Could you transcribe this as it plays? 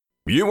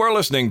You are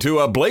listening to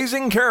a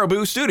Blazing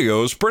Caribou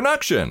Studios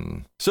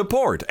production.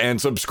 Support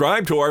and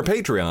subscribe to our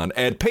Patreon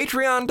at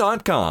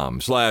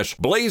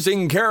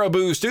patreon.com/Blazing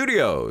Caribou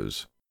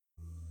Studios.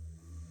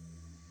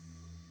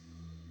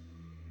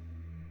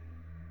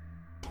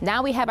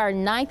 Now we have our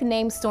 9th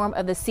named storm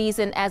of the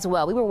season as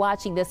well. We were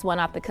watching this one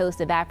off the coast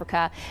of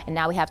Africa, and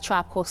now we have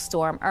Tropical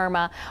Storm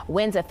Irma.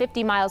 Winds of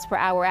 50 miles per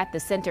hour at the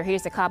center.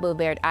 Here's the Cabo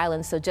Verde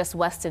Islands, so just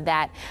west of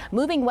that.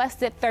 Moving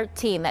west at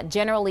 13, that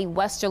generally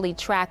westerly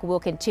track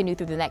will continue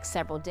through the next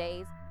several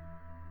days.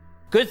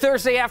 Good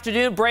Thursday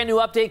afternoon. Brand new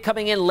update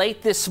coming in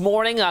late this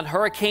morning on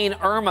Hurricane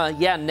Irma.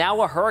 Yeah,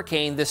 now a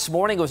hurricane. This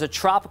morning it was a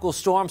tropical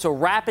storm, so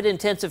rapid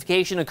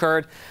intensification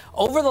occurred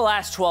over the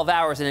last 12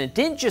 hours. And it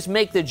didn't just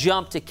make the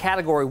jump to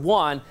Category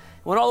 1. It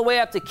went all the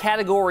way up to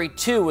Category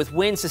 2 with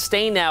winds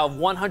sustained now of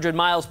 100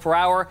 miles per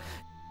hour.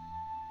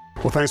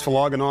 Well, thanks for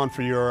logging on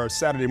for your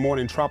Saturday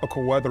morning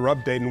tropical weather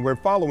update. And we're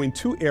following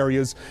two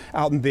areas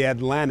out in the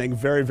Atlantic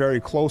very, very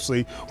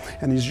closely.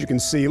 And as you can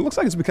see, it looks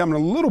like it's becoming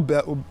a little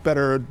bit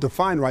better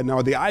defined right now,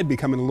 or the eye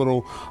becoming a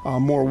little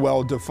more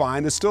well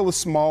defined. It's still a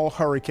small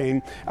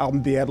hurricane out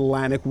in the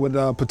Atlantic with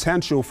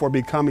potential for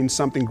becoming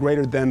something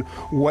greater than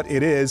what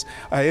it is.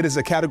 It is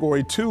a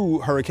Category 2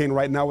 hurricane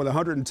right now with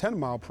 110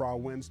 mile per hour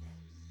winds.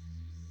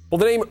 Well,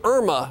 the name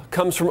Irma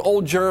comes from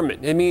Old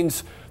German. It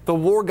means the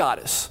war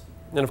goddess.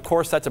 And of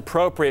course, that's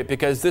appropriate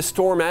because this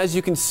storm, as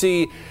you can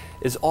see,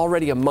 is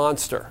already a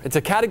monster. It's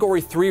a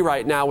Category 3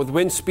 right now with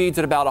wind speeds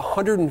at about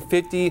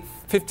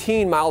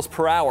 15 miles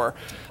per hour.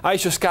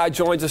 Aisha Sky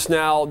joins us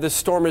now. This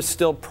storm is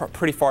still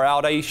pretty far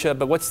out, Aisha,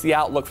 but what's the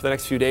outlook for the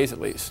next few days at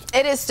least?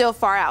 It is still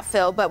far out,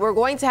 Phil, but we're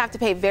going to have to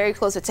pay very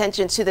close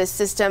attention to this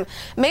system,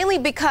 mainly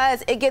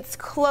because it gets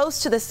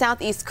close to the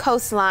southeast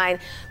coastline,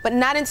 but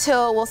not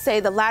until, we'll say,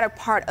 the latter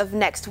part of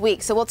next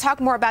week. So we'll talk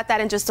more about that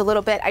in just a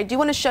little bit. I do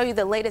want to show you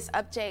the latest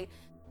update.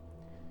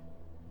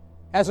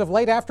 As of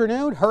late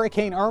afternoon,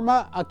 Hurricane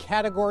Irma, a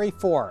Category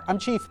 4. I'm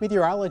Chief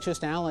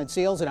Meteorologist Alan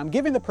Seals, and I'm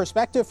giving the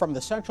perspective from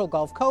the central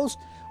Gulf Coast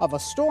of a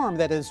storm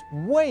that is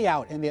way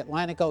out in the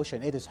Atlantic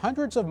Ocean. It is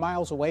hundreds of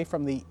miles away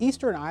from the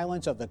eastern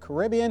islands of the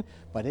Caribbean,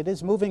 but it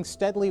is moving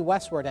steadily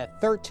westward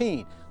at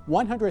 13.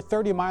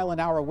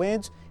 130-mile-an-hour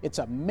winds. It's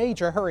a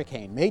major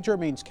hurricane. Major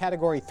means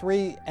Category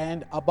 3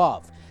 and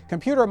above.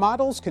 Computer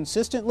models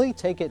consistently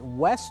take it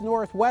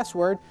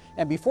west-northwestward,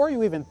 and before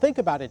you even think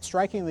about it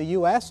striking the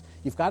U.S.,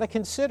 you've got to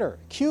consider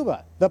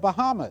Cuba, the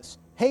Bahamas,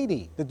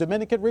 Haiti, the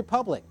Dominican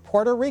Republic,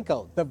 Puerto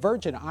Rico, the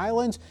Virgin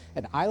Islands,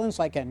 and islands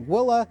like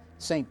Anguilla,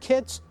 St.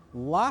 Kitts.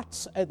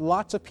 Lots and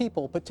lots of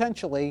people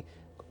potentially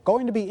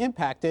going to be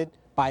impacted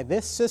by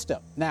this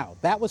system. Now,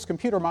 that was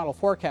computer model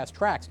forecast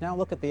tracks. Now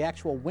look at the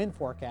actual wind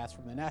forecast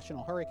from the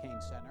National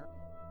Hurricane Center.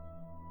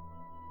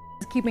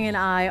 Keeping an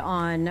eye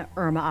on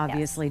Irma,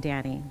 obviously, yes.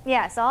 Danny.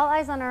 Yes, all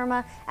eyes on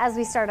Irma as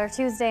we start our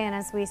Tuesday and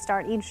as we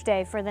start each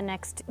day for the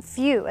next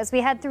few. As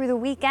we head through the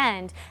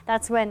weekend,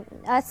 that's when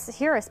us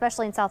here,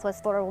 especially in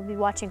Southwest Florida, will be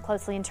watching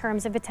closely in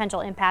terms of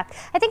potential impact.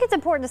 I think it's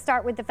important to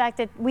start with the fact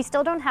that we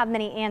still don't have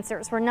many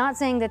answers. We're not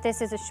saying that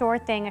this is a sure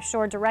thing, a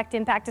sure direct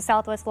impact to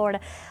Southwest Florida.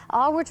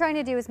 All we're trying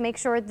to do is make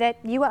sure that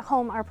you at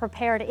home are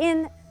prepared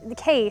in the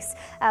case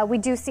we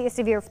do see a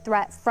severe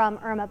threat from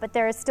Irma, but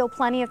there is still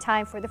plenty of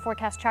time for the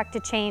forecast track to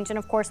change, and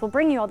of course we'll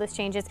bring you all those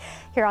changes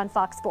here on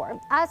Fox 4.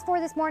 As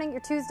for this morning, your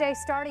Tuesday,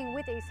 starting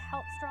with a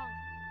strong.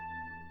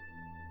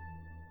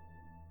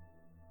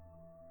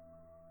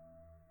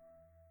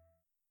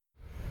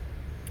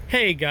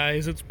 Hey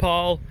guys, it's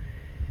Paul,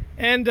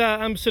 and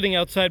I'm sitting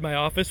outside my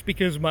office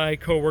because my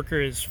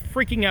coworker is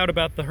freaking out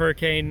about the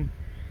hurricane.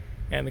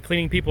 And the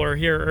cleaning people are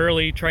here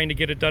early trying to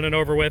get it done and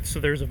over with, so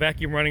there's a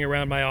vacuum running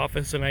around my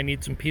office and I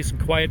need some peace and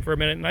quiet for a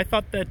minute. And I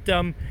thought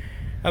that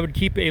I would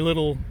keep a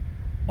little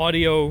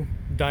audio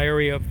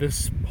diary of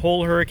this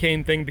whole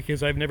hurricane thing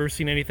because I've never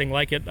seen anything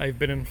like it. I've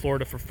been in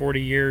Florida for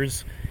 40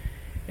 years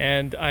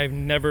and I've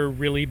never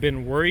really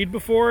been worried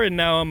before, and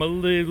now I'm a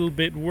little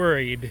bit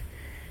worried.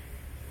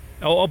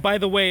 Oh, by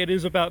the way, it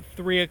is about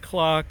 3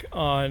 o'clock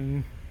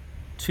on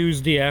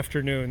Tuesday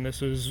afternoon.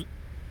 This is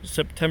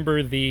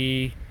September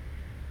the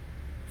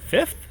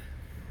 5th?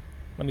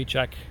 Let me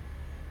check.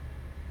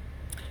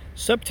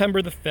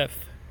 September the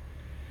 5th.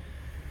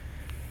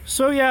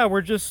 So yeah,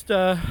 we're just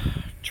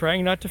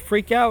trying not to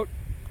freak out,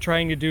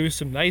 trying to do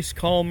some nice,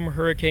 calm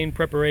hurricane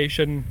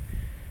preparation,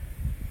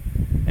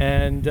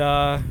 and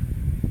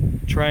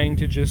trying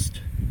to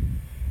just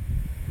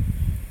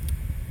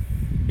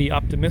be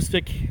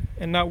optimistic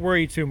and not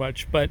worry too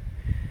much. But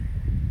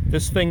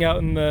this thing out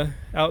in the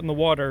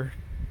water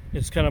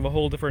is kind of a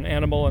whole different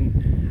animal,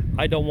 and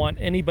I don't want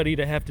anybody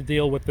to have to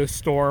deal with this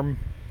storm.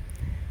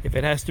 If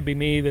it has to be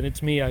me, then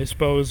it's me, I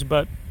suppose.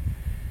 But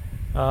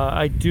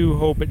I do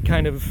hope it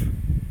kind of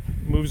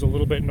moves a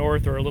little bit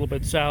north or a little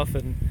bit south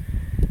and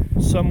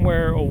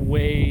somewhere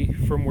away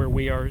from where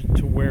we are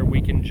to where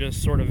we can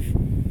just sort of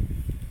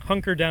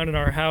hunker down in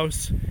our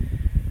house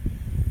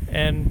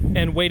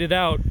and wait it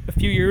out. A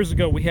few years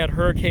ago, we had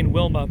Hurricane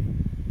Wilma,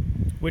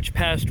 which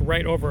passed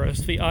right over us.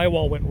 The eye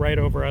wall went right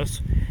over us.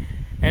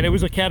 and it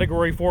was a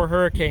Category 4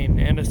 hurricane.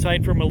 And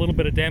aside from a little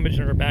bit of damage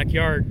in our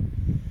backyard,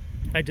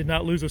 I did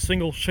not lose a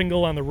single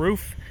shingle on the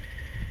roof.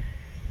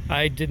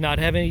 I did not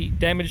have any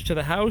damage to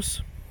the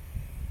house.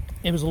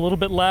 It was a little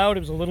bit loud, it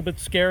was a little bit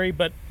scary,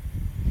 but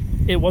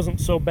it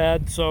wasn't so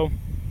bad. So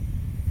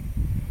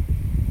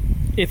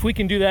if we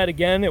can do that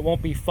again, it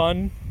won't be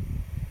fun,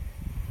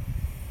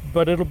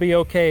 but it'll be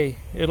okay.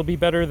 It'll be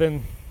better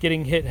than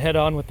getting hit head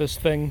on with this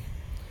thing.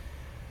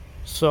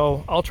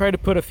 So I'll try to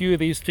put a few of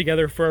these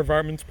together for our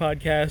Varmints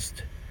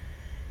podcast,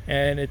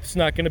 and it's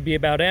not going to be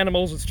about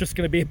animals, it's just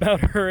going to be about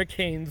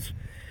hurricanes,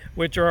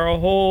 which are a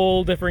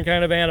whole different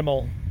kind of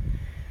animal.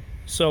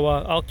 So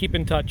I'll keep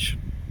in touch.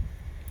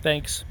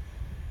 Thanks.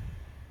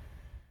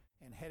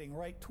 Heading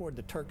right toward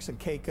the Turks and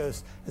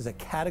Caicos as a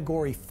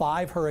Category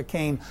 5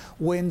 hurricane,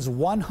 winds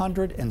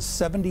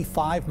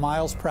 175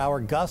 miles per hour,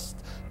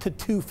 gusts to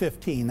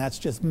 215. That's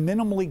just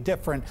minimally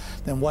different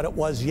than what it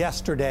was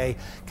yesterday,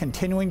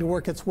 continuing to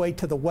work its way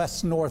to the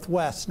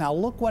west-northwest. Now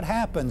look what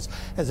happens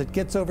as it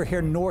gets over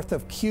here north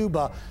of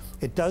Cuba.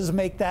 It does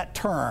make that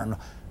turn.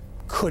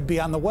 Could be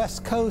on the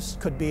west coast,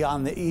 could be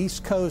on the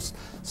east coast,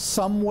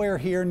 somewhere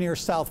here near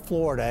South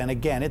Florida. And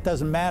again, it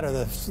doesn't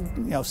matter.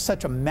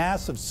 Such a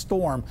massive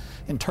storm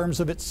in terms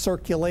of its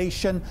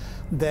circulation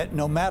that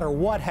no matter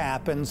what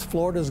happens,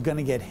 Florida's going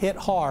to get hit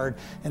hard,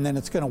 and then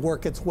it's going to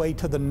work its way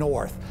to the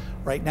north.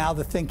 Right now,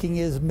 the thinking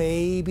is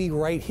maybe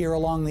right here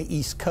along the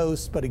east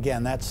coast, but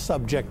again, that's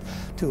subject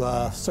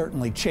to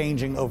certainly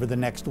changing over the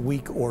next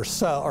week or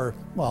so, or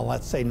well,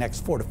 let's say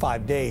next 4 to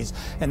 5 days,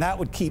 and that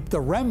would keep the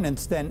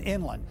remnants then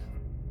inland.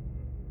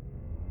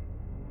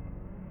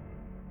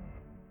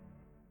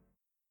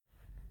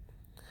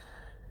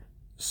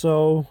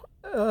 So,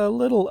 a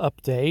little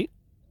update.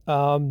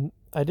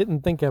 I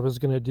didn't think I was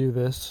going to do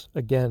this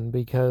again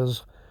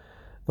because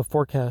the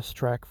forecast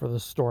track for the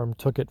storm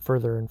took it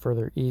further and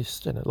further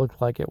east, and it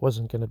looked like it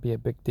wasn't going to be a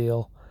big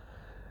deal.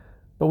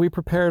 But we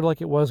prepared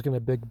like it was going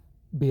to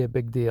be a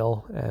big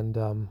deal,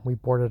 and we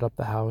boarded up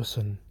the house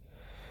and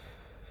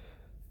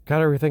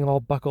got everything all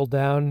buckled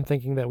down,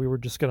 thinking that we were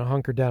just going to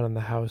hunker down in the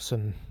house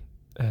and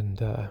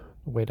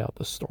wait out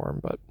the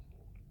storm. But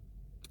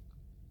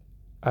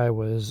I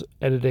was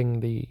editing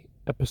the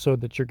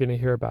episode that you're going to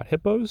hear about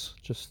hippos,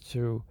 just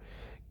to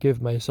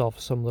give myself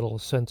some little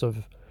sense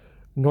of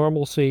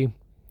normalcy,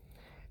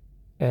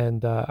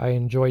 and I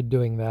enjoyed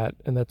doing that,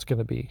 and that's going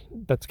to be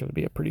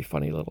a pretty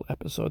funny little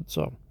episode.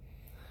 So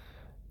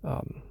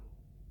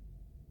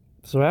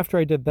after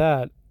I did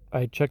that,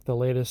 I checked the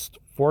latest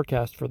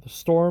forecast for the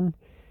storm,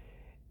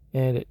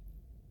 and it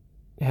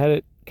had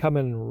it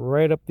coming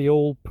right up the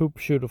old poop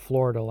chute of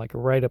Florida, like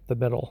right up the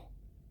middle.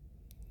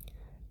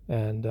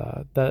 And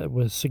that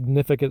was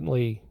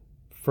significantly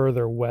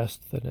further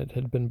west than it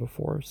had been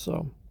before.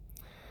 So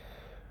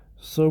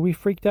we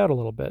freaked out a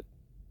little bit,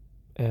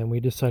 and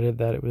we decided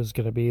that it was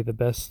going to be the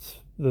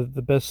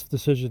best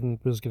decision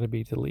was going to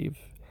be to leave.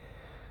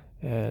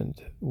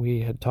 And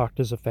we had talked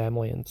as a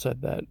family and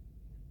said that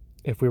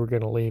if we were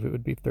going to leave, it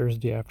would be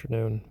Thursday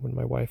afternoon when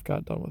my wife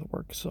got done with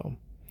work. So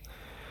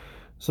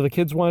the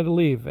kids wanted to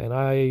leave, and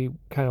I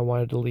kind of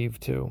wanted to leave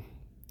too.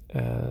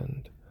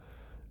 And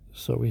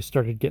so we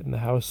started getting the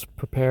house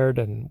prepared,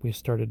 and we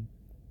started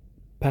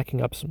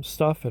packing up some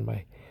stuff, and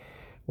my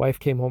wife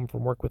came home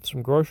from work with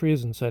some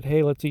groceries and said,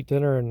 "Hey, let's eat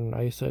dinner." And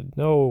I said,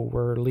 "No,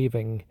 we're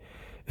leaving."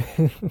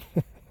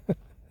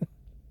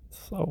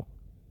 So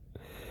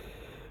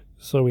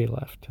we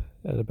left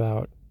at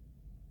about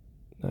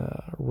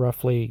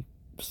roughly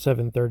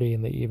 7:30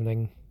 in the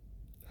evening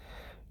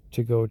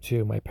to go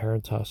to my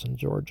parents' house in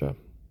Georgia.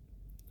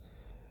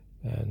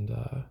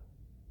 And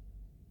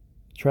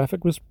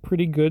traffic was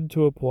pretty good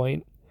to a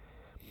point,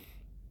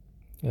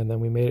 and then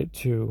we made it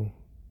to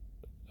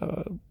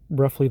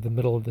roughly the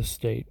middle of the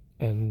state,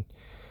 and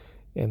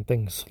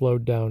things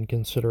slowed down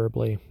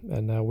considerably,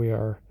 and now we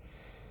are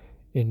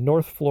in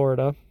North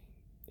Florida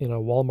in a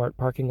Walmart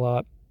parking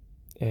lot,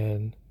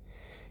 and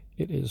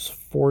it is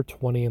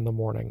 4:20 in the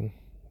morning,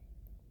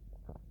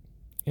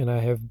 and I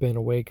have been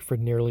awake for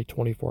nearly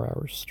 24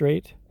 hours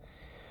straight.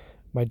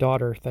 My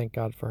daughter, thank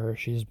God for her,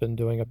 she's been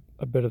doing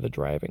a bit of the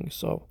driving,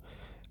 so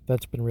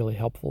that's been really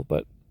helpful,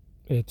 but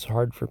it's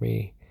hard for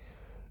me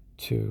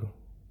to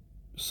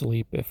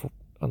sleep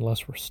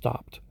unless we're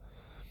stopped.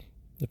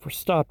 If we're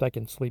stopped, I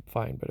can sleep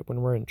fine, but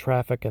when we're in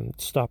traffic and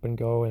stop and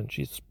go and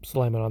she's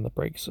slamming on the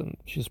brakes and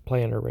she's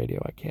playing her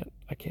radio, I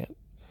can't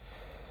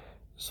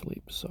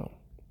sleep. So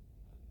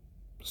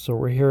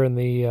we're here in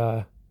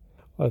the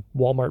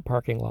Walmart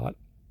parking lot,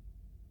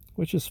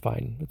 which is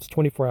fine. It's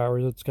 24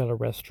 hours. It's got a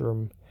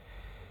restroom,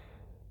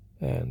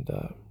 and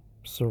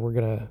so we're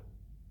gonna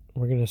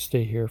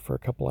stay here for a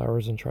couple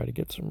hours and try to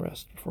get some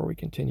rest before we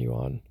continue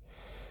on,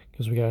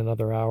 because we got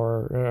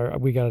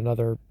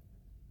another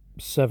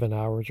 7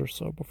 hours or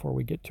so before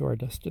we get to our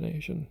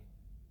destination.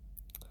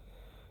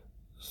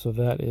 So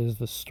that is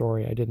the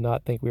story. I did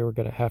not think we were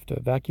going to have to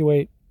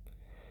evacuate.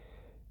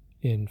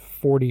 In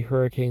 40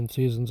 hurricane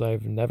seasons,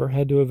 I've never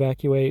had to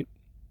evacuate,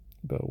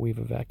 but we've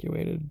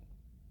evacuated.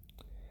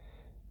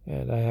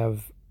 And I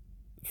have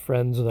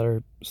friends that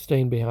are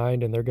staying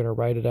behind, and they're going to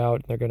ride it out,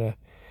 and they're going to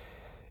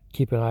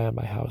keep an eye on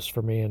my house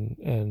for me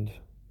and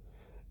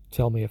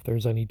tell me if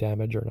there's any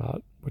damage or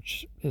not,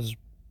 which is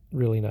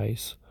really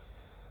nice.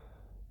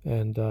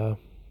 And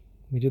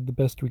we did the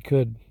best we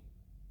could.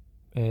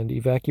 And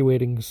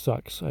evacuating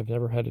sucks. I've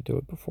never had to do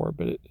it before,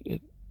 but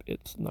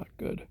it's not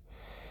good.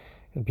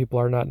 And people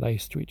are not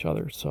nice to each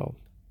other, so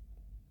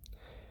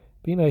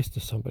be nice to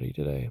somebody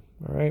today,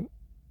 all right?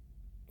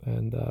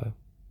 And I'm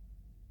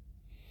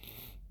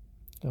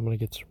going to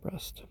get some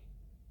rest,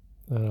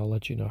 and I'll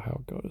let you know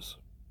how it goes.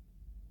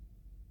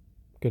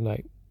 Good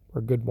night,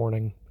 or good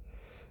morning,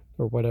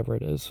 or whatever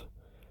it is.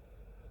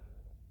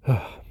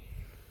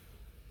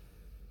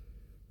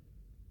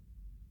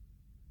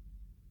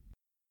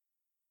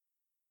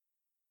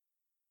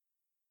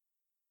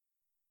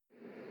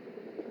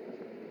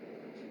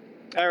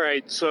 All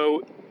right,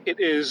 so it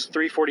is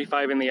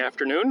 3:45 in the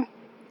afternoon,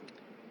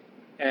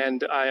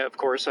 and of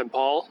course, I'm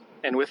Paul,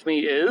 and with me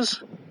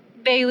is...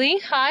 Bailey,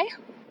 hi.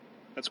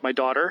 That's my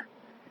daughter.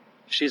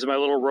 She's my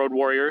little road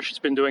warrior. She's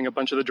been doing a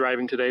bunch of the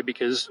driving today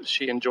because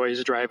she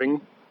enjoys driving.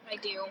 I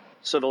do.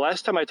 So the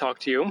last time I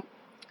talked to you,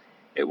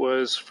 it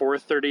was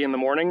 4:30 in the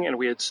morning, and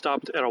we had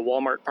stopped at a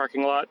Walmart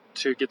parking lot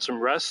to get some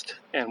rest,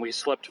 and we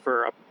slept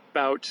for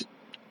about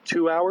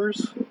 2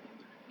 hours.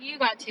 You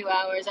got 2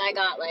 hours. I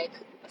got like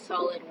a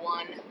solid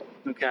 1.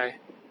 Okay.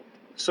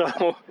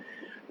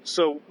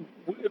 So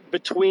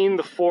between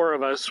the four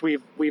of us,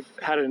 we've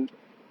had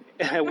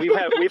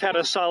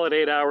a solid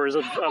 8 hours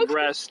of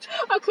rest.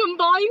 A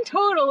combined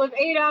total of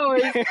 8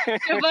 hours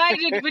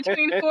divided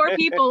between 4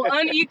 people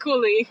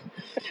unequally.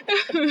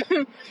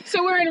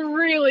 So we're in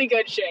really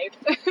good shape.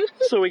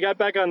 So we got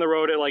back on the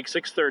road at like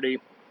 6:30,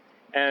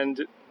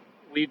 and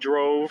we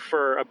drove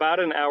for about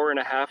an hour and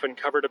a half and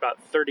covered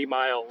about 30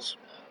 miles.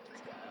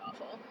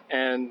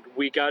 And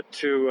we got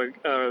to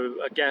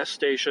a gas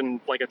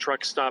station, like a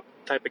truck stop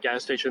type of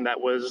gas station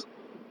that was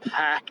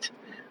packed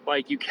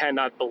like you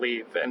cannot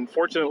believe. And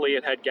fortunately,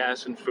 it had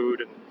gas and food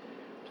and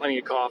plenty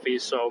of coffee.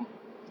 So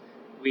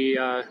we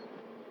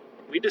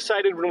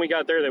decided when we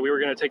got there that we were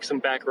going to take some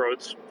back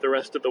roads the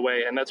rest of the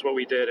way. And that's what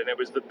we did. And it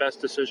was the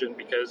best decision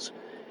because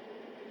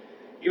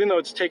even though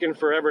it's taken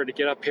forever to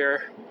get up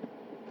here,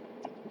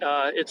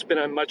 it's been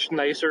a much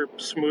nicer,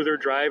 smoother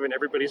drive, and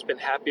everybody's been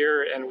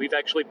happier, and we've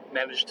actually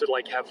managed to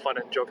like have fun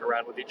and joke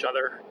around with each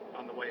other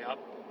on the way up,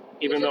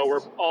 even though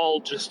we're all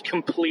just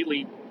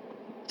completely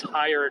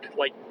tired,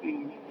 like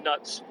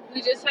nuts.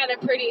 We just had a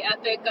pretty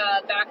epic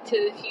Back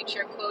to the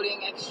Future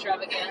quoting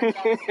extravaganza,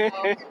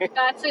 so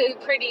that's a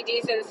pretty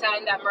decent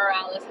sign that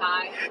morale is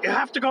high. You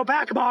have to go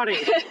back, Marty!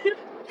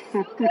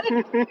 So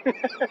good.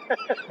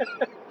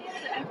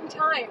 Every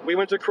time. We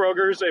went to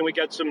Kroger's and we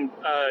got some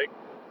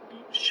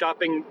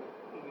shopping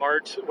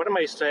mart. What am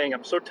I saying?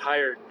 I'm so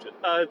tired.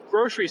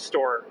 Grocery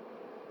store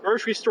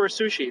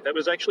sushi. That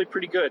was actually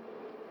pretty good.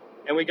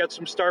 And we got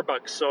some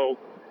Starbucks, so...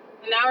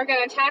 And now we're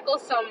going to tackle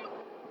some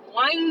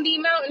windy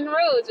mountain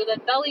roads with a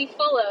belly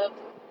full of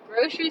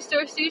grocery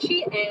store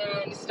sushi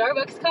and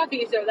Starbucks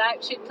coffee, so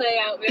that should play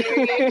out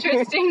very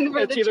interesting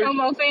for the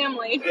Chomo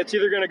family. It's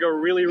either going to go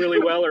really, really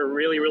well or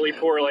really, really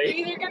poorly.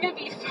 We're either going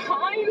to be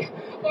fine,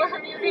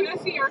 or you're going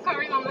to see our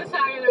cars on the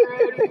side of the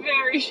road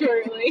very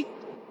shortly.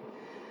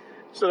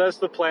 So that's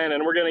the plan,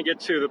 and we're going to get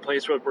to the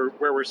place where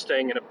we're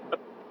staying in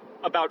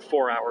about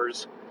 4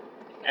 hours.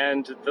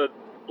 And the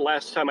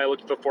last time I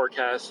looked at the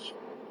forecast,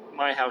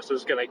 my house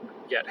is going to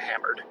get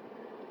hammered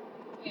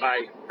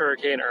by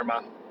Hurricane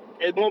Irma.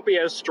 It won't be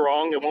as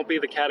strong. It won't be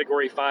the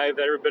Category 5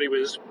 that everybody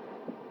was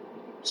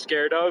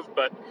scared of,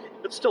 but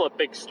it's still a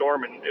big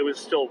storm, and it was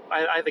still,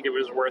 I think it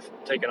was worth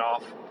taking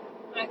off.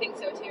 I think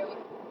so, too.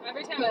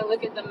 Every time I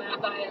look at the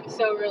map, I am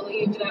so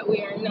relieved that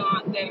we are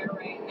not there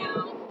right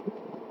now.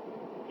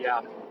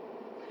 Yeah.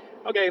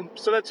 Okay,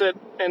 so that's it,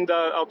 and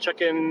I'll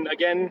check in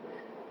again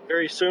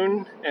very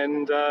soon,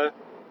 and all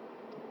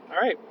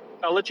right,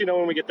 I'll let you know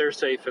when we get there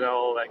safe and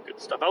all that good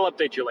stuff. I'll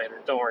update you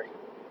later, don't worry.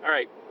 All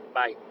right,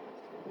 bye.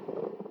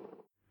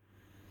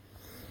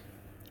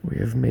 We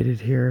have made it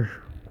here,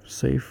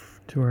 safe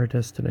to our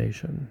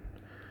destination,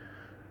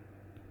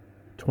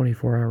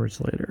 24 hours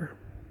later,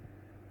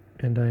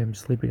 and I am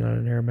sleeping on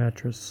an air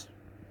mattress,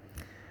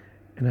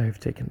 and I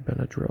have taken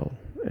Benadryl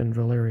and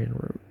valerian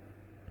root.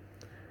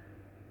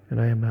 And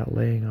I am not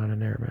laying on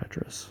an air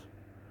mattress.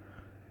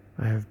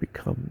 I have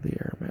become the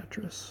air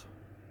mattress.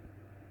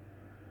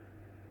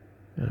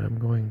 And I'm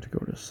going to go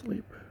to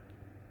sleep.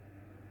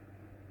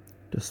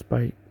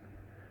 Despite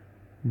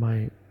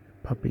my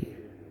puppy,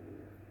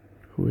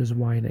 who is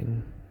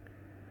whining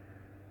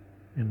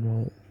and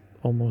will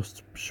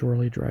almost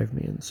surely drive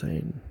me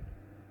insane.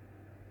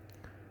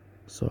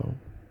 So,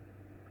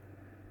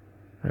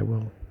 I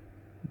will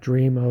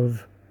dream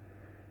of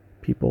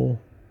people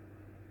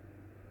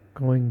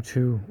going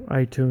to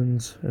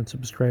iTunes and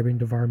subscribing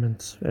to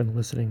Varmints and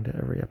listening to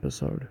every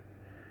episode,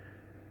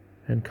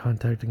 and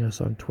contacting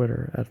us on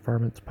Twitter at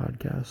Varmints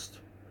Podcast,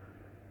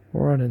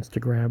 or on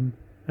Instagram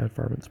at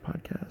Varmints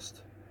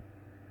Podcast.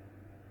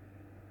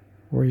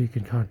 Or you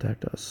can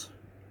contact us,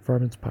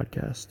 Varmints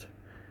Podcast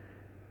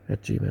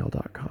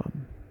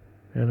blazingcaribou@gmail.com.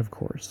 And of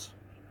course,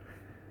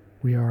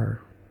 we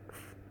are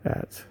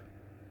at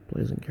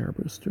Blazing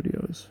Caribou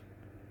Studios.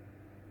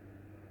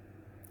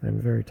 I'm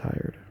very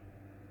tired,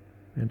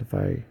 and if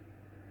I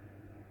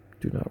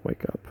do not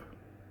wake up,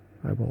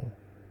 I will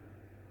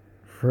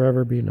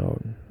forever be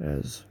known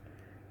as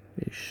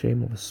a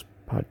shameless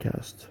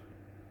podcast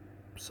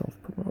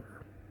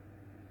self-promoter.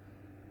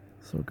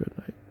 So good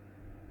night.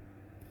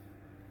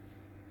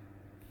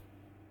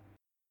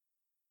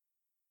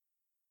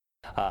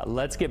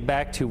 Let's get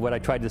back to what I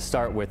tried to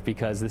start with,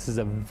 because this is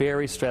a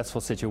very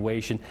stressful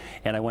situation,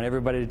 and I want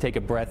everybody to take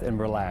a breath and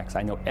relax.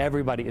 I know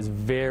everybody is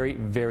very,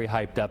 very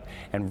hyped up,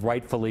 and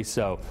rightfully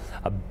so.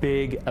 A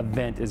big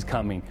event is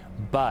coming,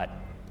 but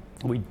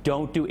we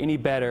don't do any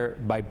better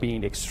by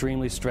being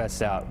extremely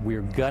stressed out.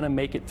 We're going to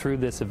make it through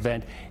this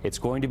event. It's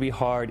going to be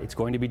hard, it's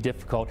going to be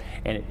difficult,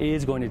 and it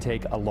is going to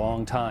take a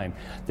long time.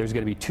 There's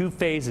going to be two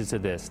phases to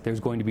this.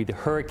 There's going to be the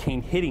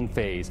hurricane hitting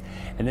phase,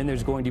 and then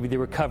there's going to be the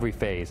recovery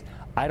phase.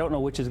 I don't know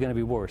which is going to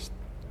be worse.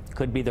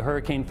 Could be the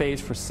hurricane phase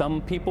for some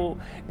people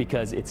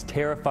because it's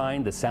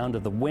terrifying, the sound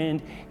of the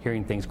wind,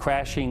 hearing things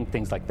crashing,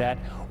 things like that,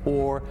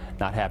 or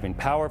not having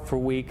power for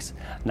weeks,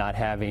 not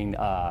having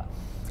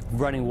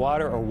running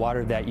water or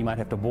water that you might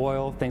have to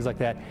boil, things like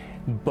that.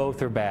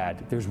 Both are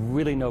bad. There's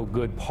really no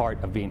good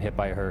part of being hit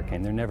by a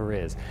hurricane. There never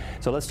is.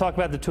 So let's talk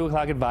about the 2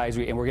 o'clock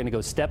advisory, and we're going to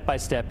go step by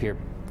step here,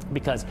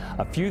 because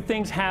a few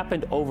things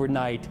happened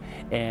overnight,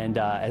 and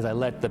as I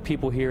let the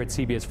people here at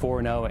CBS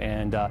 4 know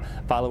and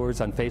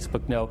followers on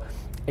Facebook know,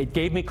 it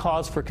gave me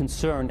cause for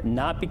concern,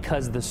 not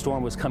because the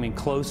storm was coming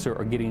closer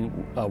or getting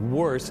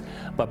worse,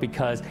 but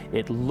because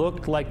it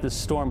looked like the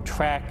storm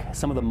track,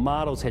 some of the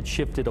models had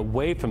shifted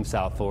away from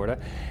South Florida,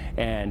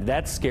 and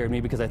that scared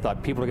me because I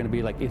thought people are going to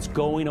be like, it's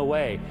going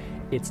away.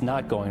 It's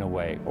not going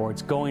away, or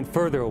it's going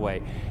further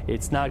away.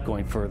 It's not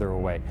going further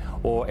away.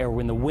 Or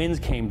when the winds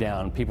came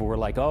down, people were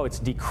like, oh, it's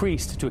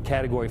decreased to a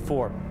Category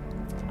 4.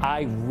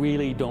 I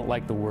really don't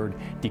like the word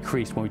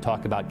decreased when we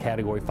talk about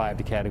Category 5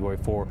 to Category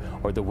 4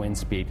 or the wind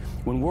speed.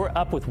 When we're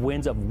up with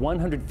winds of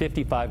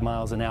 155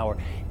 miles an hour,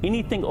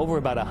 anything over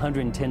about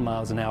 110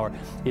 miles an hour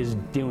is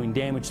doing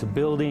damage to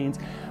buildings,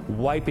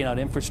 wiping out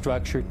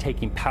infrastructure,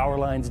 taking power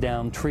lines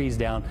down, trees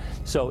down.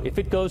 So if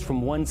it goes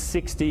from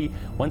 160,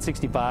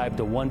 165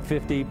 to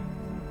 150,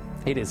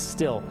 it is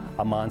still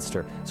a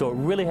monster. So it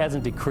really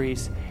hasn't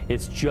decreased,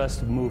 it's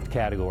just moved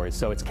categories.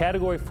 So it's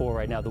Category 4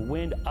 right now, the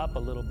wind up a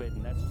little bit,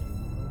 and that's just...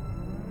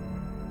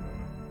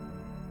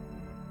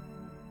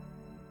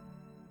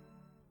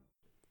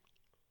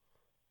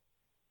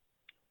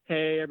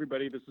 Hey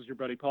everybody, this is your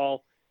buddy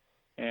Paul,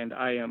 and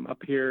I am up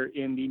here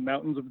in the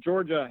mountains of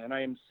Georgia, and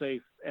I am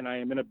safe, and I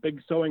am in a big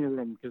sewing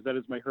room because that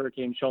is my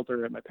hurricane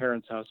shelter at my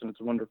parents' house, and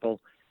it's wonderful.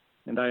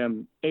 And I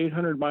am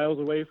 800 miles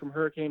away from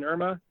Hurricane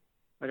Irma.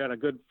 I got a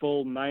good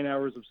full 9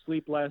 hours of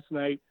sleep last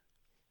night,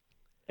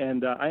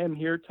 and I am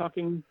here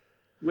talking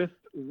with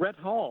Rhett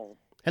Hall.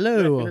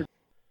 Hello.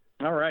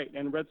 All right,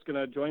 and Rhett's going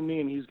to join me,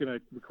 and he's going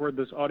to record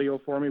this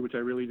audio for me, which I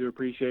really do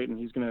appreciate, and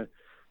he's going to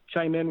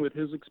chime in with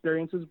his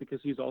experiences because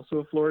he's also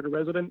a Florida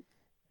resident.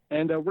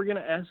 And we're going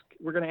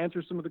to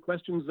answer some of the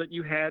questions that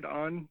you had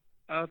on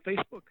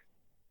Facebook.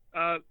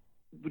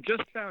 We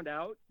just found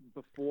out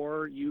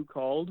before you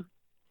called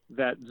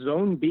that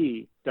Zone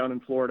B down in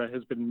Florida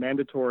has been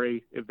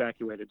mandatory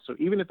evacuated. So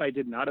even if I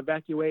did not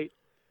evacuate,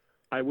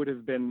 I would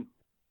have been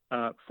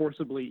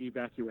forcibly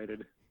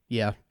evacuated.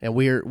 Yeah, and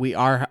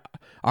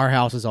our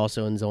house is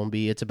also in Zone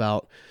B. It's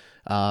about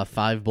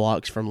 5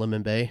 blocks from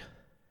Lemon Bay.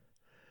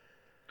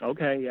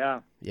 Okay,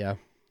 yeah. Yeah.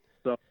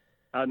 So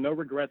no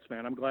regrets,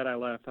 man. I'm glad I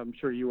left. I'm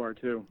sure you are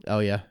too. Oh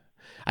yeah.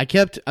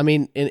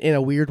 In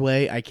a weird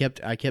way, I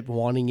kept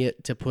wanting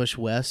it to push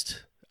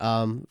west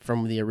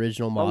from the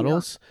original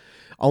models,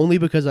 only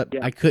because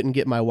I couldn't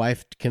get my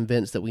wife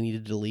convinced that we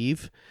needed to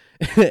leave.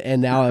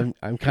 And now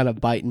I'm kind of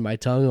biting my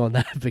tongue on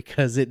that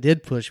because it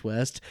did push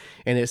west,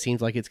 and it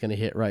seems like it's going to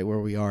hit right where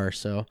we are.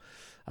 So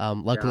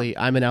luckily,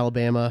 I'm in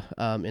Alabama,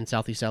 in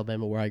Southeast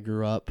Alabama, where I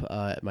grew up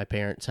at my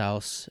parents'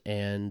 house,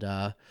 and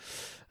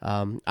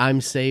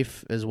I'm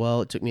safe as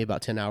well. It took me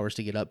about 10 hours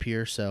to get up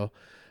here, so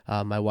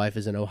my wife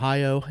is in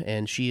Ohio,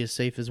 and she is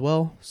safe as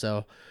well,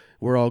 so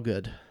we're all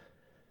good.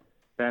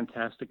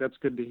 Fantastic. That's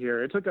good to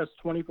hear. It took us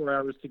 24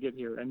 hours to get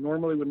here, and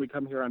normally when we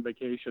come here on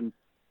vacation,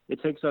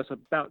 it takes us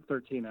about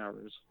 13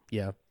 hours.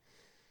 Yeah.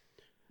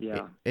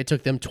 Yeah. It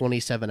took them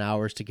 27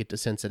 hours to get to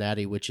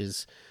Cincinnati, which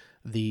is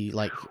the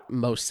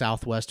most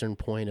southwestern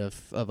point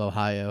of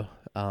Ohio.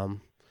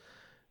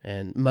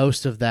 And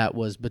most of that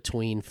was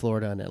between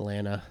Florida and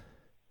Atlanta.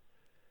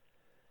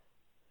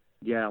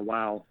 Yeah,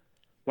 wow.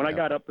 When I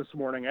got up this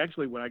morning,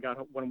 actually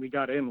when we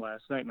got in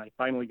last night and I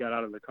finally got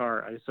out of the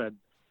car, I said,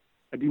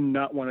 I do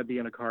not want to be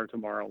in a car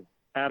tomorrow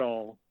at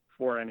all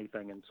for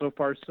anything. And so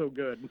far, so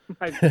good.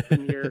 I've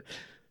been here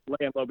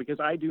laying low because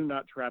I do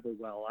not travel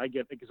well. I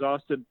get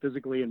exhausted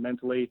physically and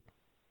mentally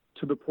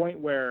to the point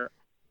where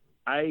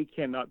I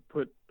cannot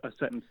put a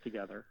sentence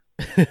together.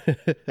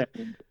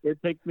 And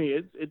it's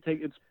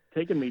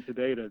taken me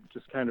today to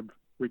just kind of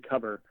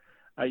recover.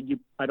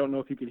 I don't know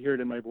if you could hear it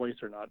in my voice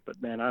or not,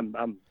 but man,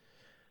 I'm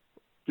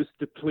just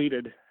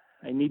depleted.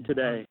 I need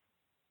today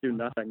do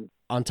nothing.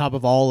 On top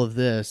of all of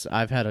this,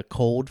 I've had a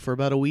cold for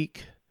about a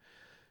week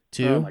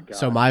too. Oh my God.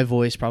 So my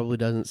voice probably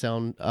doesn't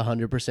sound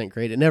 100%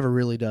 great. It never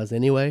really does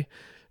anyway,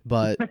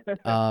 but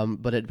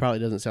it probably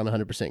doesn't sound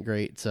 100%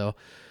 great. So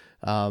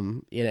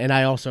and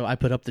I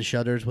put up the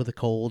shutters with a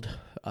cold,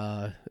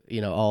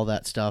 all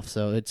that stuff.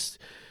 So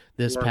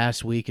this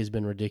past week has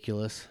been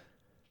ridiculous.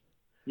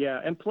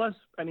 Yeah, and plus,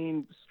 I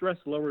mean, stress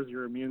lowers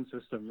your immune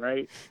system,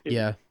 right?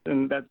 Yeah.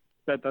 And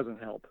that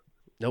doesn't help.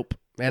 Nope.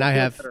 And I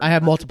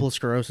have multiple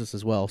sclerosis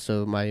as well,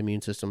 so my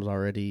immune system's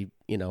already,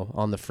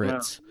 on the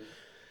fritz.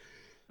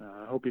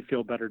 I hope you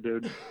feel better,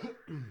 dude.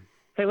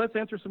 Hey, let's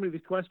answer some of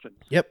these questions.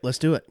 Yep, let's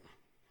do it.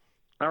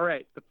 All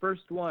right, the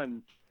first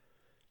one.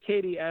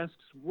 Katie asks,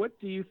 what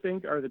do you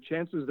think are the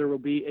chances there will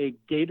be a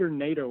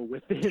gatornado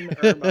within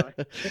Irma?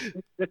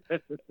 If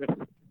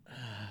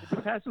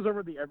it passes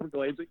over the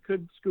Everglades, it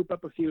could scoop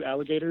up a few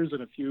alligators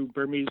and a few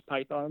Burmese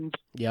pythons.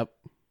 Yep.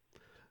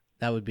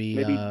 That would be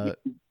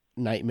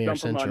Nightmare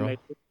Central.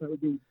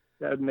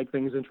 That would make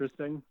things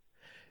interesting.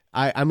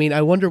 I mean,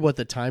 I wonder what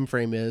the time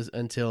frame is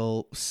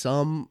until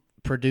some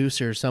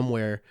producer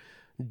somewhere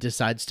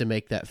decides to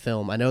make that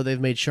film. I know they've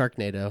made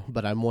Sharknado,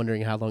 but I'm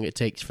wondering how long it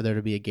takes for there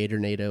to be a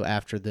Gatornado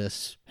after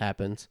this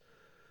happens.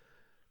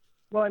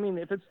 Well, I mean,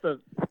 if it's the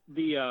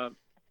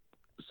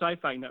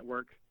Sci-Fi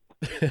Network,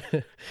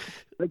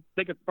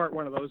 they could start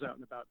one of those out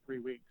in about 3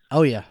 weeks.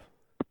 Oh yeah.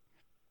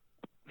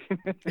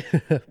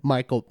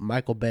 Michael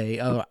Bay.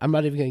 Oh, I'm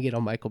not even gonna get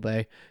on Michael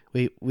Bay.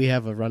 We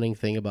have a running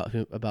thing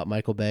about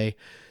Michael Bay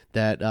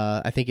that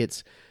I think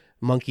it's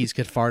monkeys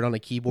could fart on a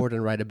keyboard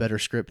and write a better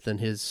script than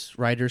his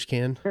writers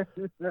can.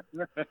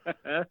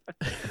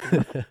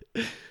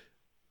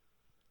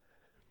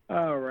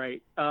 All right.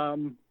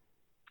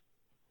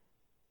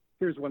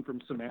 Here's one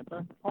from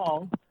Samantha.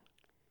 Paul,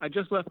 I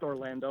just left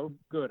Orlando.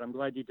 Good. I'm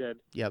glad you did.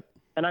 Yep.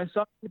 And I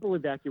saw people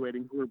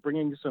evacuating who were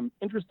bringing some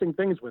interesting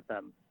things with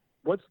them.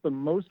 What's the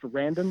most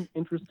random,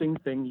 interesting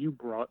thing you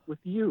brought with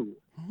you?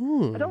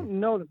 I don't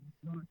know that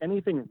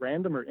anything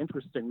random or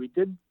interesting. We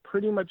did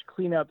pretty much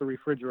clean out the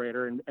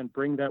refrigerator and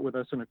bring that with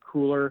us in a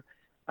cooler.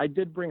 I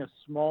did bring a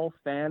small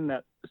fan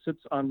that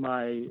sits on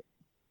my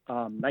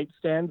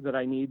nightstand that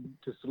I need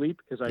to sleep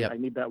because I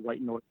need that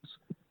white noise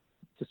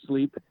to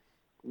sleep.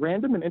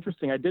 Random and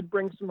interesting. I did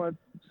bring some of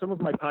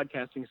my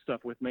podcasting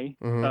stuff with me,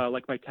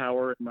 like my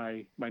tower,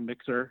 and my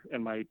mixer,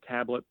 and my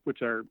tablet,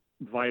 which are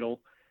vital.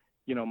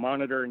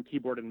 Monitor and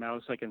keyboard and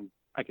mouse. I can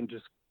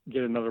just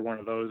get another one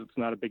of those. It's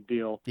not a big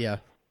deal. Yeah.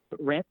 But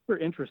random or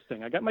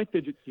interesting. I got my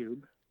fidget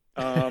cube.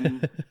 I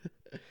mean,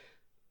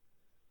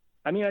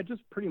 I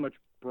just pretty much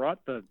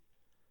brought the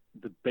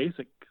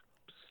basic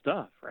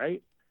stuff,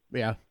 right?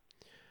 Yeah.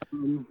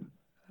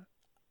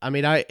 I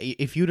mean,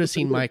 if you'd have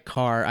seen my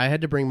car, I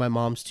had to bring my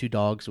mom's 2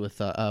 dogs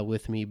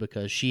with me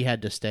because she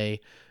had to stay.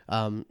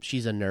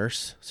 She's a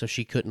nurse, so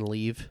she couldn't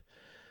leave.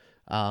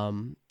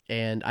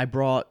 And I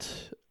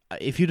brought,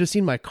 if you'd have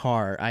seen my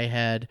car, I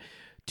had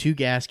 2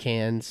 gas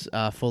cans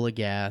full of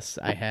gas.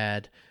 I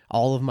had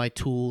all of my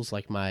tools,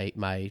 like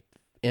my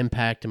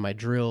impact and my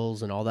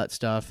drills and all that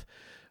stuff.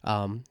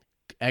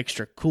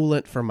 Extra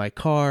coolant for my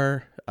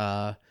car.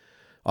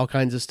 All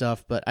kinds of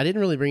stuff, but I didn't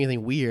really bring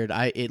anything weird.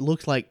 It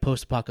looked like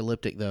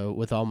post-apocalyptic though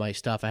with all my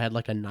stuff. I had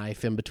like a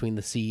knife in between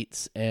the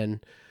seats, and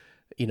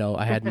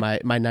I had my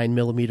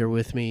 9mm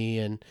with me,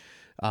 and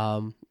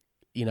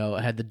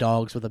I had the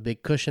dogs with a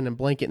big cushion and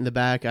blanket in the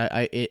back.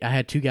 I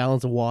had 2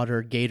 gallons of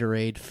water,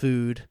 Gatorade,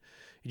 food,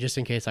 just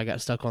in case I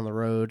got stuck on the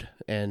road.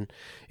 And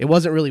it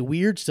wasn't really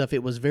weird stuff.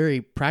 It was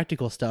very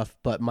practical stuff,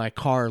 but my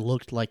car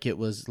looked like it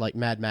was like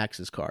Mad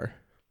Max's car.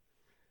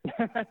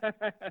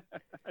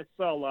 I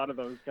saw a lot of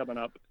those coming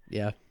up.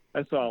 Yeah.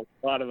 I saw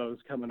a lot of those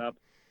coming up.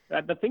 I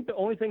think the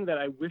only thing that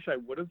I wish I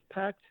would have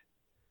packed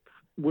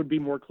would be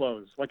more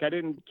clothes. Like I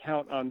didn't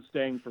count on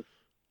staying for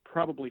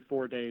probably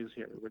 4 days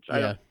here, which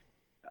I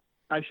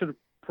should have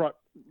brought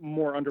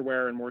more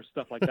underwear and more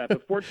stuff like that.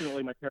 But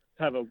fortunately, my parents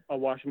have a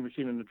washing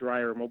machine and a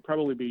dryer, and we'll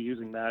probably be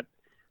using that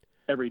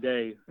every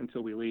day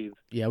until we leave.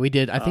 Yeah, we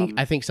did.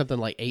 I think something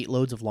like 8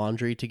 loads of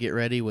laundry to get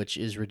ready, which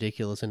is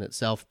ridiculous in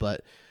itself,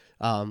 but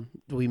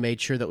we made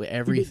sure that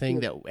everything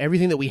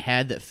that we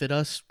had that fit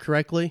us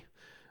correctly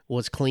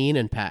was clean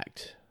and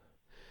packed.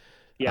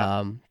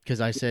 Yeah.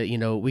 Because I said,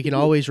 we can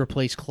always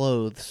replace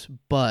clothes,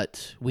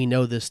 but we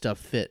know this stuff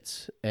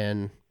fits,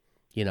 and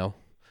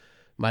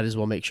might as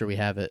well make sure we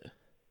have it.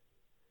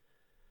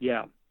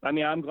 Yeah. I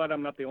mean, I'm glad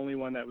I'm not the only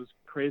one that was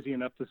crazy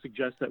enough to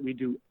suggest that we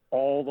do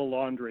all the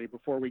laundry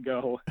before we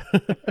go.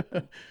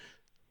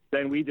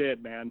 Then we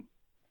did, man.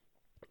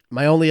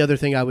 My only other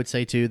thing I would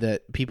say, too,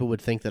 that people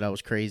would think that I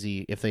was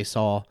crazy if they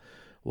saw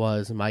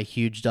was my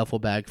huge duffel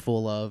bag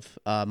full of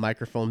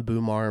microphone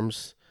boom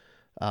arms,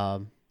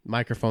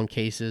 microphone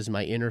cases,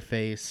 my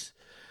interface.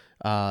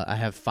 I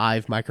have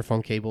 5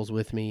 microphone cables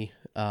with me,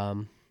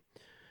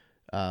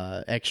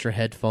 extra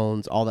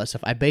headphones, all that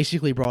stuff. I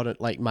basically brought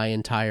it like my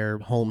entire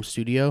home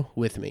studio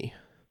with me.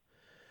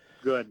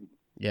 Good.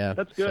 Yeah.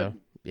 That's good. So,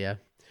 yeah.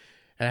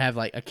 And I have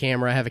like a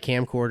camera, I have a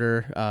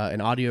camcorder,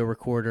 an audio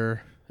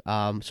recorder,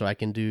 so I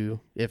can do,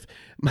 if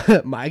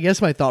I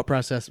guess my thought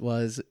process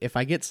was, if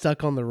I get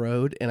stuck on the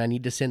road and I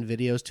need to send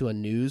videos to a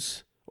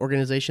news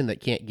organization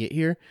that can't get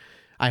here,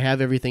 I have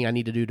everything I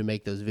need to do to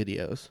make those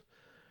videos.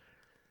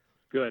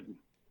 Good.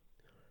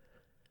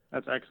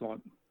 That's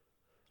excellent.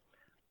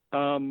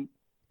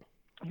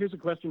 Here's a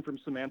question from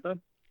Samantha.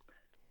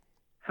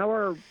 How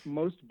are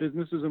most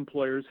businesses'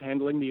 employers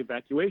handling the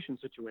evacuation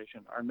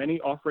situation? Are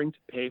many offering to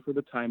pay for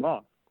the time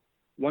off?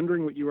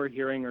 Wondering what you are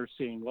hearing or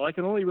seeing. Well, I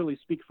can only really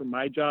speak for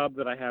my job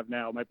that I have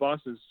now. My boss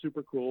is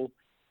super cool.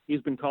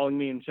 He's been calling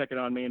me and checking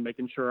on me and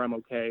making sure I'm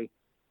okay.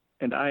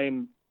 And I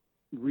am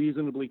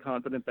reasonably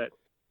confident that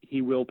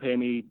he will pay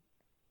me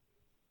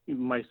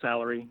my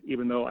salary,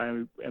 even though I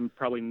am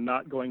probably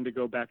not going to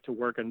go back to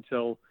work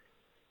until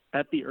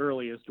at the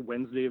earliest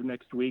Wednesday of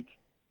next week,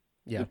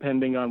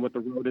 depending on what the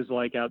road is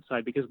like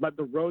outside. Because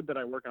the road that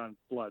I work on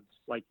floods.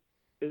 Like,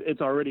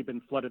 it's already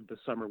been flooded this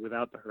summer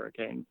without the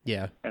hurricane.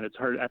 Yeah. And it's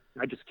hard.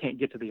 I just can't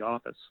get to the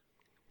office.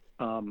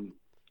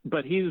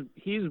 But he's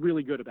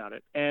really good about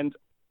it. And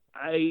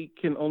I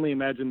can only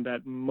imagine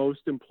that most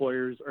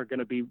employers are going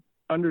to be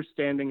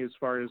understanding as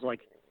far as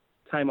like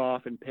time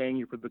off and paying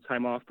you for the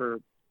time off for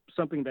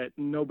something that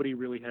nobody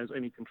really has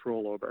any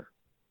control over.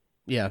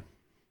 Yeah.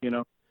 You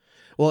know?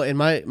 Well, and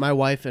my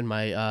wife and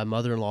my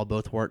mother-in-law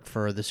both work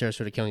for the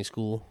Sarasota County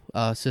school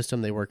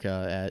system. They work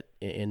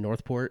in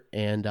Northport.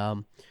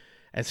 And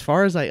as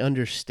far as I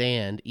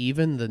understand,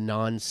 even the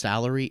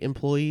non-salary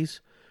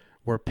employees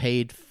were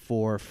paid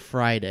for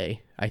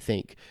Friday, I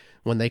think,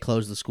 when they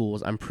closed the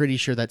schools. I'm pretty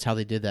sure that's how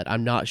they did that.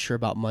 I'm not sure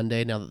about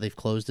Monday now that they've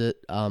closed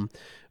it.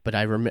 But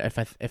I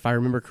remember, if I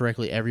remember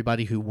correctly,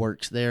 everybody who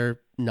works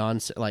there,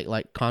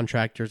 like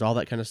contractors, all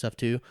that kind of stuff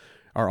too,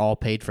 are all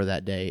paid for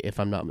that day, if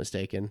I'm not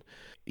mistaken.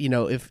 You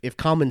know, if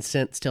common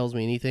sense tells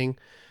me anything,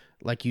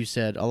 like you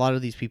said, a lot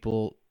of these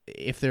people,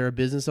 if they're a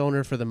business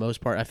owner, for the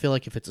most part, I feel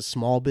like if it's a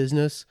small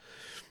business,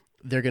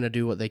 they're going to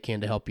do what they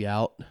can to help you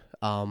out.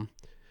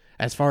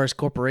 As far as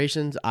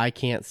corporations, I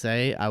can't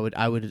say. I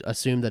would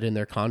assume that in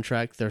their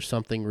contract, there's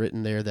something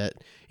written there that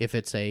if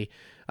it's a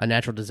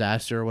natural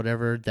disaster or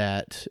whatever,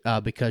 that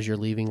because you're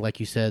leaving, like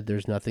you said,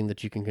 there's nothing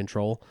that you can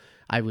control.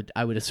 I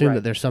would assume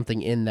that there's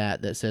something in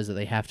that says that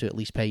they have to at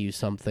least pay you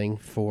something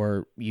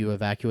for you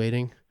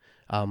evacuating.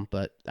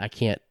 But I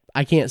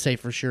can't say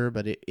for sure,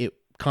 but it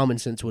common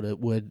sense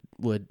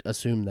would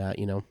assume that,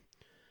 you know.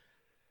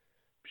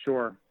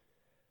 Sure.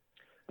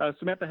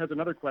 Samantha has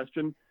another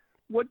question.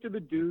 What do the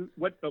zoos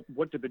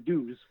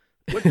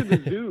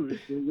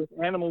do with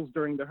animals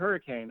during the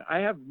hurricane? I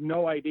have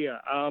no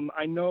idea.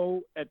 I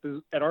know at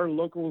our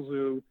local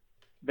zoo,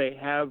 they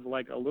have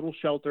like a little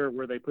shelter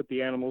where they put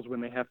the animals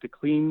when they have to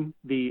clean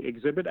the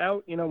exhibit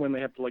out, you know, when they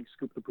have to like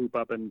scoop the poop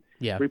up and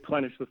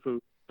replenish the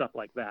food, stuff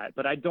like that.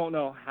 But I don't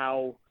know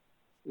how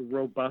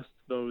robust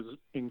those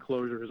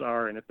enclosures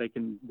are and if they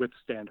can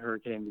withstand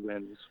hurricane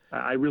winds.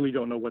 I really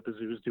don't know what the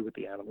zoos do with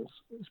the animals,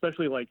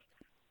 especially like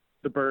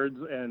the birds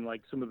and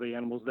like some of the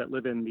animals that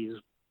live in these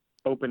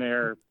open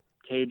air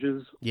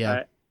cages.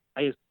 Yeah.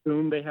 I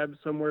assume they have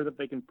somewhere that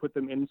they can put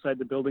them inside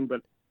the building,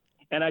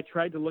 and I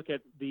tried to look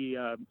at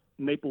the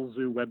Naples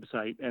Zoo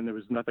website, and there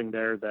was nothing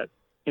there that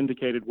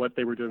indicated what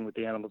they were doing with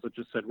the animals. It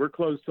just said, we're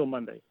closed till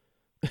Monday.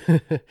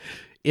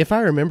 If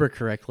I remember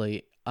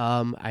correctly,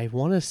 I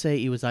want to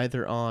say it was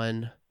either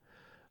on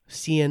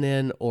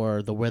CNN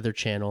or the Weather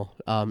Channel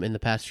in the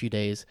past few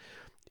days.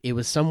 It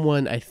was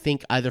someone, I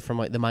think, either from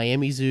like the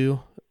Miami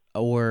Zoo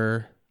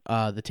or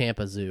the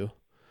Tampa Zoo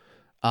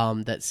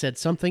that said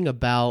something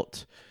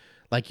about,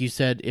 like you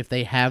said, if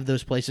they have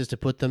those places to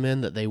put them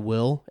in, that they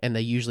will, and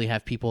they usually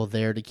have people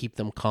there to keep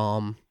them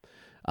calm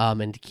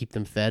and to keep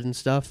them fed and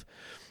stuff.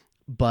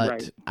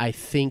 But I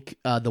think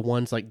the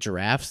ones like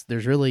giraffes,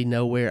 there's really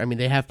nowhere. I mean,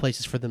 they have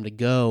places for them to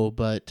go,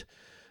 but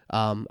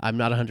I'm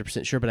not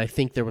 100% sure. But I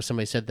think there was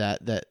somebody said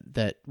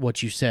that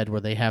what you said, where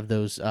they have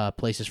those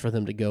places for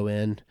them to go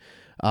in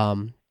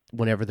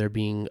whenever they're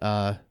being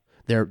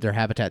their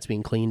habitat's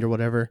being cleaned or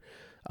whatever.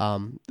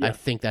 I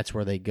think that's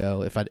where they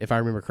go. If I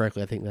remember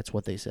correctly, I think that's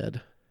what they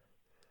said.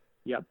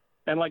 Yep.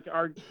 And like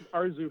our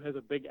zoo has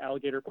a big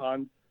alligator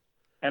pond,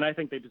 and I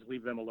think they just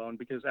leave them alone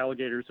because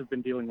alligators have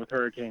been dealing with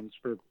hurricanes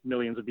for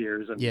millions of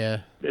years, and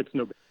it's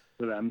no big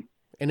for them.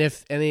 And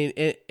if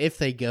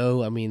they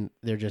go, I mean,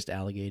 they're just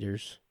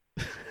alligators.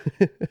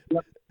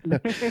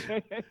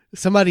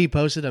 Somebody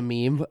posted a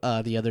meme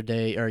the other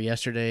day or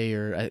yesterday,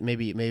 or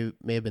maybe it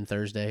may have been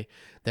Thursday,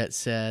 that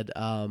said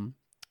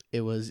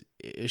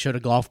it showed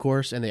a golf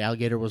course and the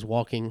alligator was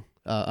walking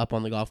up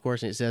on the golf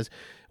course, and it says,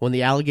 when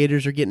the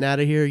alligators are getting out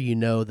of here, you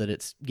know that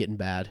it's getting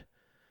bad.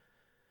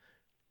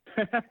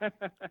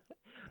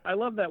 I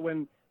love that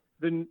when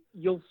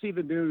you'll see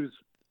the news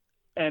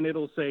and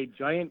it'll say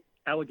giant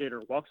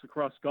alligator walks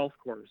across golf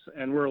course,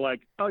 and we're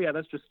like, oh yeah,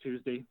 that's just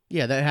Tuesday.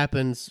 Yeah, that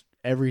happens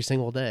every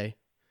single day.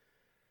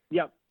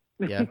 Yep.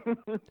 Yeah.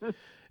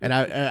 And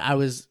I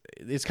was,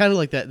 it's kind of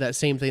like that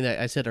same thing that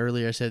I said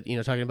earlier. I said, you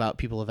know, talking about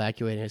people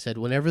evacuating, I said,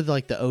 whenever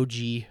the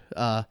OG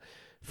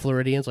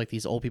Floridians, like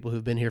these old people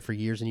who've been here for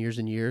years and years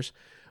and years,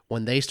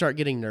 when they start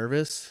getting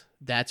nervous,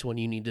 that's when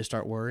you need to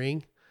start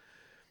worrying.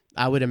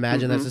 I would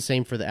imagine that's the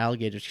same for the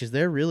alligators, because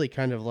they're really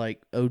kind of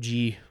like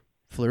OG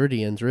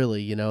Floridians,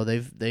 really. You know,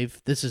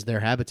 this is their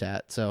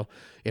habitat. So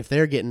if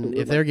they're getting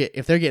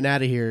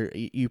out of here,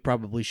 you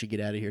probably should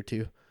get out of here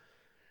too.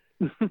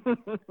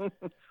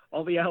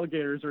 All the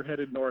alligators are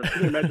headed north.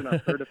 Can you imagine a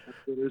herd of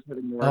alligators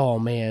heading north? Oh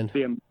man.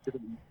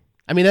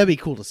 I mean, that'd be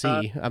cool to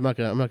see. I'm not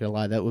gonna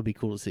lie, that would be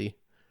cool to see.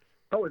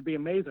 Oh, it'd be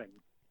amazing.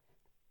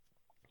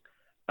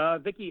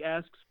 Vicky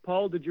asks,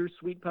 Paul, did your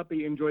sweet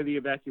puppy enjoy the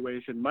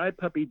evacuation? My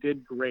puppy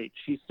did great.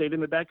 She stayed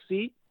in the back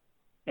seat,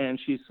 and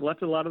she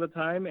slept a lot of the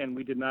time, and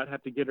we did not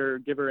have to give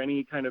her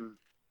any kind of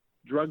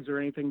drugs or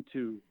anything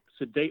to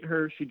sedate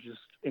her. She just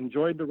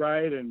enjoyed the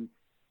ride, and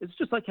it's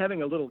just like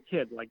having a little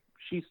kid. Like,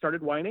 she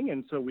started whining,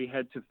 and so we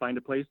had to find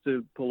a place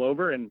to pull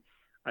over and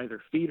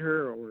either feed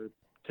her or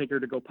take her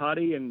to go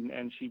potty,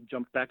 and she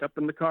jumped back up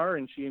in the car,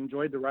 and she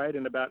enjoyed the ride.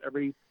 And about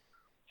every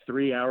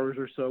 3 hours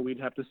or so, we'd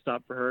have to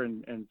stop for her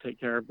and take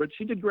care of her. But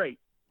she did great.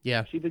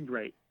 Yeah. She did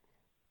great.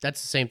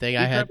 That's the same thing.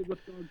 I had too,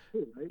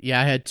 right? Yeah,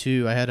 I had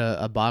two. I had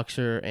a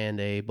boxer and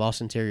a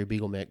Boston Terrier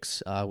Beagle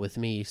mix with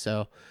me.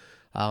 So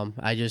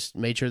I just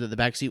made sure that the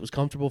back seat was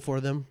comfortable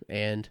for them.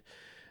 And,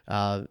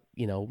 I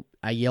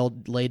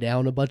yelled "lay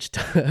down" a bunch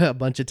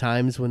of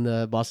times when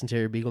the Boston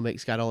Terrier Beagle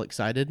mix got all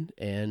excited.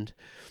 And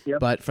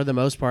but for the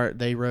most part,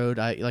 they rode.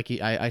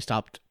 I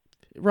stopped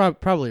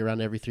probably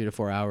around every 3 to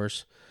 4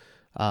 hours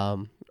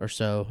or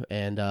so,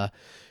 and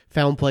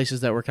found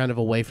places that were kind of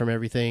away from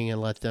everything and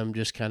let them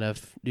just kind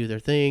of do their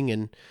thing,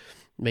 and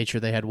made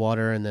sure they had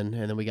water, and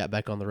then we got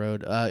back on the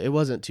road. It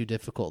wasn't too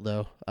difficult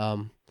though.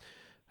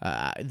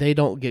 They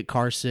don't get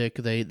car sick.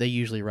 They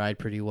usually ride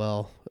pretty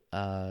well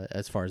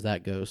as far as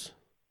that goes.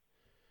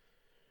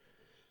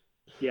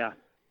 Yeah.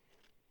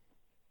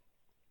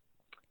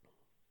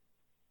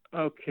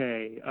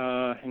 Okay.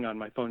 Hang on.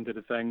 My phone did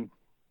a thing.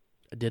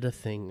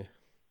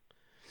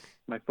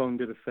 My phone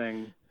did a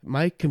thing.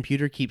 My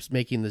computer keeps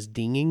making this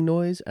dinging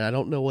noise, and I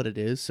don't know what it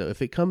is. So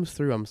if it comes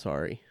through, I'm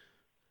sorry.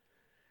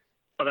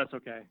 Oh, that's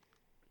okay.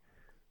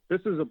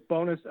 This is a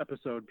bonus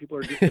episode. People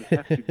are just going to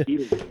have to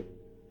deal with it.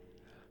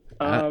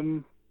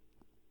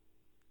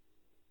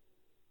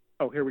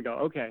 Oh, here we go.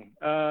 Okay.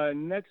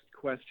 Next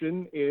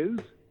question is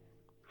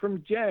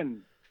from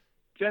Jen.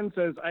 Jen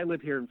says, I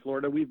live here in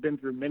Florida. We've been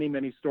through many,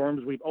 many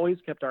storms. We've always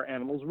kept our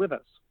animals with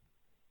us.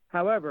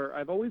 However,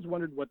 I've always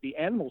wondered what the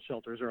animal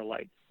shelters are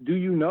like. Do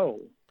you know?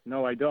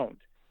 No, I don't.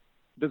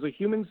 Does a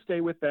human stay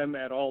with them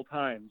at all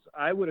times?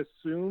 I would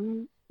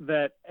assume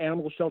that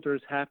animal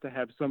shelters have to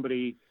have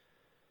somebody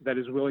that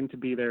is willing to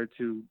be there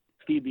to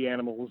feed the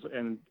animals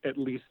and at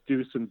least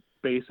do some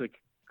basic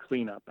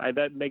cleanup.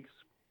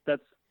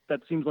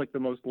 That seems like the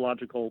most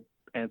logical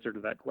answer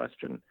to that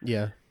question.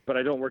 Yeah. But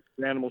I don't work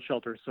in animal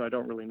shelters, so I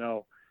don't really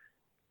know.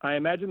 I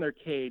imagine they're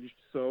caged,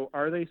 so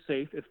are they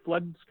safe if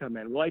floods come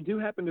in? Well, I do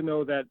happen to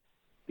know that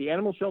the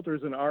animal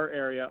shelters in our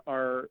area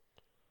are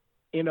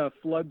in a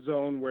flood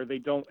zone where they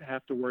don't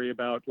have to worry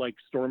about like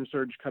storm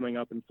surge coming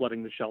up and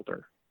flooding the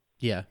shelter.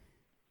 Yeah.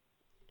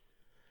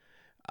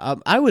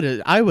 I would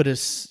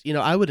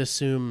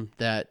assume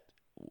that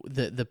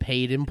the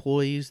paid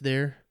employees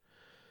there,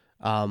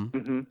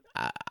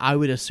 I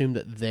would assume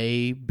that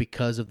they,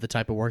 because of the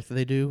type of work that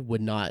they do,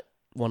 would not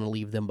want to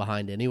leave them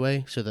behind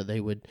anyway, so that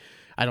they would.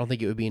 I don't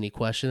think it would be any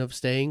question of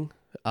staying.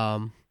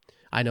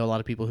 I know a lot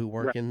of people who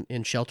work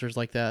in shelters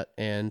like that,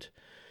 and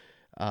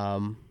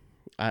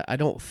I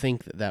don't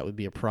think that would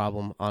be a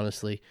problem,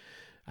 honestly.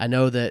 I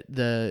know that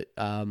the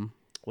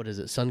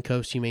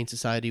Suncoast Humane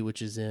Society,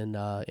 which is in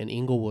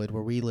Inglewood,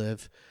 where we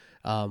live,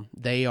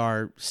 they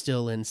are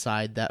still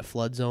inside that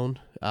flood zone.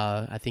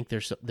 I think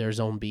they're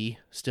Zone B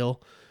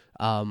still,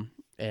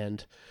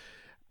 and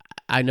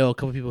I know a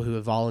couple people who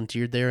have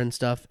volunteered there and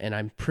stuff, and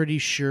I'm pretty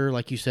sure,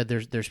 like you said,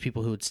 there's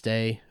people who would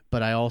stay,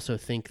 but I also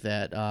think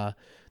that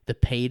the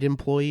paid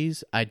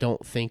employees, I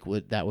don't think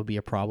that would be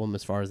a problem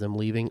as far as them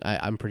leaving.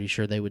 I'm pretty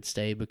sure they would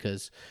stay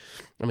because,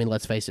 I mean,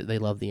 let's face it, they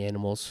love the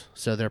animals,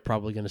 so they're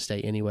probably going to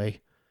stay anyway.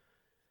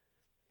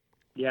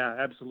 Yeah,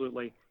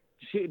 absolutely.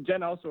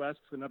 Jen also asks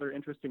another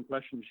interesting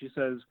question. She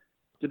says,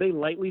 do they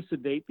lightly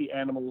sedate the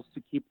animals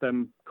to keep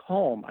them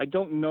calm? I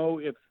don't know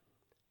if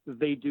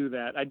they do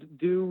that.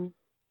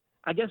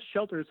 I guess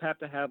shelters have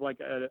to have like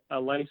a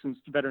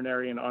licensed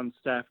veterinarian on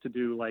staff to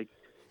do like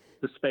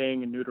the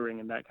spaying and neutering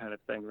and that kind of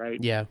thing, right?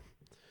 Yeah.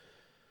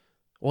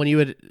 Well,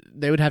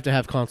 they would have to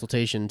have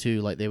consultation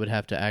too. Like they would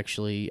have to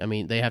actually, I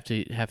mean, they have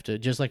to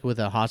just like with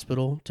a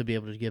hospital to be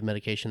able to give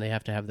medication, they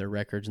have to have their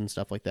records and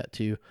stuff like that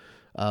too,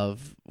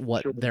 of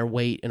what their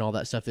weight and all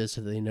that stuff is,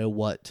 so they know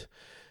what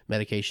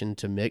medication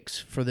to mix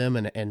for them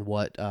and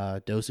what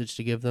dosage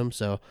to give them.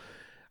 So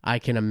I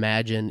can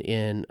imagine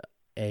in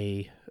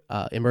a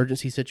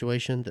emergency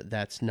situation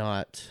that's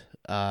not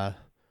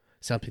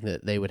something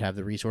that they would have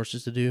the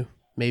resources to do.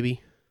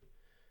 Maybe.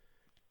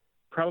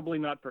 Probably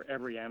not for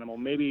every animal.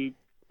 Maybe,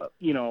 a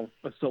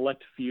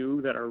select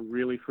few that are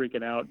really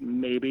freaking out,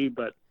 maybe,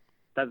 but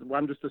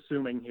I'm just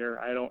assuming here.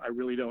 I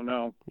really don't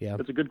know. Yeah.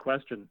 That's a good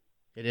question.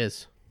 It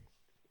is.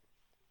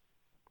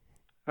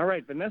 All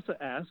right. Vanessa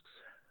asks,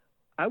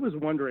 I was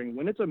wondering,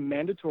 when it's a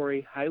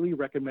mandatory, highly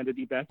recommended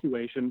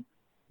evacuation,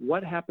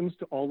 what happens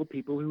to all the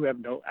people who have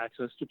no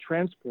access to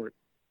transport?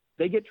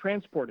 They get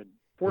transported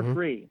for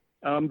free.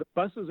 The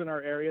buses in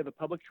our area, the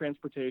public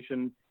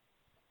transportation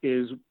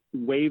is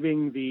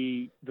waiving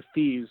the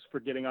fees for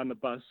getting on the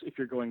bus if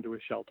you're going to a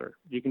shelter.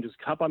 You can just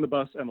hop on the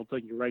bus and they'll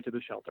take you right to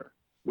the shelter,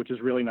 which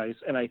is really nice.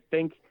 And I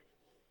think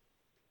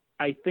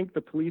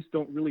the police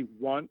don't really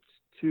want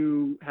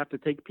to have to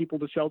take people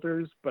to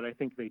shelters, but I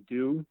think they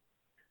do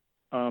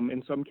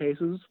in some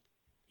cases.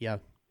 Yeah.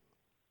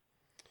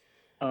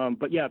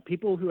 But yeah,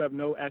 people who have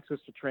no access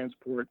to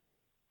transport,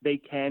 they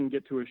can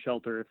get to a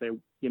shelter if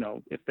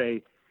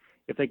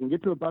they can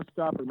get to a bus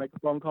stop or make a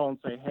phone call and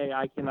say, hey,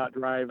 I cannot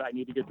drive, I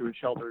need to get to a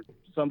shelter.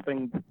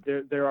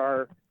 There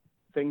are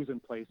things in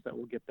place that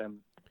will get them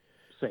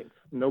safe.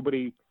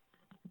 Nobody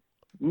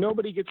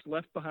gets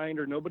left behind,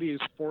 or nobody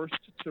is forced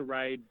to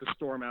ride the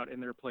storm out in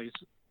their place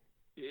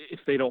if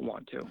they don't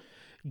want to.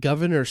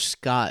 Governor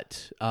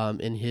Scott,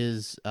 in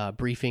his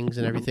briefings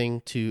and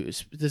everything,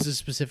 this is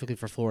specifically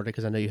for Florida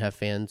because I know you have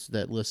fans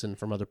that listen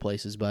from other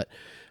places, but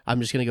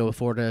I'm just going to go with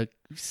Florida,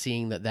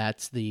 seeing that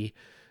that's the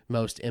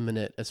most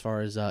imminent as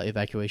far as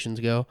evacuations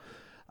go.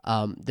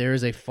 There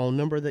is a phone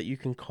number that you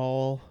can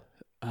call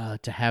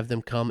to have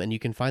them come, and you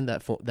can find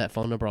that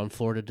phone number on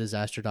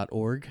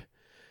floridadisaster.org.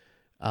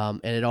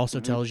 And it also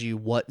tells you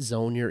what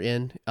zone you're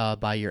in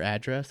by your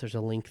address. There's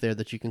a link there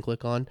that you can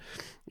click on,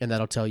 and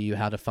that'll tell you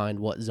how to find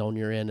what zone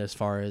you're in as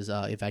far as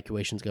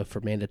evacuations go for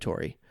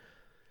mandatory.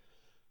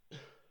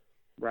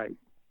 Right.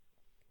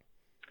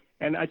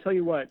 And I tell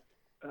you what,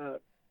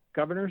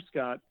 Governor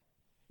Scott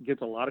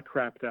gets a lot of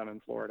crap down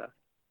in Florida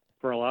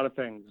for a lot of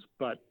things,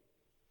 but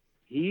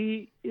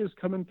he is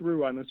coming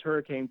through on this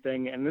hurricane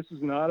thing, and this is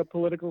not a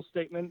political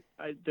statement.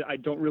 I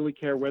don't really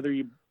care whether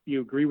you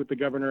agree with the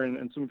governor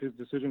and some of his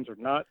decisions or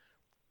not,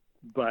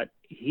 but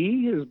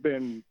he has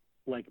been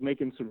like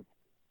making some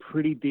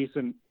pretty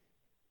decent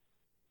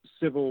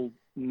civil,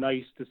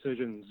 nice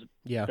decisions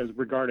as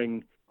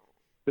regarding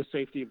the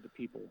safety of the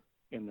people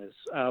in this.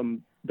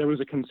 There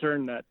was a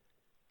concern that,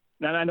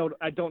 now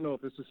I don't know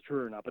if this is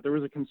true or not, but there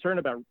was a concern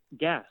about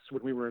gas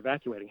when we were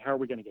evacuating. How are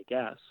we going to get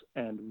gas?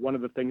 And one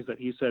of the things that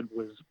he said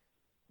was,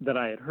 that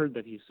I had heard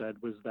that he said,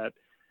 was that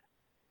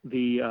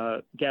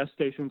the gas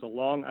stations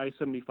along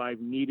I-75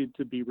 needed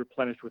to be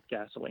replenished with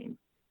gasoline.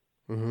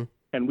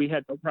 And we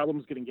had no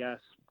problems getting gas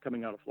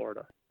coming out of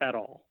Florida at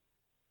all.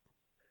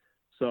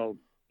 So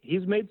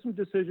he's made some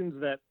decisions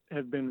that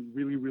have been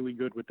really, really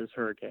good with this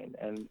hurricane.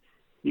 And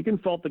you can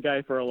fault the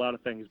guy for a lot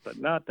of things, but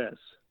not this.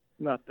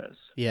 Not this.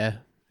 Yeah.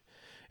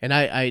 And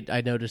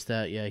I noticed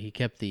that, he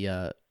kept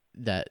the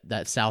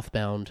that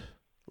southbound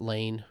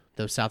lane,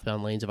 those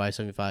southbound lanes of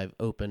I-75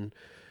 open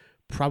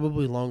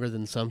probably longer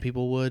than some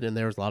people would, and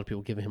there was a lot of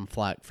people giving him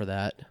flack for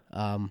that.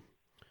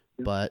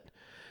 But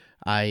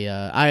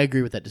I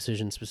agree with that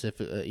decision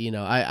specifically.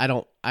 I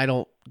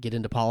don't get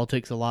into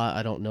politics a lot.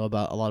 I don't know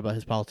a lot about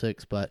his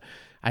politics, but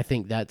I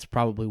think that's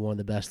probably one of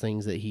the best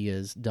things that he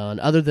has done,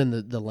 other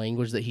than the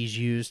language that he's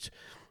used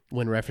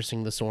when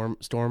referencing the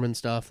storm and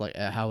stuff, like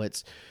how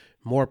it's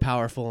more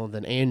powerful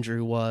than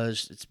Andrew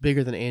was. It's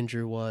bigger than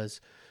Andrew was.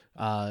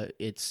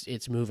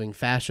 It's moving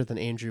faster than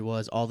Andrew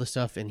was. All the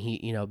stuff, and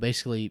he,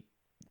 basically,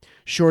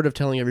 short of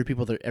telling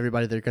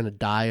everybody they're going to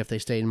die if they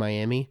stay in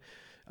Miami,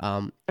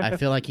 I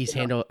feel like he's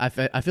handled. I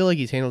feel like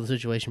he's handled the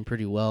situation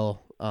pretty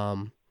well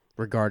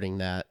regarding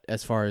that,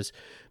 as far as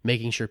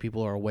making sure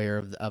people are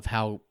aware of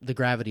how the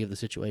gravity of the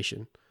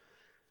situation.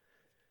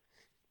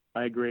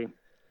 I agree.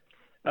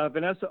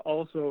 Vanessa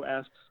also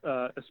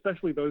asks,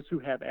 especially those who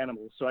have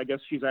animals. So I guess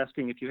she's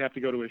asking if you have to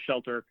go to a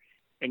shelter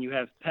and you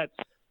have pets.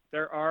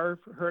 There are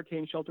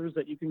hurricane shelters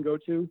that you can go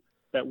to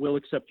that will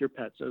accept your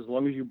pets, as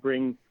long as you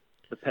bring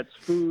the pet's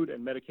food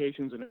and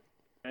medications and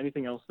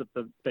anything else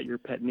that your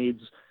pet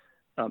needs.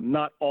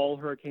 Not all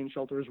hurricane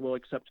shelters will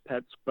accept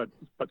pets, but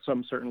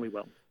some certainly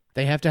will.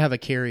 They have to have a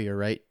carrier,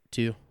 right,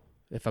 too,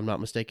 if I'm not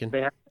mistaken?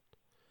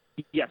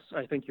 Yes,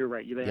 I think you're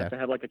right. They have to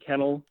have like a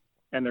kennel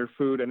and their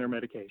food and their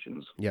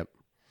medications. Yep.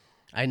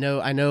 I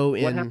know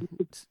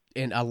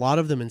in a lot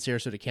of them in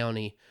Sarasota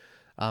County,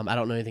 I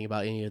don't know anything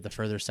about any of the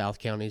further south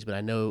counties, but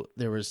I know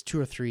there was 2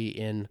 or 3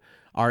 in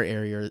our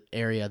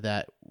area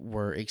that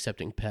were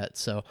accepting pets.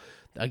 So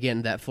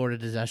again, that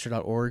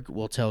floridadisaster.org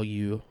will tell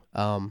you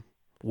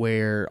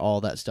where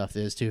all that stuff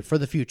is too for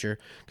the future,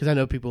 because I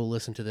know people will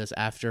listen to this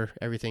after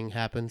everything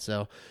happens.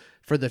 So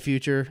for the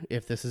future,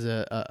 if this is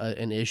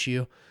an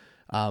issue,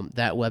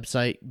 that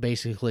website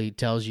basically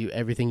tells you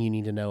everything you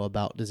need to know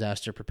about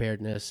disaster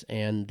preparedness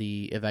and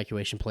the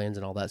evacuation plans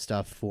and all that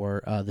stuff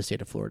for the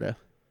state of Florida.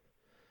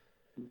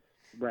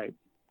 Right.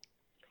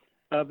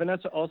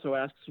 Vanessa also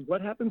asks,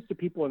 what happens to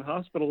people in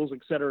hospitals, et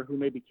cetera, who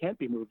maybe can't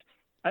be moved?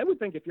 I would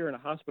think if you're in a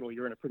hospital,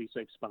 you're in a pretty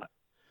safe spot.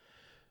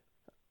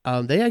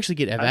 They actually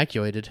get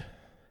evacuated.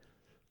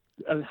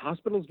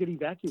 Hospitals get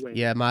evacuated.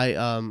 Yeah,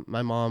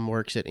 my mom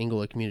works at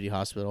Inglewood Community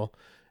Hospital,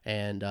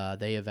 and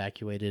they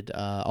evacuated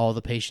all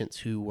the patients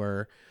who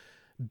were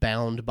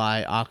bound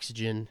by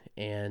oxygen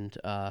and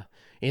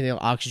anything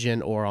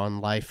oxygen or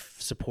on life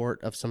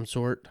support of some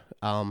sort.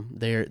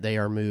 They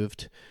are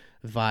moved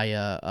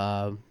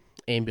via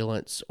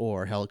ambulance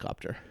or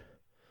helicopter.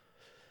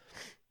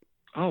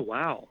 Oh,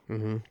 wow.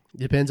 Mm-hmm.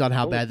 Depends on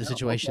how Holy bad the cow,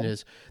 situation okay.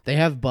 is. They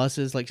have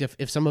buses, like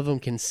if some of them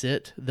can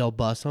sit, they'll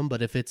bus them.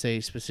 But if it's a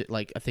specific,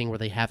 like a thing where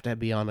they have to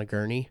be on a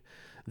gurney,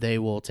 they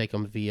will take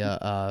them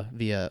via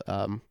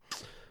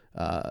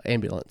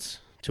ambulance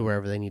to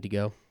wherever they need to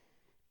go.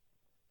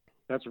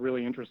 That's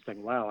really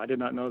interesting. Wow, I did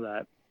not know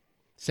that.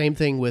 Same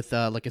thing with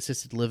like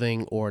assisted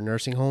living or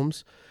nursing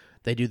homes.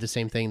 They do the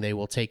same thing. They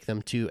will take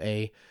them to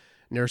a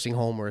nursing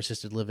home or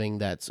assisted living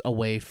that's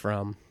away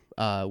from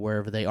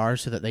wherever they are,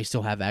 so that they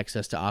still have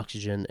access to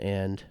oxygen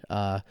and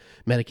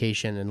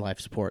medication and life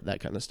support,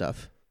 that kind of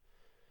stuff.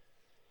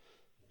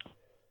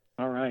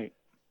 All right.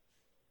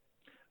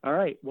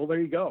 Well, there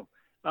you go.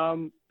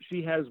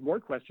 She has more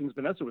questions.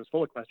 Vanessa was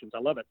full of questions. I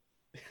love it.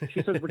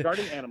 She says,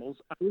 regarding animals,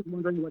 I was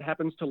wondering what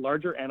happens to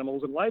larger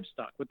animals and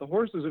livestock. With the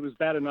horses, it was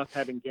bad enough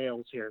having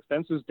gales here.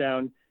 Fences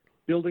down,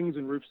 buildings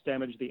and roofs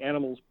damaged, the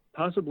animals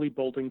possibly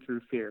bolting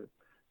through fear.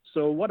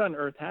 So what on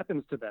earth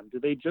happens to them? Do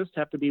they just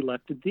have to be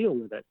left to deal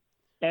with it?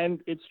 And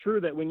it's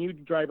true that when you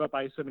drive up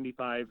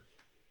I-75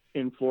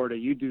 in Florida,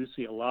 you do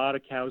see a lot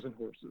of cows and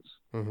horses.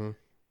 Mm-hmm.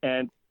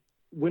 And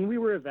when we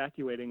were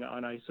evacuating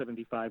on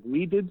I-75,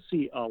 we did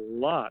see a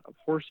lot of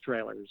horse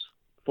trailers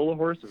full of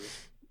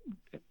horses.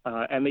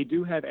 And they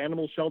do have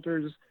animal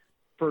shelters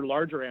for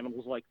larger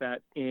animals like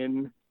that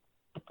in,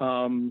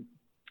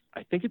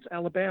 I think it's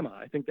Alabama.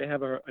 I think they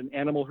have an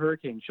animal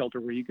hurricane shelter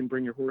where you can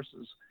bring your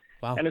horses.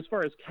 Wow. And as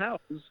far as cows,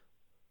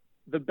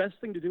 the best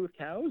thing to do with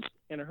cows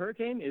in a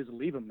hurricane is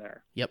leave them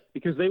there. Yep.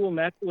 Because they will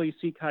naturally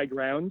seek high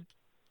ground,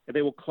 and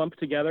they will clump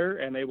together,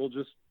 and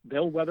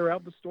they'll weather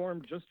out the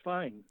storm just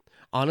fine.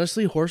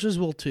 Honestly, horses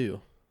will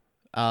too.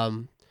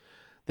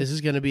 This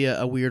is going to be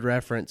a weird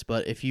reference,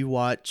 but if you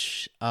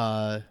watch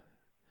The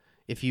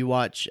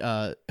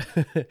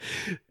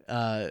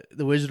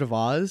Wizard of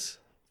Oz,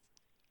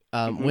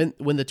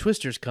 when the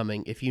Twister's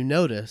coming, if you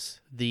notice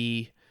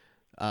the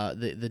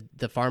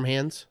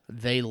farmhands,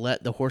 they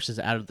let the horses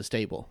out of the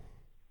stable.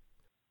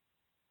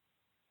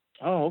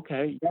 Oh,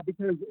 okay. Yeah,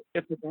 because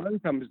if the barn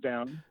comes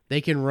down,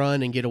 They can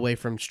run and get away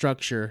from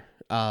structure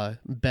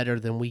better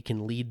than we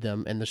can lead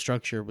them, and the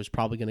structure was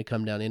probably going to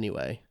come down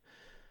anyway.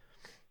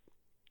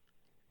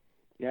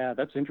 yeah,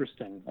 that's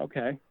interesting.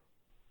 Okay.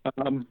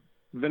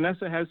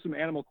 Vanessa has some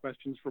animal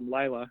questions from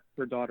Lila,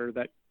 her daughter,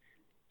 that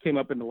came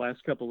up in the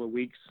last couple of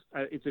weeks.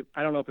 I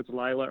don't know if it's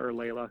Lila or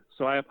Layla,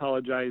 so I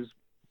apologize,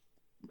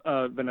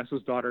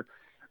 Vanessa's daughter.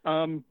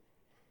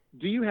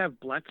 Do you have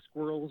black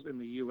squirrels in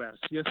the U.S.?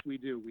 Yes, we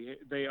do.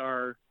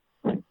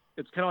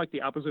 It's kind of like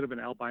the opposite of an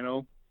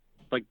albino.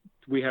 Like,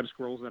 we have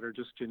squirrels that are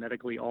just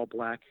genetically all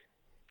black.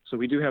 So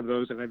we do have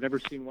those, and I've never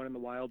seen one in the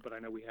wild, but I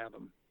know we have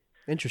them.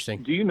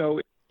 Interesting. Do you know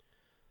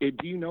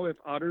if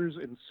otters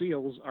and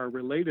seals are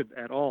related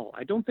at all?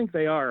 I don't think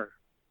they are,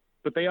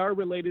 but they are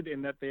related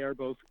in that they are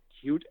both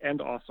cute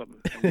and awesome,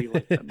 and we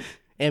like them.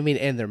 I mean,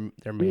 and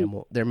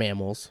they're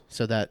mammals,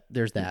 so that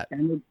there's that.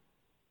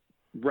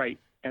 Right,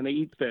 and they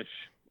eat fish.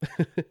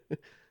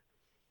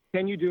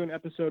 Can you do an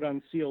episode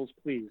on seals,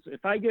 please?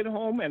 If I get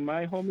home and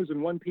my home is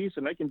in one piece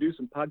and I can do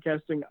some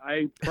podcasting,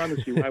 I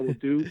promise you I will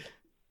do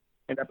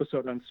an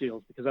episode on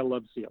seals, because I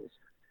love seals.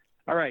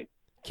 All right.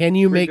 Can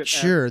you Bridget make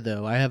sure,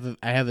 though? I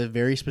have a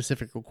very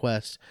specific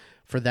request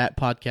for that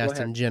podcast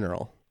in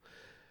general,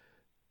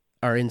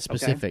 or in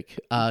specific.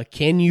 Okay.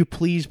 Can you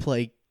please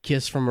play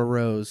 "Kiss from a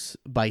Rose"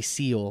 by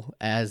Seal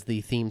as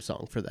the theme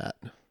song for that?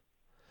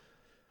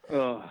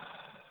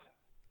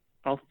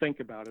 I'll think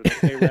about it.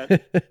 Okay,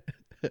 Rhett?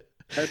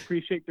 I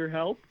appreciate your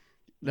help,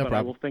 No but problem.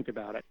 I will think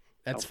about it.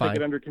 That's I'll fine.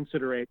 take it under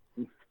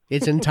consideration.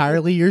 It's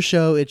entirely your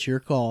show. It's your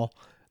call.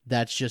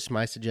 That's just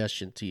my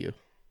suggestion to you.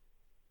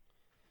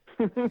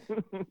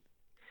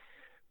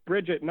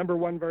 Bridget, number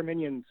one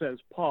Varminion, says,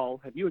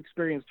 Paul, have you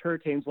experienced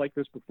hurricanes like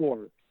this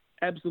before?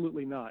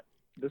 Absolutely not.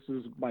 This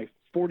is my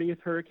 40th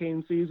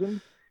hurricane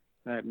season.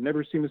 I've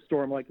never seen a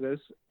storm like this,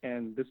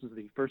 and this is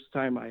the first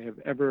time I have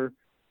ever,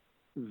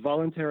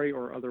 voluntary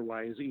or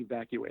otherwise,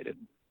 evacuated.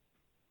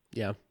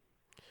 Yeah.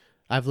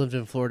 I've lived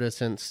in Florida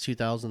since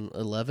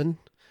 2011.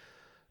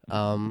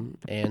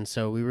 And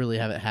so we really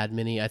haven't had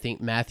many. I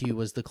think Matthew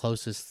was the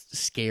closest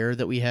scare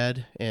that we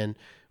had, and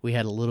we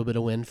had a little bit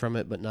of wind from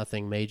it, but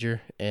nothing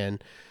major.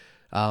 And,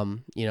 I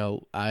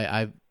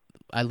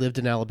lived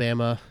in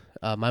Alabama.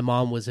 My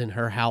mom was in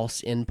her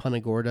house in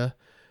Punta Gorda,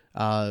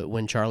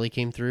 when Charlie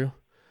came through.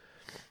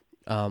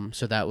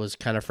 So that was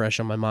kind of fresh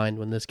on my mind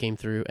when this came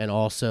through. And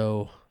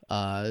also,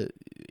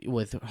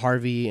 with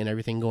Harvey and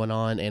everything going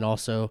on, and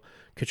also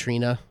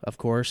Katrina, of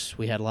course,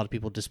 we had a lot of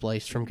people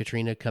displaced from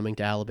Katrina coming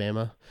to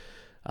Alabama.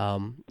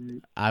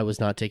 I was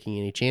not taking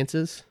any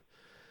chances,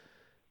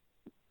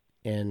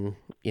 and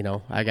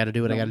I got to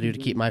do what I got to do to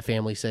keep my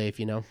family safe.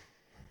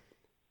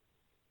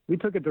 We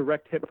took a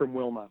direct hit from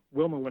Wilma.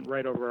 Wilma went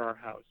right over our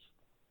house,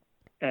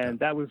 and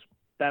that was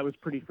that was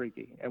pretty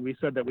freaky. And we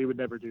said that we would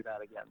never do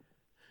that again.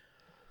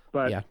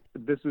 But Yeah.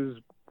 this is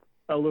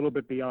a little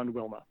bit beyond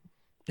Wilma.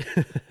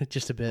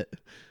 Just a bit.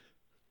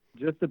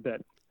 Just a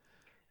bit.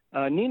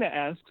 Nina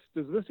asks,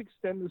 does this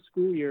extend the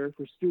school year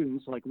for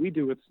students like we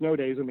do with snow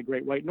days in the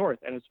Great White North?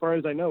 And as far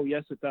as I know,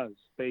 yes, it does.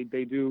 They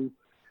do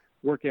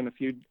work in a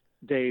few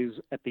days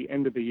at the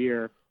end of the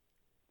year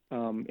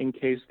in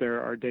case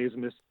there are days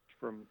missed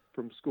from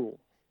school.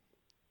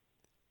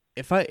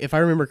 If I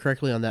remember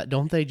correctly on that,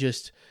 don't they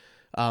just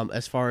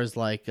as far as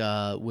like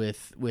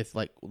with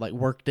like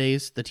work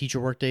days, the teacher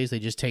work days, they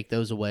just take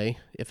those away,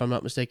 if I'm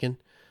not mistaken?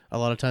 A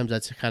lot of times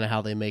that's kind of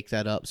how they make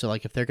that up. So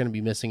like if they're going to be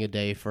missing a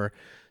day for,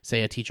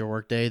 say, a teacher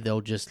work day,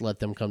 they'll just let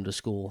them come to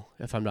school,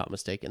 if I'm not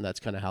mistaken. That's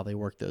kind of how they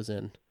work those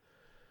in.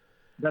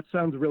 That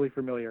sounds really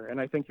familiar,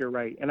 and I think you're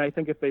right. And I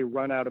think if they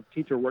run out of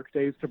teacher work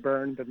days to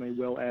burn, then they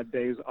will add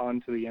days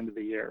on to the end of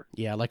the year.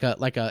 Yeah, like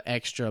a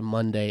extra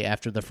Monday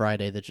after the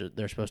Friday that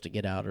they're supposed to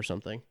get out or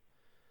something.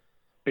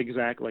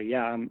 Exactly.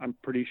 Yeah, I'm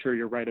pretty sure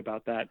you're right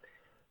about that.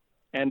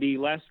 And the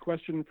last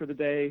question for the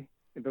day,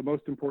 the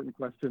most important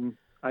question,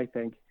 I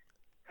think,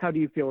 how do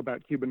you feel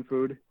about Cuban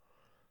food?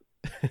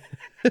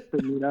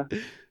 Nina,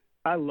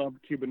 I love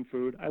Cuban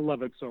food. I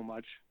love it so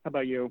much. How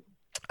about you?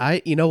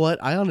 You know what?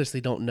 I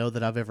honestly don't know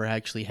that I've ever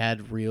actually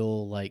had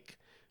real, like,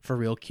 for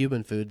real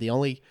Cuban food. The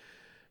only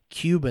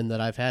Cuban that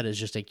I've had is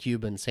just a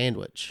Cuban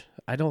sandwich.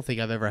 I don't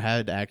think I've ever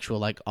had actual,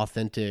 like,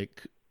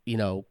 authentic,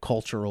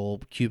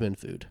 cultural Cuban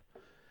food.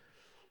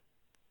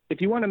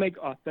 If you want to make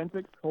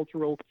authentic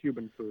cultural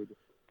Cuban food,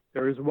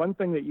 there is one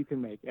thing that you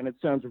can make, and it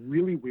sounds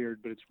really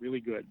weird, but it's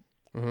really good.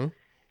 Mm-hmm.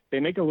 They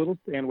make a little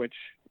sandwich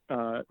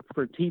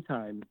for tea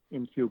time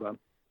in Cuba,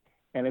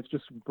 and it's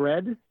just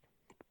bread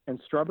and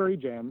strawberry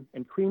jam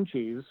and cream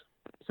cheese.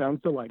 Sounds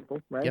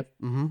delightful, right? Yep.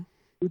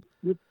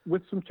 Mm-hmm.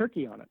 With some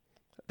turkey on it.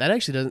 That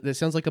actually doesn't. That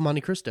sounds like a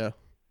Monte Cristo,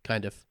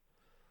 kind of.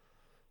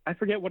 I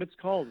forget what it's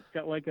called. It's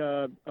got like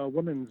a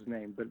woman's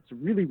name, but it's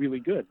really, really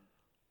good.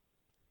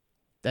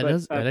 That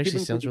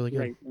actually sounds really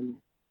good. And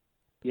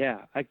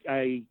yeah,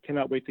 I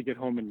cannot wait to get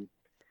home and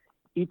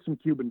eat some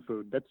Cuban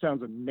food. That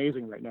sounds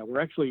amazing right now.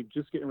 We're actually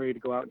just getting ready to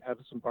go out and have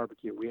some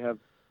barbecue. We have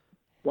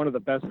one of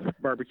the best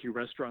barbecue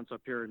restaurants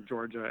up here in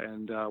Georgia,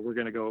 and we're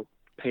going to go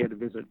pay it a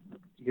visit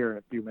here in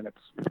a few minutes.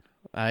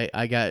 I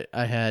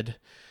had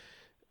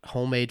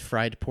homemade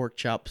fried pork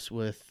chops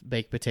with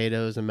baked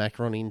potatoes and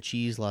macaroni and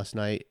cheese last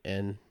night,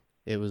 and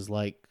it was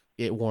like,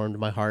 it warmed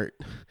my heart.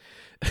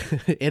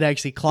 It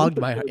actually clogged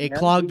my heart. It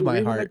clogged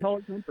my heart.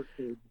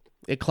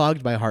 It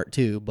clogged my heart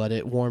too, but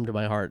it warmed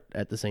my heart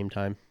at the same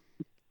time.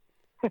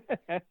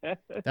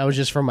 That was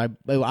just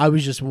I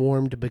was just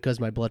warmed because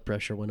my blood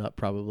pressure went up,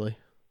 probably.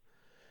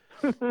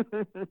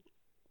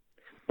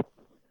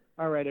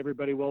 All right,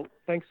 everybody. Well,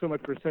 thanks so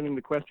much for sending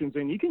the questions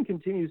in. You can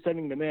continue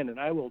sending them in, and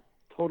I will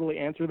totally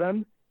answer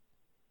them.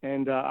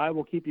 And I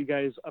will keep you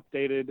guys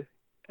updated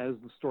as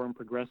the storm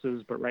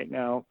progresses. But right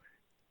now,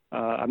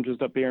 I'm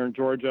just up here in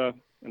Georgia,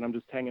 and I'm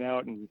just hanging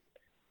out and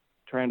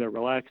trying to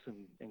relax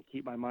and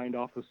keep my mind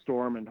off the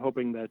storm, and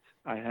hoping that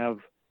I have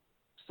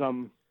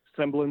some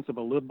semblance of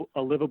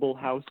a livable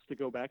house to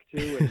go back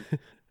to. And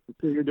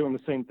you're doing the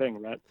same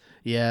thing, right?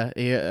 Yeah.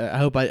 I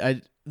hope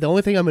the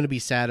only thing I'm going to be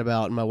sad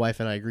about, and my wife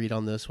and I agreed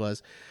on this,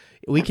 was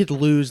we could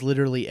lose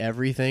literally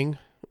everything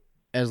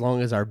as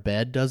long as our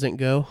bed doesn't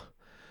go.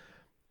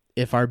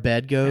 If our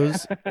bed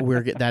goes,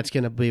 that's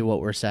going to be what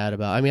we're sad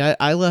about. I mean,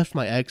 I left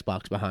my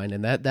Xbox behind,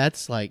 and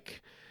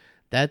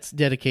that's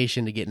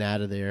dedication to getting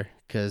out of there,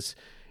 because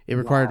it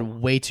required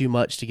way too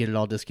much to get it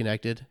all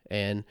disconnected,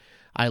 and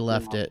I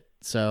left it.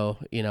 So,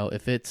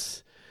 if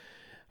it's,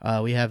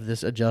 we have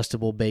this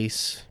adjustable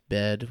base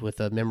bed with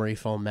a memory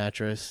foam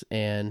mattress,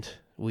 and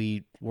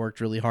we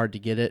worked really hard to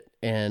get it.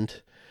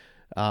 And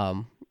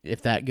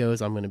if that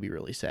goes, I'm going to be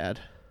really sad.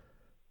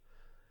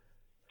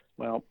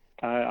 Well,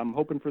 I'm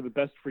hoping for the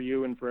best for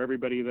you and for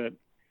everybody that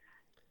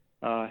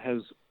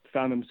has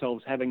found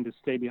themselves having to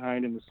stay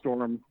behind in the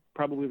storm.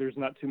 Probably there's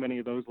not too many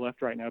of those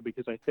left right now,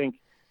 because I think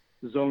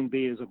Zone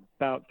B is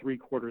about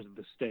 3/4 of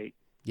the state.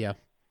 Yeah.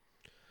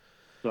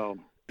 So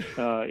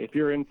if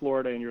you're in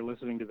Florida and you're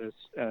listening to this,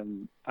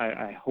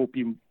 I hope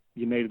you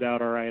made it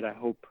out all right. I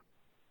hope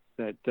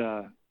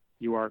that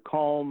you are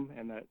calm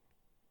and that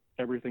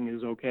everything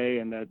is okay,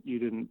 and that you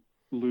didn't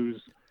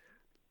lose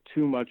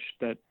too much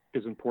that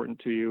is important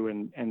to you.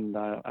 And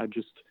I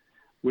just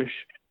wish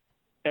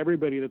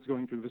everybody that's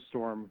going through the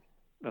storm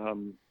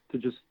to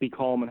just be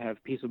calm and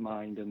have peace of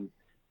mind, and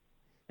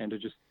to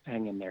just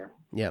hang in there.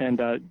 Yeah.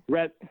 And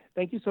Rhett,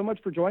 thank you so much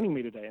for joining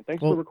me today, and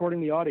thanks for recording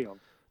the audio.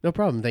 No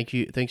problem. Thank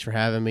you. Thanks for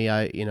having me.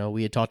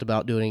 We had talked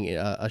about doing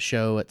a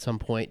show at some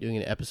point, doing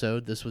an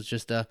episode. This was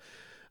just a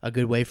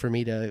good way for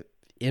me to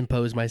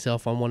impose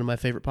myself on one of my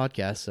favorite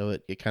podcasts. So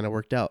it kind of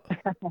worked out.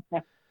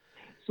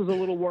 This was a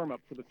little warm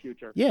up for the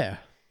future. Yeah.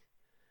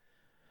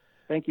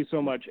 Thank you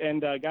so much.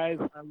 And guys,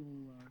 I will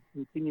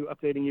continue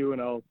updating you,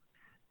 and I'll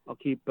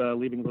keep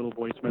leaving little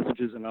voice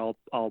messages, and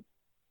I'll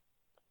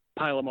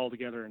pile them all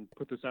together and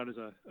put this out as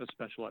a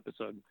special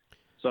episode.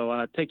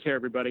 So take care,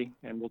 everybody,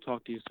 and we'll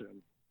talk to you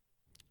soon.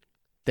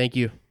 Thank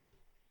you.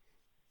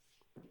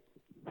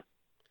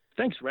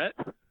 Thanks, Rhett.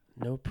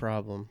 No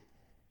problem.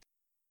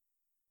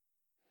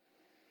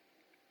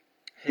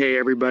 Hey,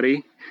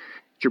 everybody.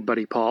 It's your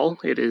buddy Paul.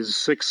 It is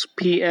 6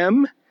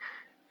 p.m.,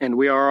 and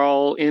we are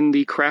all in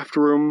the craft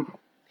room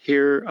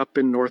here up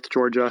in North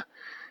Georgia,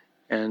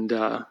 and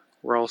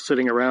we're all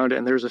sitting around,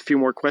 and there's a few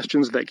more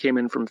questions that came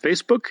in from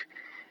Facebook,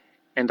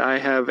 and I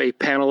have a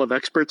panel of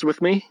experts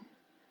with me,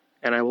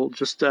 and I will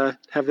just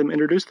have them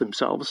introduce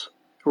themselves.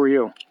 Who are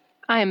you?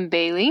 I'm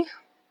Bailey.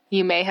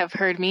 You may have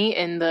heard me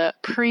in the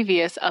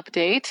previous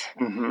update.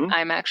 Mm-hmm.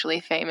 I'm actually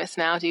famous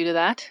now due to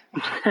that.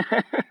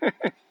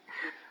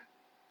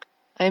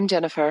 I'm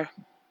Jennifer.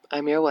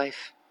 I'm your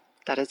wife.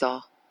 That is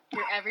all.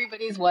 You're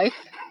everybody's wife?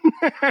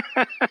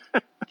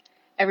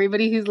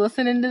 Everybody who's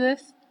listening to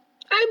this?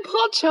 I'm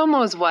Paul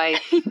Chomo's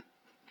wife.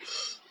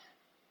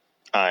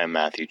 I'm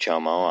Matthew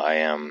Chomo. I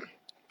am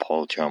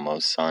Paul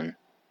Chomo's son.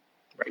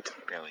 Right.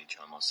 Bailey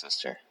Chomo's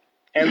sister.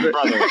 And the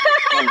brother.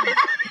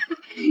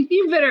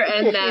 You better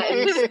end that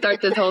and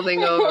start this whole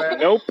thing over.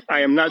 Nope,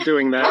 I am not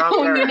doing that.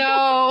 Oh,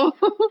 no.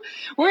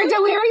 We're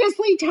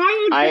deliriously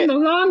tired from the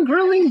long,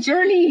 grueling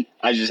journey.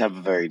 I just have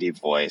a very deep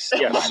voice.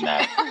 Don't Yes. mind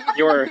that.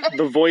 You're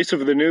the voice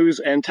of the news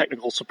and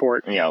technical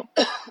support. Yep.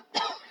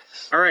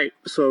 All right,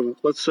 so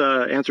let's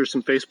answer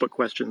some Facebook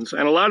questions.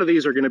 And a lot of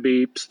these are going to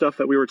be stuff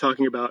that we were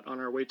talking about on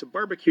our way to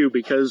barbecue,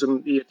 because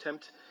in the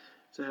attempt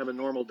to have a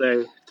normal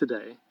day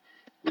today,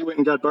 we went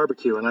and got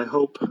barbecue, and I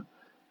hope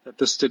that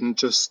this didn't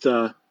just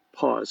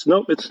pause.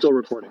 Nope, it's still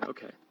recording.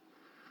 Okay.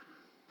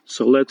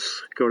 So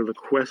let's go to the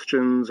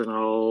questions, and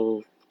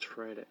I'll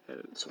try to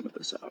edit some of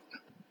this out.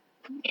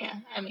 Yeah,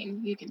 I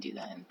mean, you can do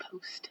that in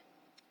post.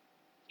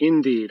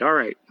 Indeed. All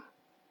right.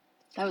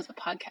 That was a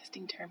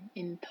podcasting term,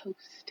 in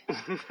post.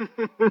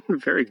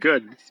 Very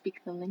good.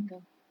 Speak the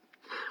lingo.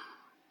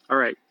 All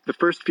right. The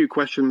first few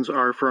questions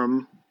are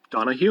from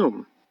Donna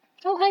Hume.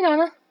 Oh, hi,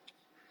 Donna.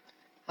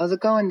 How's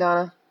it going,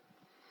 Donna?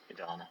 Hey,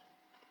 Donna.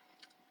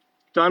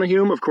 Donna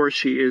Hume, of course,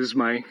 she is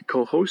my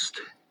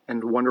co-host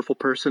and wonderful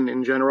person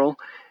in general.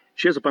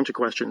 She has a bunch of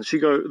questions.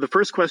 The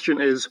first question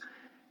is,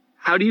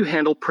 how do you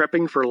handle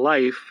prepping for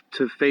life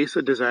to face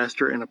a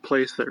disaster in a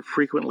place that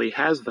frequently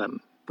has them,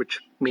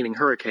 which meaning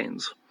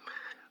hurricanes?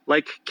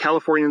 Like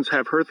Californians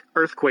have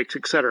earthquakes,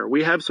 etc.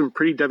 We have some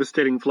pretty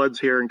devastating floods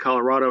here in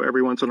Colorado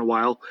every once in a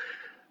while,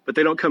 but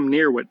they don't come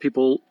near what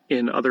people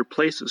in other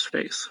places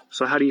face.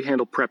 So how do you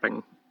handle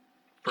prepping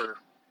for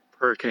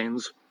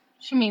hurricanes?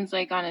 She means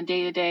like on a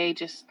day-to-day,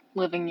 just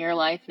living your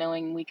life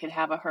knowing we could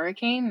have a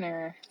hurricane,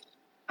 or?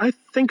 I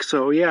think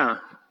so, yeah.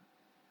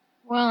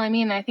 Well, I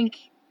mean, I think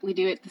we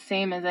do it the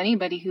same as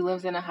anybody who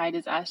lives in a high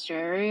disaster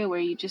area, where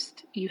you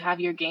have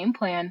your game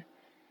plan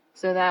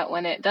so that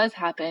when it does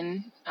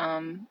happen,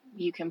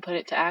 you can put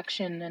it to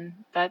action. And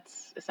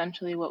that's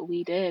essentially what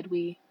we did.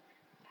 We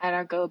had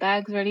our go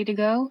bags ready to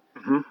go.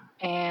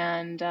 Mm-hmm.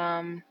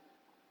 And,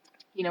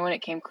 when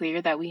it came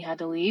clear that we had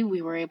to leave,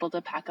 we were able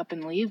to pack up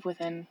and leave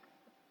within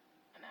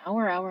an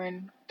hour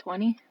and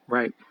 20.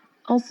 Right.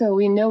 Also,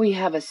 we know we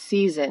have a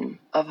season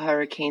of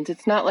hurricanes.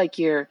 It's not like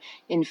you're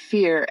in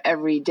fear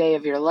every day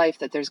of your life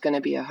that there's going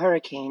to be a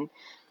hurricane.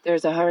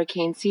 There's a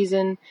hurricane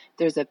season.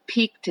 There's a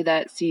peak to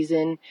that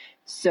season.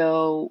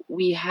 So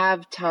we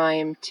have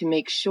time to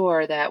make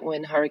sure that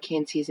when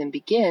hurricane season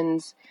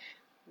begins,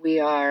 we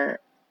are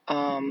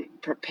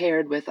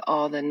prepared with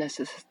all the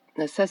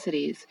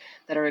necessities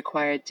that are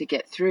required to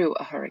get through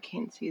a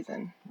hurricane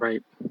season.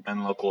 Right.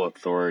 And local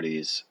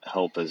authorities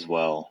help as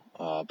well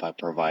by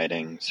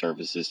providing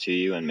services to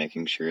you and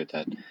making sure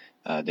that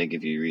they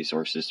give you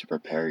resources to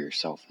prepare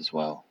yourself as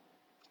well.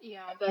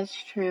 Yeah, that's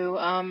true.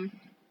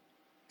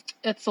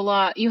 It's a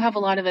lot. You have a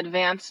lot of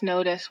advance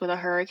notice with a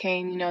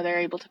hurricane. They're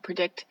able to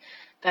predict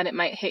that it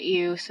might hit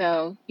you.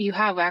 So you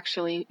have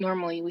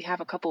normally we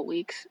have a couple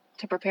weeks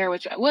to prepare,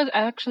 which was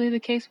actually the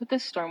case with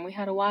this storm. We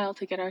had a while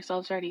to get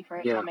ourselves ready for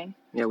it coming.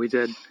 Yeah, we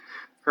did.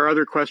 Her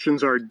other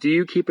questions are, do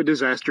you keep a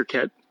disaster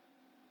kit?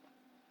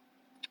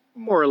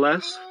 More or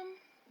less.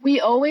 We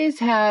always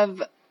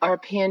have our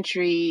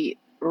pantry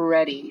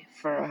ready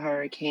for a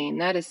hurricane.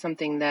 That is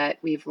something that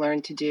we've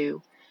learned to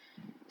do.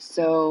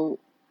 So,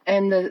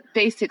 and the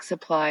basic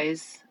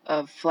supplies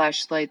of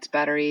flashlights,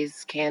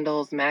 batteries,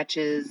 candles,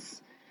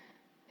 matches,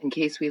 in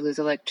case we lose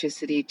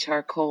electricity,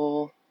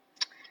 charcoal,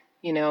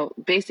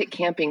 basic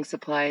camping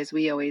supplies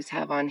we always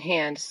have on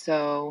hand.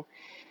 So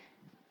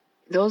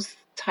those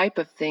type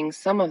of things,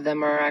 some of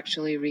them are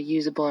actually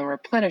reusable and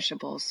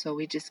replenishable. So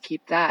we just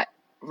keep that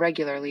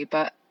regularly.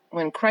 But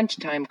when crunch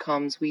time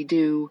comes, we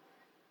do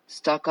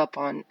stock up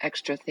on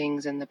extra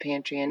things in the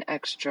pantry and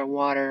extra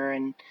water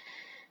and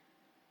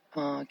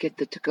get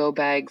the to-go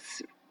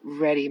bags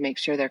ready, make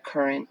sure they're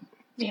current.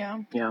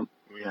 Yeah.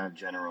 We have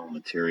general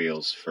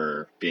materials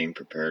for being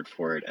prepared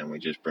for it, and we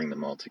just bring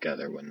them all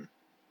together when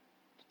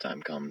the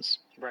time comes.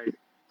 Right.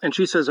 And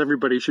she says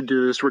everybody should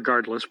do this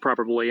regardless,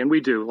 probably, and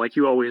we do. Like,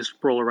 you always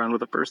roll around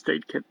with a first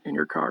aid kit in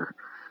your car.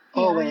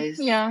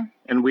 Always. Yeah.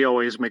 And we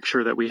always make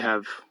sure that we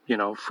have,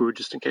 food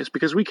just in case,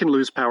 because we can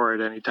lose power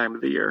at any time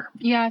of the year.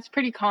 Yeah, it's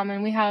pretty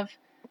common. We have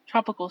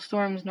tropical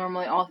storms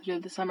normally all through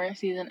the summer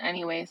season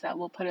anyways that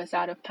will put us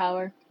out of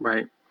power.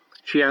 Right.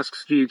 She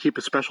asks, do you keep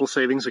a special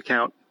savings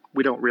account?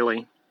 We don't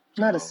really.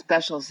 Not a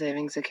special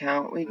savings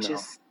account. We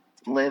just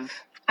live.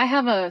 I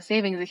have a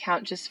savings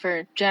account just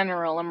for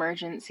general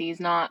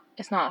emergencies.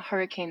 It's not a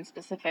hurricane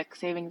specific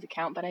savings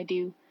account, but I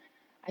do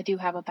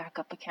have a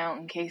backup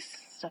account in case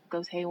stuff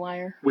goes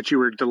haywire. Which you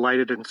were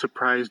delighted and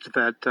surprised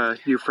that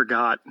you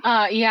forgot.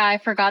 Yeah, I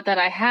forgot that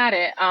I had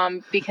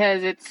it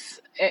because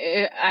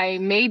I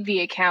made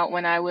the account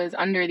when I was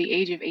under the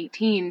age of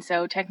 18,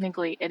 so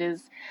technically it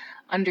is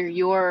under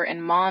your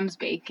and Mom's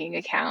banking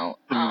account.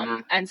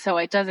 And so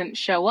it doesn't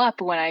show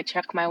up when I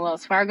check my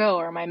Wells Fargo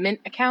or my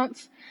Mint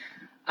accounts.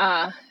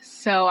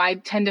 So I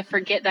tend to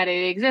forget that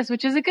it exists,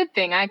 which is a good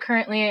thing. I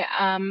currently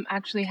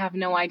actually have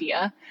no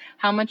idea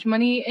how much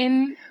money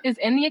is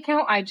in the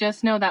account. I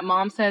just know that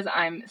Mom says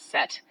I'm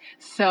set.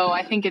 So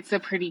I think it's a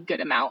pretty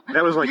good amount.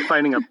 That was like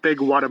finding a big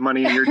wad of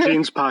money in your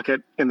jeans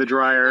pocket in the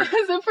dryer.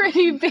 It's a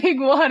pretty big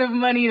wad of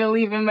money to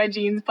leave in my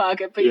jeans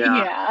pocket, but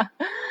yeah.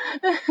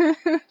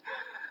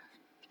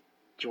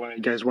 Do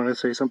you guys want to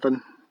say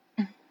something?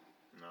 No,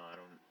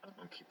 I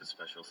don't keep a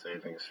special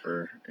savings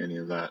for any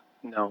of that.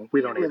 No,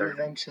 we don't either.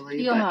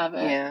 Eventually, you'll have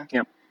it. Yeah.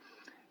 Yep.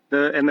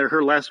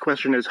 Her last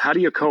question is, how do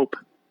you cope?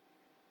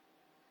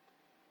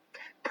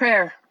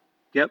 Prayer.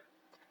 Yep.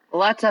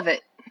 Lots of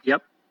it.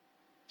 Yep.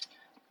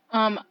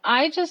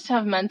 I just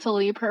have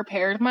mentally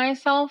prepared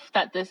myself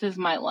that this is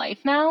my life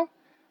now.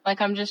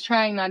 Like, I'm just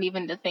trying not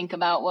even to think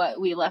about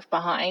what we left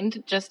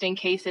behind, just in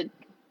case it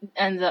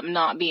ends up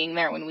not being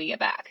there when we get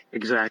back.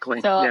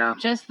 Exactly. So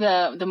just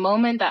the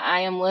moment that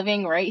I am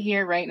living right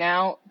here, right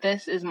now,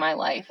 this is my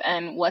life.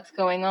 And what's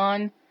going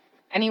on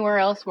anywhere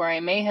else where I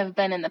may have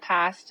been in the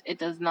past, it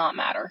does not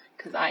matter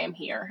because I am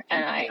here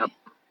and I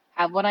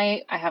have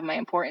I have my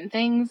important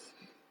things,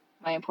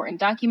 my important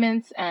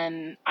documents,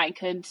 and I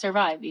could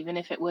survive even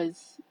if it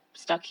was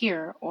stuck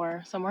here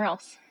or somewhere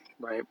else.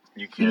 Right.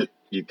 You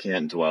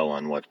can't dwell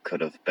on what could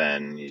have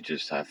been. You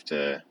just have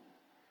to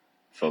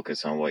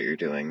focus on what you're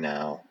doing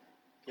now.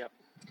 Yep.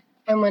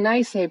 And when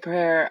I say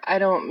prayer, I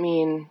don't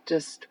mean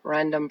just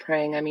random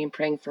praying. I mean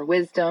praying for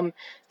wisdom,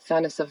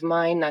 soundness of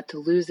mind, not to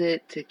lose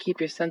it, to keep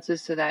your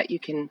senses so that you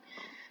can,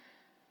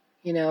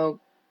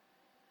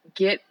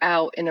 get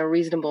out in a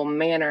reasonable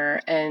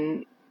manner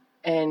and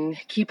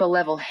keep a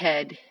level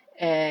head.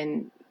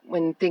 And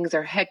when things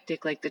are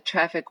hectic, like the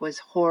traffic was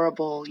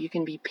horrible, you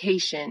can be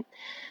patient.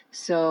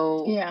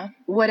 So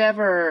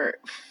whatever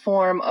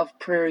form of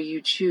prayer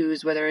you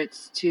choose, whether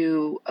it's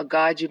to a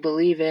God you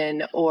believe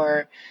in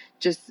or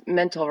just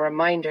mental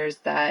reminders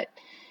that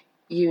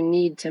you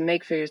need to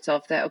make for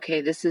yourself that,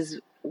 okay, this is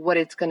what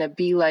it's going to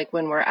be like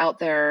when we're out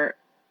there.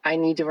 I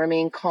need to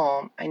remain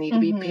calm. I need to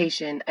be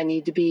patient. I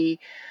need to be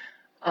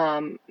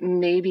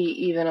maybe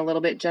even a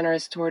little bit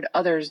generous toward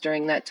others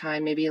during that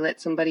time. Maybe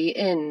let somebody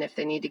in if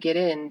they need to get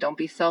in. Don't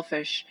be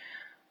selfish.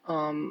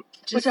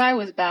 Which I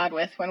was bad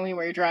with when we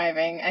were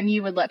driving, and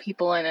you would let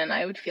people in and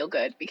I would feel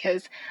good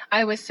because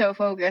I was so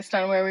focused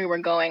on where we were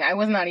going. I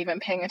was not even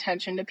paying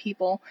attention to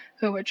people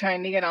who were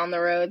trying to get on the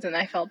roads, and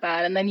I felt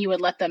bad. And then you would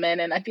let them in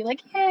and I'd be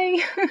like,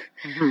 yay.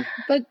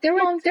 But there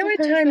were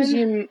times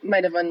you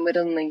might have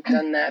unwittingly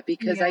done that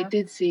because I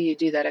did see you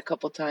do that a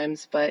couple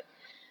times, but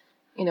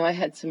I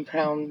had some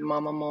proud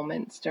mama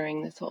moments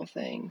during this whole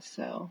thing.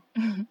 So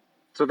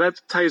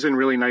that ties in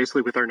really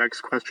nicely with our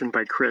next question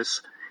by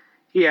Chris.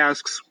 He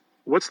asks,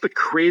 what's the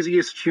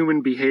craziest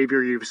human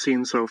behavior you've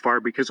seen so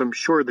far? Because I'm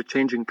sure the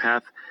changing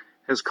path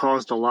has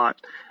caused a lot.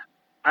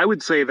 I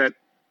would say that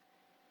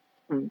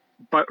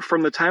but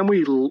from the time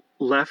we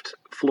left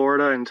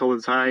Florida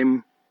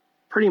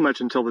pretty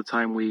much until the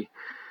time we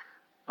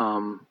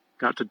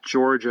got to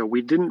Georgia,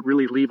 we didn't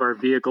really leave our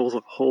vehicles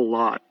a whole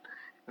lot.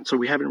 And so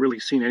we haven't really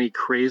seen any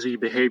crazy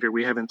behavior.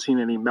 We haven't seen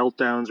any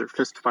meltdowns or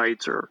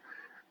fistfights or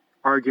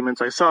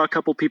arguments. I saw a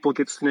couple people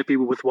get snippy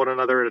with one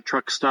another at a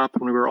truck stop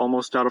when we were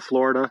almost out of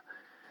Florida,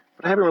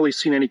 but I haven't really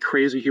seen any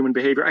crazy human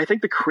behavior. I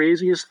think the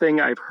craziest thing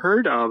I've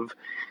heard of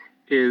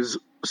is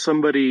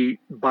somebody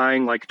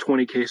buying like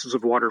 20 cases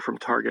of water from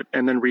Target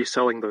and then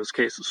reselling those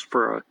cases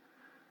for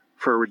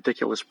a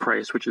ridiculous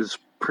price, which is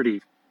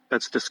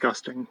that's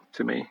disgusting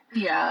to me.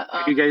 Yeah.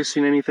 Have you guys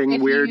seen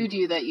anything weird? If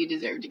you do that, you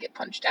deserve to get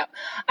punched out.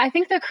 I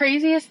think the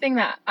craziest thing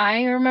that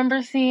I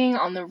remember seeing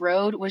on the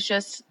road was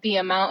just the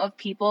amount of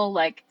people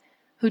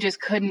who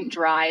just couldn't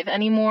drive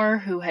anymore,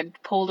 who had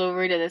pulled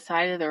over to the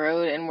side of the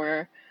road and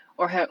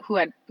who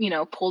had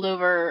pulled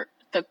over.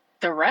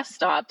 The rest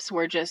stops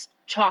were just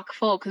chock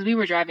full because we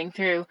were driving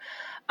through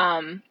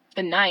the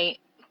night.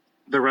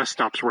 The rest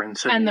stops were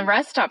insane. And the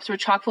rest stops were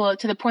chock full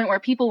to the point where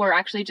people were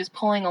actually just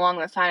pulling along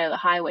the side of the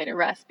highway to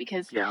rest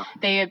because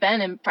they had been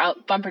in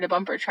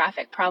bumper-to-bumper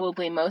traffic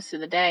probably most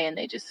of the day and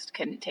they just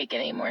couldn't take it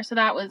anymore. So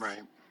that was,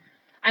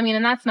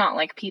 and that's not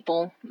like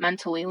people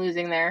mentally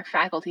losing their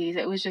faculties.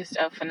 It was just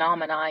a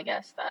phenomena, I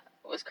guess, that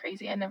was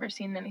crazy. I'd never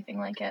seen anything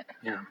like it.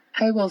 Yeah.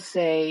 I will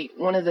say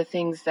one of the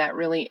things that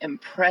really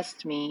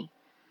impressed me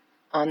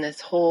on this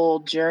whole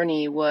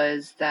journey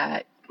was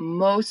that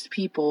most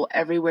people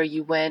everywhere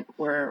you went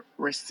were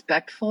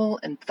respectful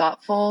and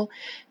thoughtful.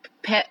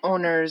 Pet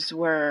owners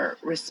were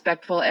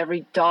respectful.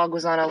 Every dog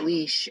was on a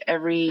leash.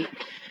 I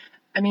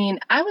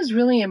was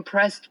really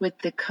impressed with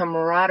the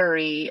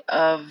camaraderie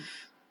of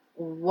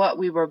what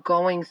we were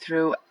going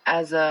through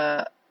as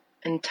a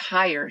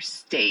entire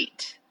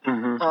state.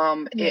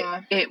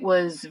 It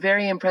was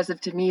very impressive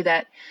to me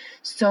that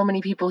so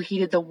many people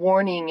heeded the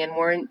warning and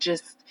weren't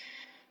just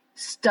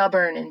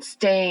stubborn and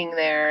staying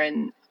there,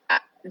 and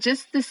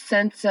just the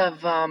sense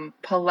of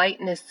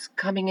politeness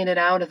coming in and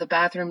out of the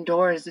bathroom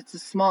doors. It's a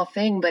small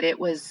thing, but it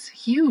was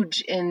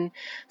huge in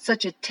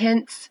such a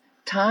tense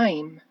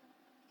time.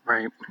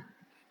 Right.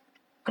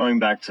 Going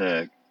back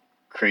to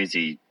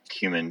crazy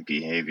human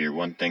behavior,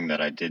 one thing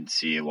that I did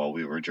see while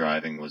we were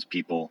driving was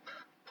people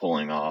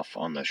pulling off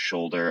on the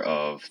shoulder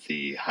of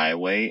the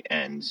highway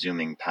and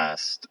zooming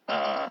past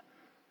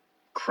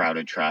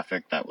crowded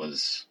traffic that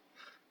was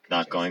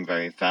not going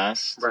very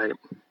fast. Right.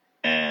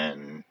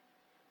 And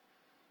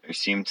there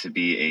seemed to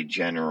be a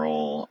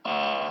general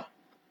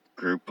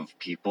group of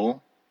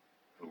people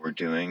who were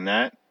doing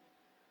that,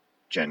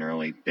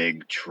 generally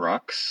big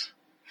trucks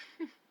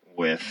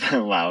with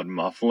loud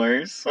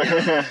mufflers.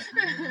 Yeah.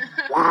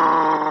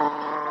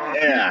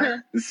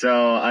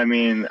 So,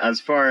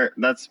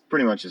 that's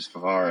pretty much as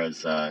far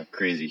as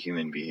crazy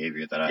human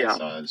behavior that I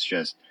saw. It's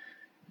just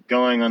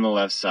going on the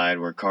left side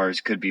where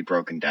cars could be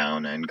broken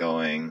down and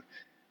going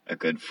a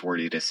good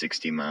 40 to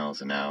 60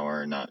 miles an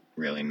hour, not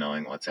really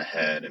knowing what's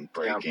ahead and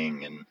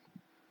braking. And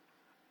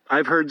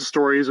I've heard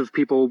stories of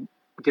people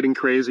getting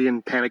crazy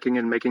and panicking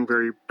and making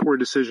very poor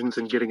decisions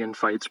and getting in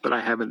fights, but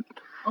I haven't.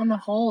 On the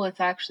whole,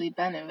 it's actually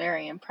been a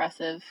very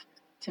impressive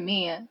to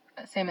me.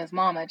 Same as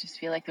Mom, I just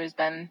feel like there's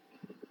been,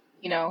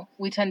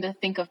 we tend to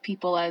think of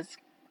people as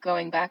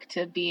going back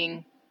to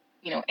being,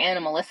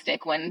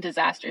 animalistic when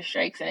disaster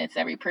strikes and it's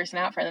every person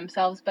out for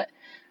themselves. But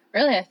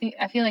really,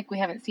 I feel like we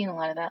haven't seen a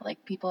lot of that.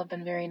 Like, people have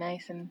been very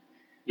nice and,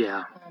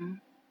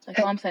 like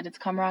Mom said, it's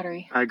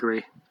camaraderie. I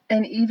agree.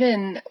 And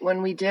even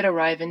when we did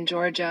arrive in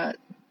Georgia,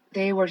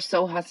 they were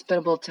so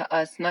hospitable to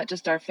us, not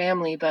just our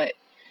family, but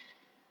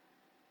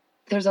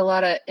there's a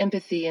lot of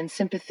empathy and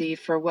sympathy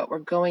for what we're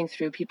going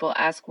through. People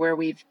ask where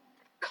we've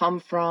come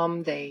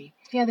from.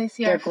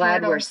 They're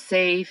glad we're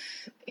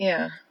safe.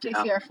 Yeah. They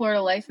see our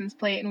Florida license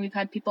plate, and we've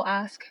had people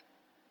ask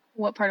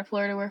what part of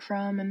Florida we're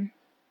from. And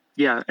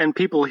yeah, and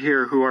people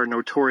here who are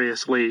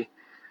notoriously,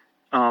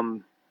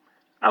 I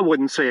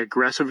wouldn't say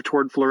aggressive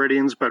toward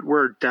Floridians, but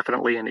we're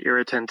definitely an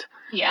irritant.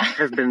 Yeah.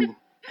 have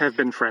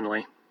been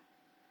friendly.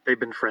 They've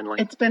been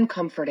friendly. It's been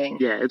comforting.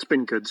 Yeah, it's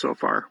been good so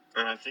far.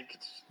 And I think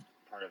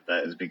part of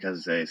that is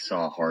because they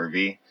saw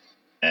Harvey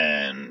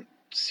and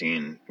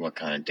seen what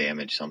kind of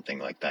damage something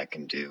like that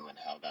can do and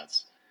how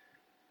that's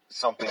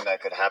something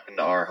that could happen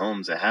to our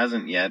homes. It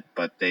hasn't yet,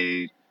 but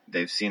they've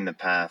seen the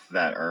path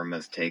that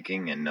Irma's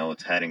taking and know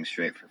it's heading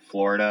straight for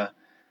Florida.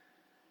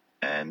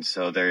 And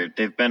so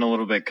they've been a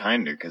little bit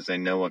kinder because they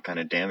know what kind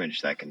of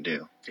damage that can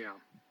do. Yeah.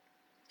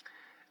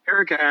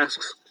 Erica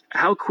asks,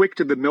 how quick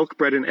did the milk,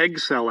 bread, and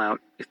eggs sell out?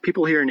 If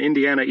people here in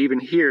Indiana even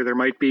hear there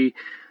might be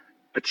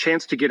a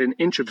chance to get an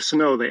inch of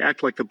snow, they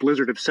act like the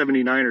blizzard of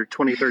 79 or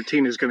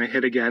 2013 is going to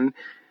hit again,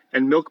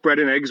 and milk, bread,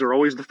 and eggs are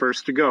always the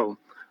first to go.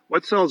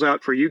 What sells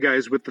out for you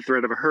guys with the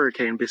threat of a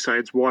hurricane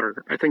besides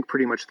water? I think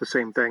pretty much the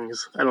same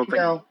things. I don't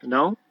think...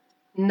 No?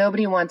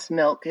 Nobody wants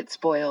milk. It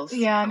spoils.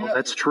 Yeah. No,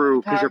 that's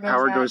true, because your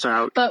power goes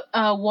out. But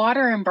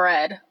water and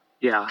bread.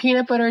 Yeah.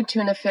 Peanut butter,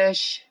 tuna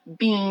fish,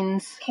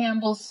 beans.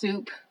 Campbell's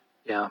soup.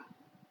 Yeah.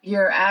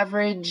 Your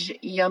average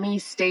yummy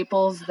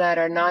staples that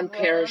are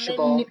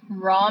non-perishable.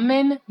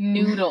 Ramen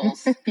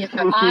noodles.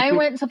 I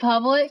went to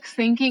Publix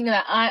thinking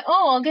that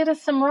I'll get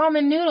us some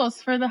ramen noodles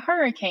for the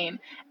hurricane.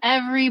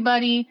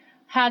 Everybody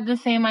had the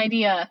same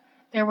idea.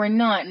 There were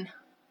none.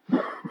 All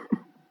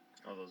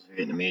those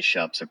Vietnamese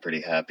shops are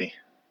pretty happy.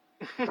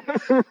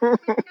 No,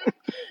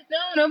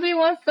 nobody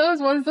wants those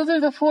ones. Those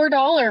are the $4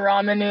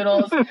 ramen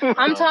noodles.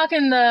 I'm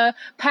talking the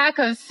pack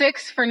of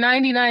 6 for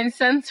 99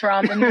 cents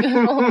ramen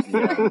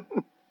noodles.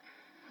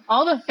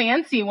 All the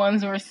fancy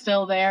ones were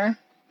still there.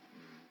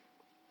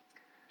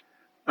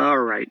 All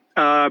right.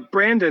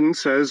 Brandon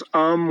says,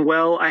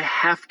 well, I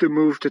have to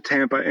move to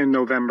Tampa in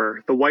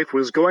November. The wife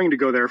was going to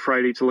go there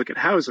Friday to look at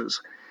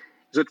houses.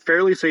 Is it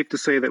fairly safe to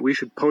say that we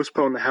should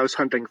postpone the house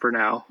hunting for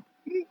now?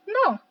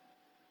 No.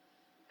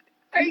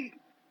 I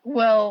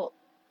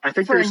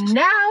think for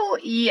now,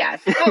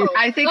 yes.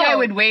 I think I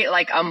would wait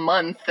like a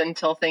month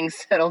until things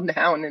settle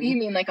down. You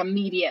mean like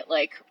immediate,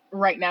 like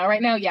right now?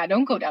 Right now? Yeah,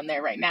 don't go down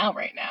there right now.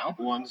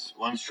 Once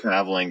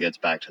traveling gets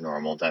back to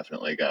normal,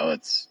 definitely go.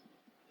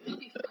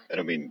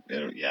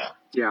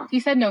 Yeah. He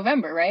said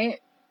November, right?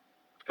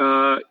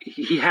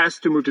 He has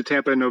to move to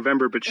Tampa in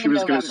November, but she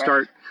was going to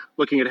start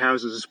looking at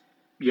houses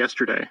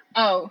yesterday.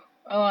 Oh,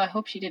 I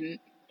hope she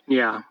didn't.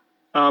 Yeah.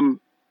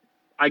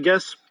 I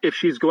guess if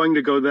she's going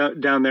to go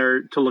down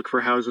there to look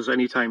for houses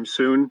anytime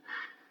soon,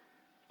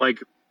 like,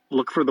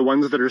 look for the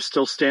ones that are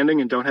still standing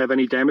and don't have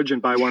any damage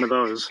and buy one of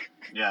those.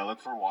 Yeah, look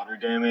for water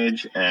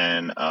damage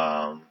and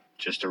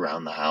just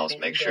around the house,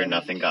 make sure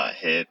nothing got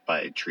hit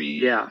by tree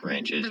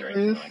branches or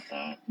anything like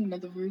that.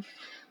 The roof.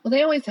 Well,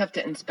 they always have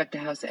to inspect a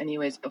house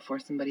anyways before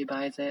somebody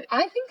buys it.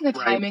 I think the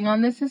timing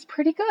on this is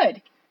pretty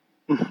good.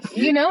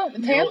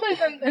 Tampa's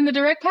in the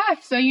direct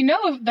path, so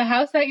if the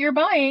house that you're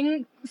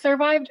buying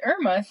survived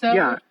Irma.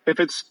 So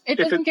it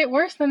doesn't get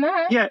worse than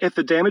that. Yeah, if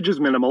the damage is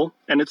minimal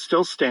and it's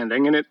still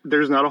standing and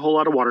there's not a whole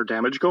lot of water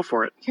damage, go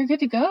for it. You're good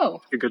to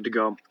go. You're good to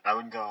go. I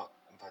would go,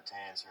 but to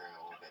answer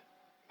a little bit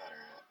better,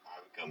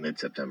 I would go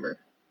mid-September.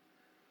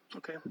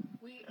 Okay.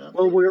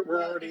 Well, we're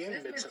already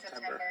in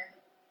mid-September.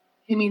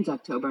 He means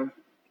October.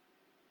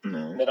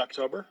 No.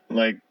 Mid-October?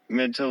 Like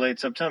mid to late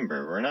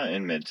September. We're not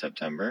in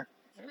mid-September.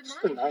 It's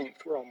the 9th.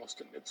 We're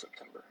almost in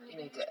mid-September.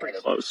 It's pretty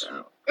close.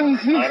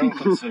 I don't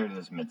consider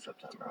this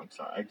mid-September. I'm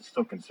sorry. I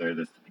still consider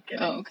this the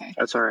beginning. Oh, okay.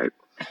 That's all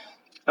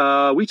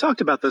right. We talked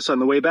about this on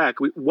the way back.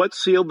 What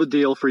sealed the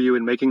deal for you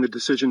in making the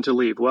decision to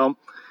leave? Well,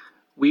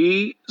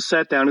 we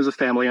sat down as a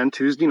family on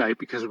Tuesday night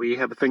because we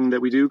have a thing that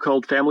we do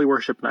called Family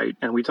Worship Night,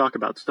 and we talk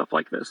about stuff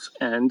like this.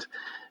 And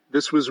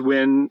this was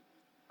when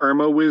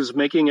Irma was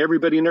making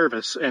everybody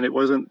nervous, and it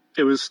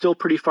was still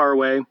pretty far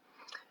away.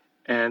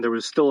 And there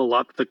was still a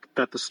lot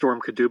that the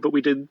storm could do, but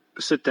we did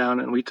sit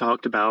down and we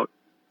talked about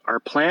our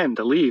plan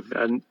to leave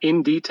and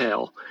in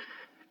detail.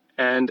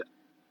 And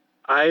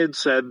I had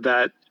said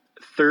that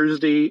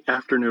Thursday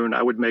afternoon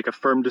I would make a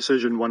firm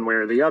decision one way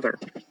or the other.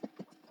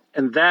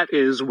 And that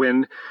is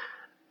when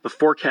the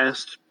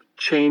forecast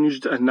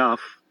changed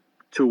enough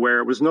to where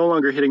it was no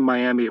longer hitting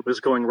Miami, it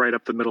was going right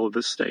up the middle of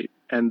the state.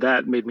 And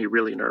that made me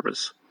really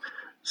nervous.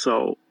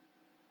 So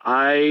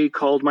I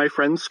called my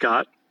friend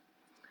Scott.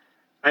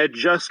 I had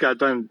just got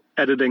done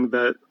editing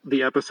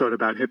the episode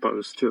about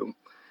hippos, too.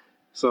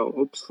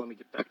 So, let me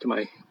get back to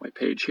my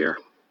page here.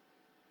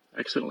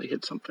 I accidentally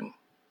hit something.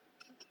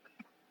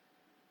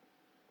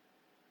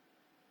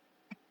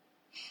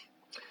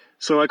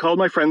 So I called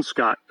my friend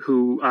Scott,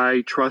 who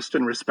I trust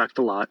and respect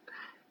a lot,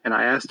 and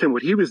I asked him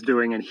what he was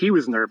doing, and he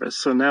was nervous.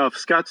 So now if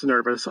Scott's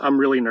nervous, I'm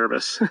really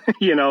nervous,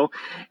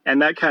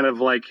 And that kind of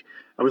I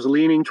was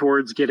leaning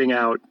towards getting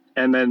out,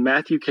 and then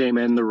Matthew came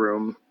in the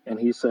room, and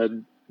he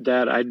said,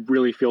 Dad, I'd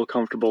really feel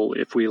comfortable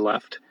if we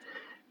left.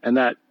 And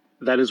that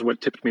is what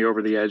tipped me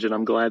over the edge. And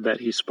I'm glad that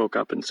he spoke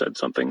up and said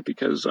something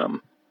because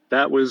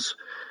that was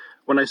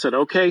when I said,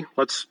 okay,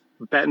 let's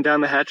batten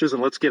down the hatches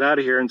and let's get out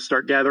of here and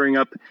start gathering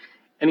up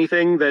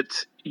anything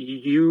that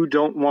you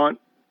don't want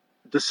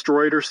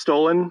destroyed or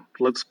stolen.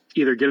 Let's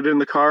either get it in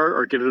the car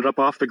or get it up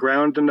off the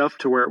ground enough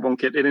to where it won't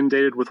get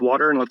inundated with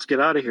water, and let's get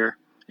out of here.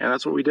 And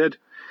that's what we did.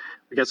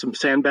 We got some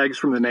sandbags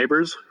from the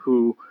neighbors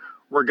who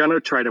were going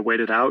to try to wait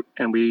it out,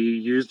 and we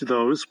used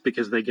those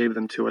because they gave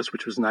them to us,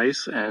 which was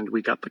nice. And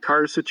we got the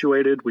cars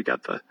situated. We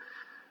got the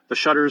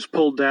shutters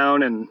pulled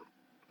down, and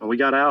we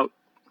got out.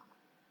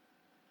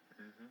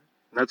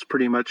 Mm-hmm. That's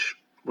pretty much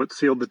what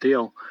sealed the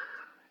deal.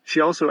 She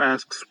also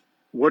asks,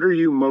 what are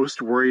you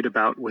most worried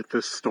about with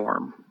this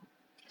storm?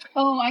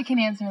 Oh, I can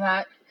answer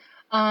that.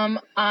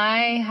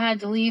 I had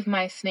to leave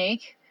my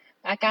snake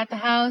back at the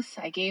house.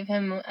 I gave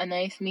him a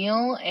nice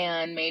meal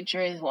and made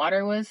sure his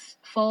water was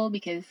full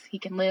because he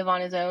can live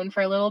on his own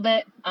for a little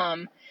bit.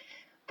 But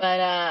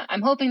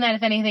I'm hoping that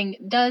if anything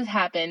does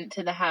happen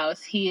to the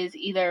house, he is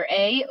either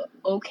A,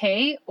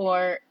 okay,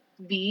 or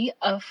B,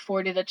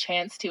 afforded a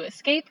chance to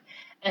escape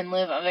and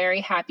live a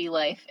very happy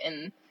life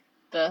in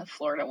the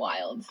Florida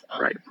wilds.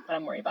 Right. But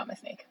I'm worried about my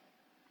snake.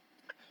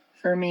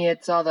 For me,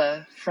 it's all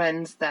the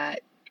friends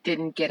that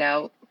didn't get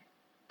out,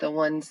 the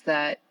ones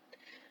that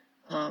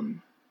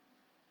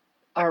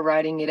are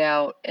riding it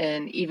out.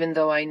 And even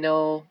though I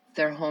know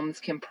their homes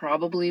can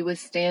probably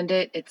withstand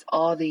it, it's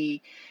all the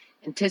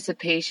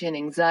anticipation,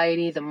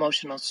 anxiety, the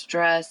emotional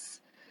stress,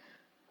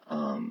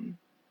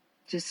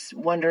 just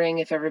wondering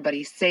if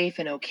everybody's safe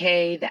and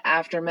okay, the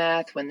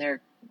aftermath when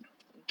they're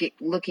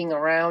looking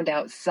around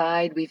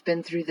outside. We've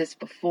been through this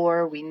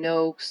before. We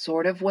know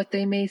sort of what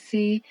they may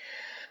see.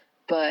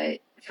 But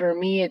for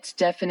me, it's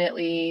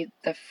definitely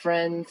the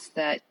friends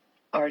that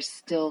are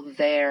still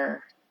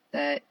there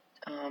that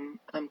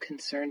I'm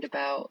concerned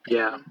about.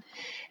 Yeah.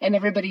 And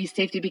everybody's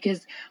safety,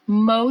 because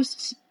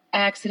most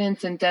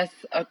accidents and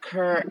deaths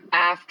occur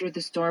after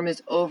the storm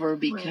is over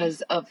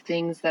because of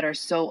things that are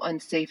so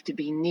unsafe to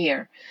be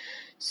near.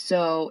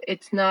 So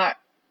it's not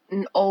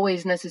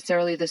always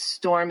necessarily the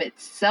storm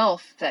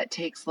itself that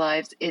takes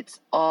lives. It's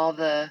all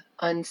the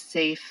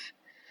unsafe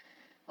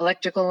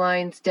electrical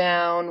lines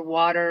down,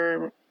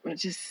 water,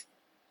 just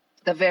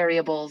the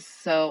variables.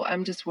 So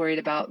I'm just worried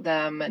about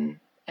them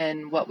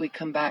and what we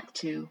come back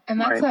to.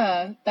 And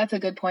that's a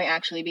good point,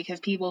 actually, because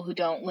people who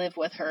don't live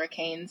with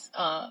hurricanes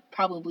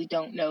probably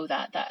don't know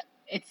that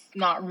it's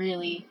not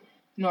really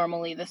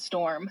normally the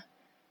storm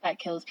that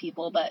kills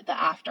people, but the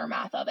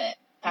aftermath of it.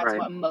 That's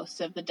what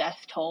most of the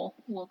death toll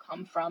will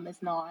come from,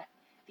 is not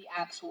the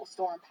actual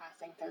storm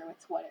passing through.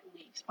 It's what it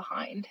leaves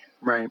behind.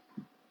 Right.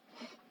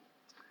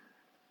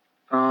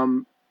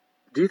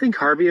 Do you think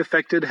Harvey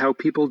affected how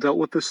people dealt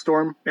with this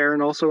storm?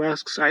 Aaron also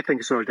asks. I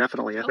think so,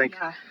 definitely. I think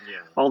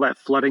all that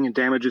flooding and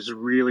damage is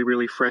really,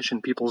 really fresh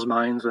in people's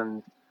minds,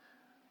 and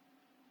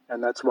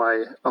And that's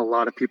why a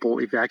lot of people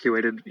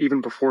evacuated even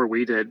before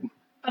we did.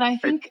 But I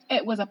think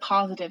it was a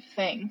positive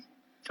thing.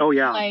 Oh,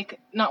 yeah. Like,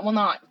 not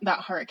that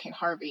Hurricane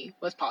Harvey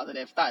was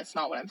positive. That's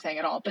not what I'm saying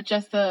at all. But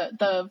just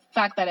the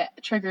fact that it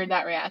triggered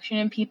that reaction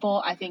in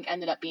people, I think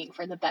ended up being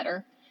for the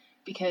better.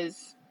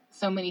 Because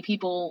so many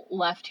people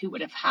left who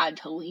would have had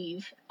to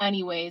leave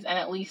anyways, and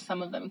at least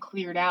some of them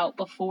cleared out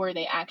before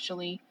they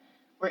actually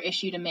were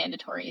issued a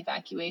mandatory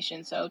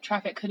evacuation. So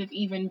traffic could have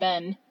even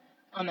been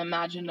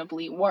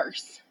unimaginably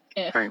worse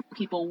if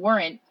people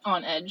weren't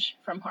on edge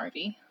from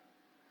Harvey.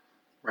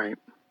 Right.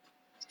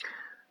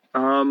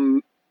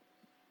 The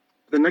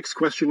next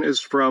question is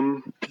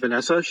from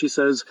Vanessa. She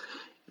says,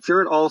 if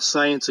you're at all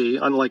sciencey,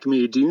 unlike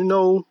me, do you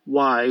know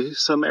why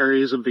some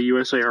areas of the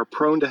USA are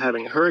prone to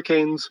having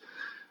hurricanes,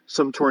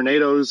 some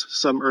tornadoes,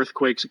 some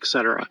earthquakes,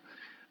 etc.?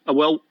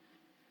 Well,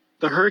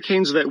 the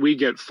hurricanes that we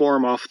get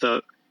form off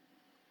the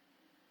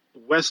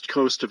west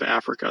coast of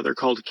Africa. They're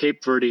called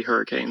Cape Verde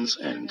hurricanes,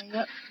 and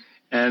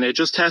it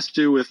just has to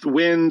do with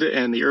wind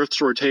and the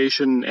Earth's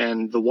rotation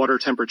and the water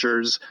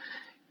temperatures,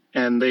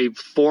 and they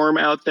form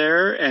out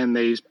there and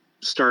they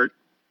start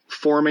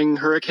forming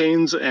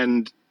hurricanes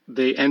and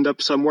they end up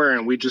somewhere,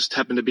 and we just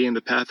happen to be in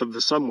the path of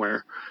the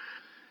somewhere.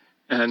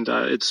 And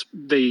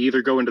they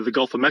either go into the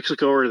Gulf of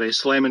Mexico or they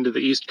slam into the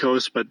East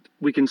Coast, but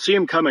we can see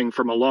them coming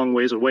from a long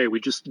ways away. We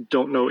just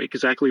don't know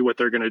exactly what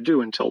they're going to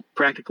do until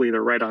practically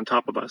they're right on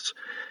top of us.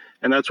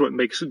 And that's what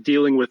makes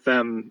dealing with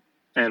them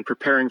and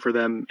preparing for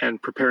them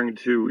and preparing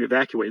to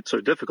evacuate so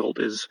difficult,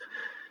 is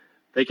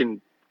they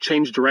can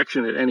change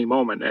direction at any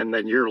moment, and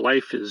then your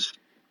life is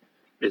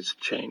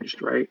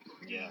changed, right?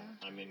 Yeah,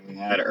 I mean, we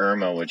had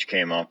Irma, which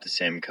came off the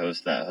same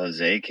coast that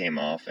Jose came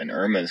off, and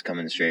Irma is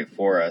coming straight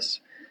for us.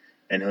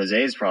 And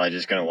Jose is probably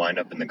just going to wind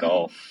up in the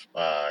Gulf,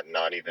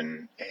 not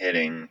even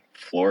hitting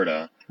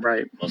Florida.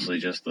 Right. Mostly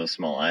just those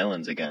small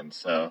islands again.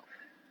 So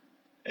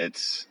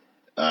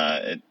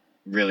it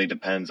really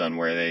depends on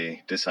where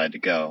they decide to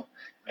go.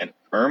 And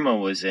Irma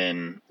was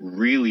in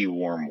really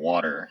warm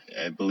water.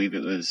 I believe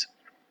it was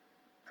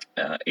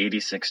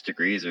 86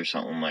 degrees or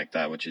something like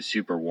that, which is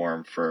super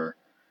warm for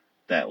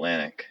the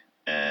Atlantic.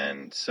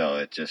 And so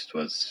it just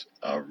was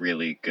a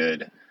really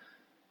good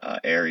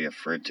area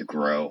for it to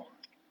grow.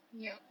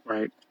 Yeah.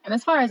 Right. And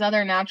as far as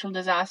other natural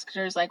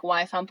disasters, like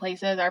why some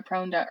places are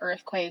prone to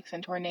earthquakes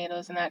and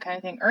tornadoes and that kind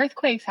of thing,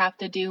 earthquakes have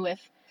to do with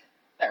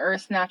the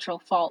Earth's natural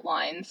fault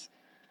lines.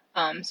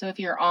 So if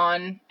you're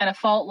and a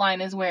fault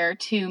line is where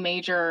two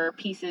major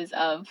pieces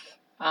of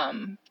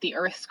the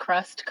Earth's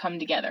crust come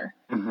together.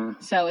 Mm-hmm.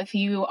 So if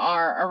you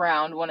are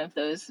around one of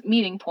those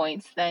meeting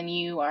points, then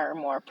you are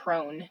more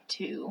prone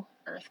to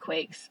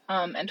earthquakes.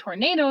 And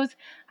tornadoes,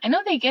 I know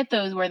they get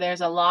those where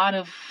there's a lot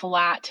of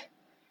flat,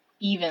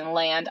 even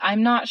land.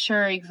 I'm not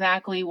sure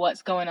exactly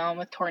what's going on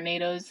with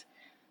tornadoes.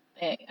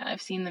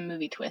 I've seen the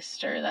movie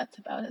Twister. That's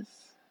about as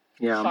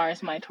far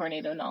as my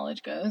tornado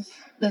knowledge goes.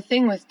 The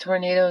thing with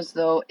tornadoes,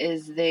 though,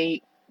 is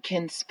they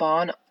can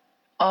spawn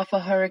off a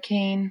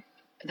hurricane.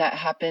 That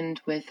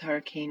happened with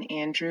Hurricane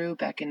Andrew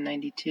back in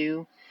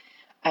 '92.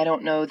 I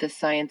don't know the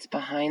science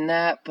behind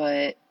that,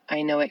 but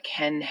I know it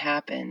can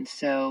happen.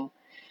 So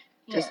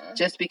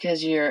just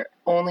because you're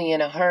only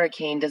in a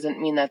hurricane doesn't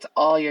mean that's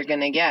all you're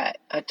going to get.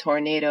 A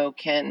tornado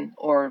can,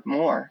 or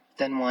more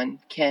than one,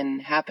 can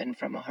happen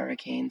from a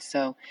hurricane.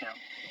 So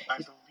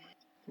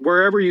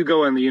wherever you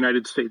go in the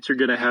United States, you're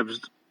going to have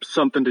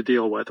something to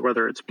deal with,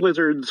 whether it's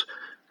blizzards,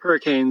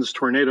 hurricanes,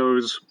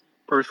 tornadoes,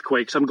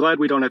 earthquakes. I'm glad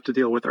we don't have to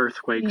deal with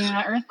earthquakes.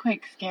 Yeah,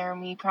 earthquakes scare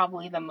me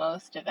probably the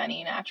most of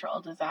any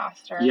natural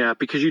disaster. Yeah,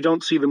 because you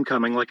don't see them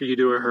coming like you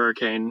do a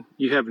hurricane.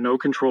 You have no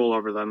control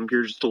over them.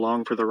 You're just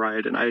along for the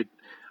ride. And I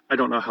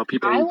don't know how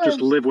people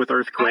just live with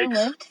earthquakes.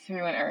 I lived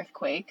through an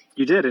earthquake.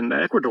 You did in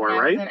Ecuador,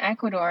 right? I was in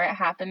Ecuador. It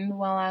happened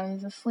while I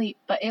was asleep,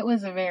 but it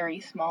was a very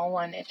small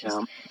one. It just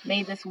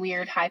made this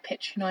weird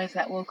high-pitched noise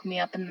that woke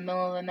me up in the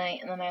middle of the night,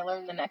 and then I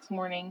learned the next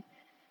morning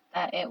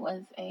that it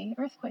was an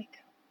earthquake.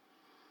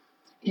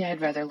 Yeah,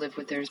 I'd rather live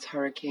with there's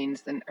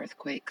hurricanes than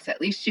earthquakes.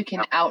 At least you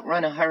can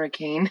outrun a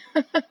hurricane.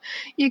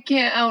 You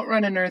can't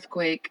outrun an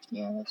earthquake.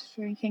 Yeah, that's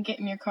true. You can't get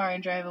in your car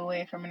and drive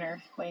away from an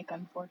earthquake,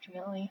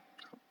 unfortunately.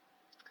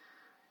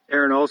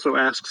 Aaron also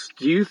asks,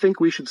 do you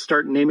think we should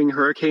start naming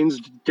hurricanes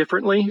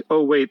differently?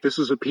 Oh, wait, this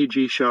is a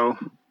PG show.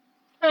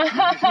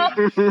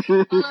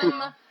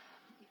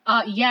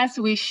 Yes,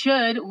 we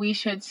should. We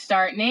should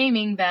start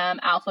naming them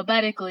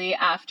alphabetically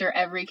after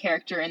every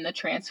character in the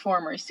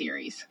Transformers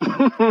series.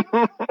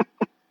 I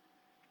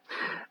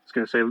was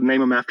going to say,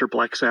 name them after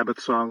Black Sabbath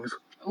songs.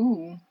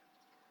 Ooh.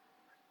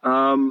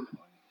 All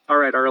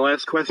right, our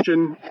last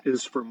question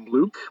is from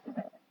Luke.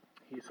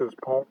 He says,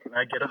 Paul, can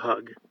I get a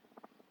hug?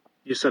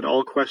 You said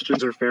all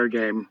questions are fair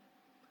game.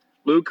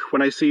 Luke,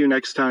 when I see you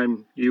next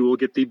time, you will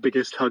get the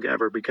biggest hug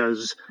ever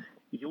because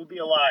you'll be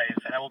alive,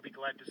 and I will be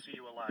glad to see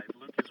you alive.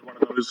 Luke is one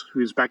of those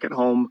who's back at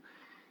home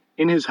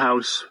in his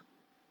house,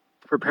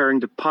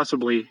 preparing to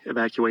possibly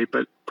evacuate,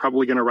 but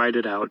probably going to ride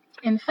it out.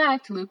 In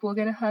fact, Luke will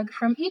get a hug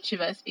from each of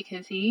us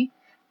because he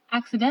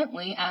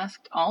accidentally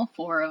asked all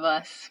four of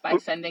us by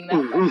sending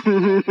that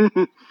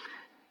question.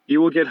 You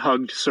will get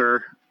hugged,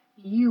 sir.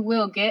 You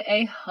will get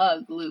a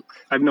hug, Luke.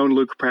 I've known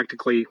Luke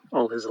practically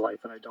all his life,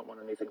 and I don't want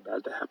anything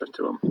bad to happen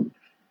to him.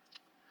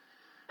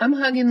 I'm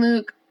hugging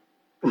Luke.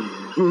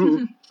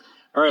 All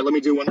right, let me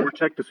do one more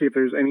check to see if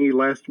there's any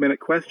last-minute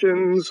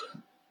questions.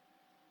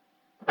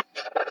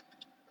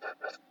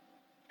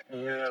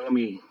 Yeah, let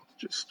me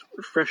just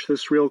refresh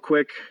this real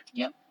quick.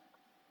 Yep.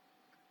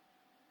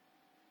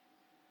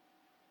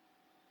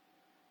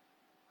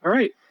 All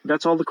right,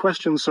 that's all the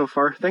questions so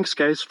far. Thanks,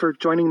 guys, for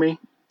joining me.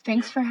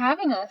 Thanks for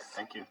having us.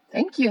 Thank you.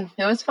 Thank you.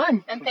 It was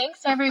fun. And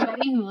thanks to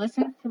everybody who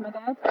listens to my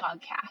dad's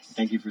podcast.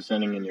 Thank you for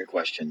sending in your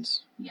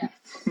questions. Yes.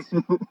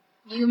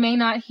 You may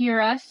not hear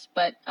us,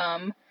 but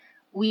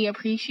we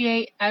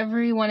appreciate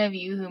every one of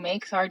you who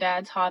makes our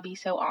dad's hobby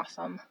so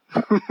awesome.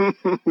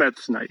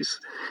 That's nice.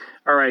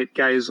 All right,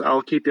 guys,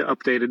 I'll keep you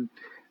updated.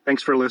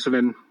 Thanks for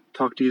listening.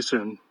 Talk to you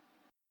soon.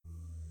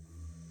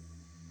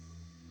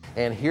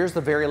 And here's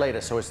the very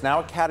latest. So it's now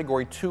a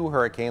Category 2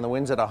 hurricane. The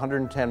wind's at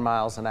 110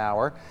 miles an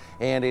hour,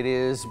 and it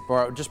is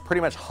just pretty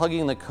much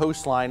hugging the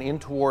coastline in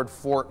toward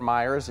Fort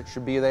Myers. It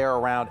should be there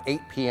around 8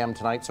 p.m.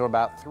 tonight, so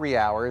about 3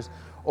 hours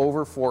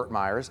over Fort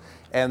Myers,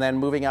 and then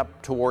moving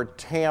up toward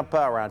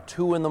Tampa around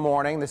 2 in the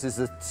morning. This is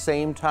the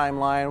same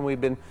timeline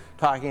we've been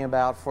talking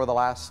about for the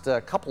last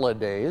couple of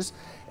days,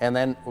 and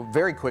then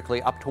very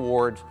quickly up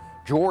toward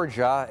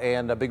Georgia,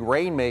 and a big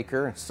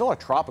rainmaker, still a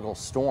tropical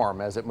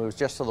storm as it moves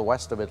just to the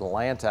west of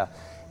Atlanta.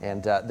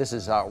 And this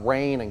is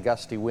rain and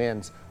gusty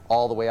winds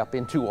all the way up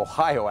into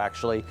Ohio,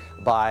 actually,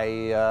 by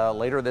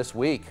later this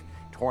week.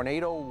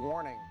 Tornado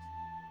warning.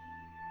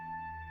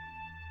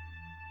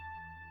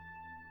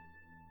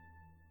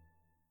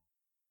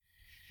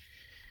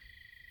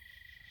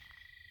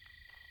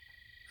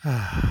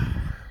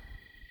 I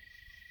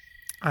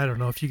don't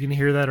know if you can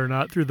hear that or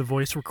not through the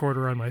voice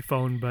recorder on my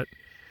phone, but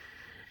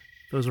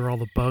those are all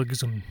the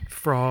bugs and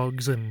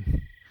frogs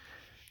and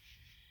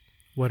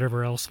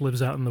whatever else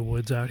lives out in the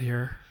woods out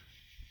here.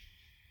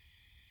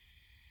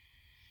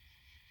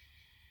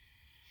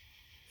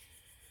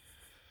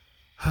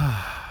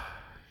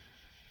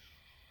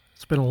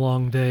 It's been a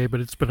long day, but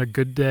it's been a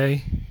good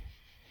day.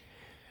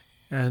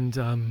 And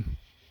I'm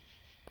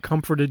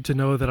comforted to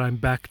know that I'm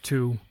back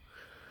to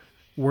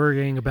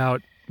worrying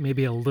about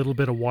maybe a little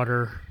bit of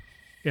water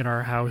in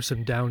our house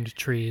and downed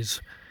trees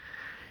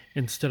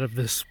instead of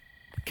this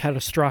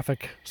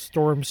catastrophic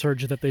storm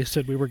surge that they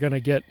said we were going to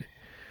get.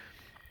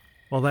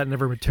 Well, that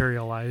never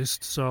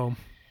materialized, so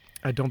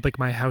I don't think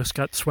my house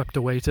got swept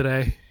away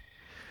today,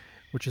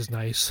 which is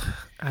nice.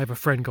 I have a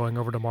friend going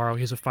over tomorrow.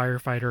 He's a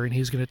firefighter, and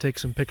he's going to take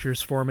some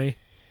pictures for me.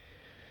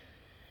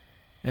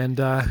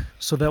 And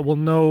so that we'll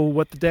know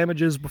what the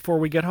damage is before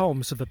we get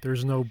home, so that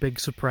there's no big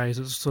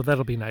surprises. So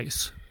that'll be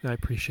nice. I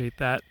appreciate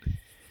that.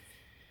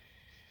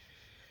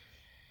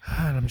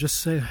 And I'm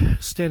just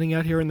standing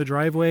out here in the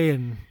driveway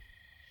and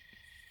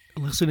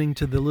listening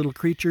to the little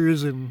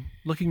creatures and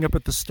looking up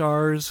at the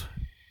stars.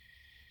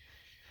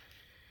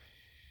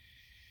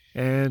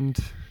 And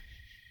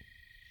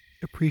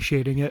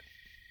appreciating it.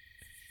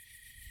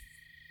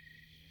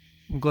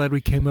 I'm glad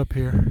we came up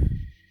here.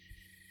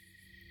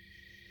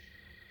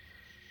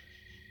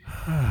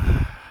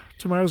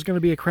 Tomorrow's going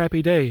to be a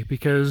crappy day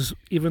because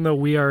even though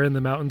we are in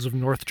the mountains of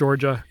North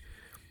Georgia,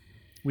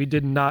 we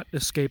did not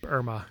escape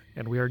Irma,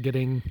 and we are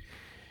getting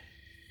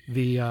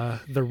the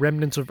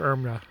remnants of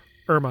Irma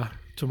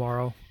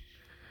tomorrow.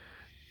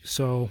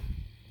 So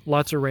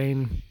lots of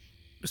rain,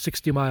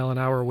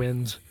 60-mile-an-hour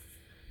winds,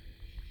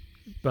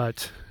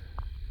 but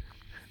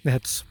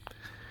that's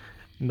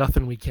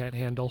nothing we can't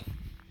handle.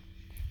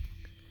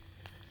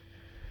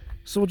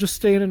 So we'll just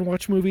stay in and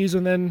watch movies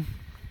and then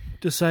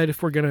decide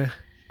if we're gonna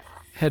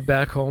head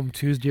back home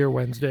Tuesday or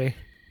Wednesday.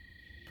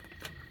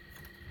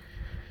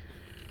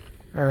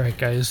 Alright,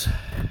 guys.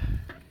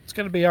 It's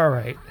gonna be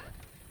alright.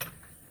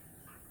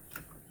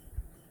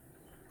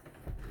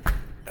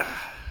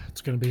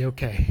 It's gonna be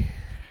okay.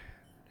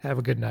 Have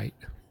a good night.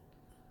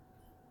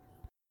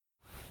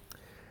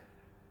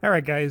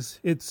 Alright, guys.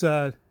 It's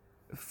 5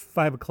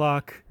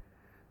 o'clock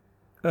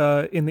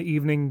in the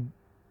evening,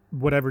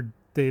 whatever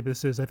day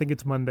this is. I think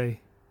it's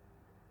Monday.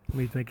 Let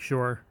me make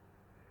sure.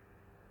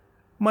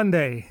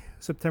 Monday,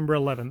 September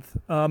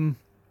 11th.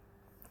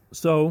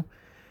 So,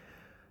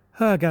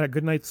 I got a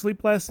good night's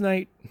sleep last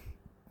night.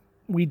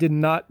 We did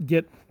not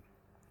get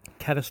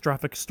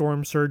catastrophic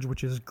storm surge,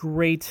 which is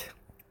great.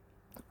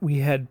 We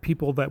had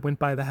people that went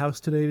by the house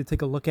today to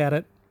take a look at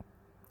it.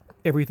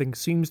 Everything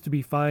seems to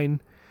be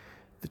fine.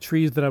 The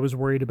trees that I was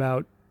worried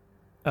about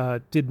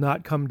did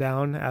not come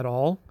down at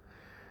all.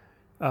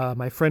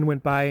 My friend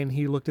went by and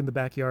he looked in the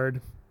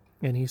backyard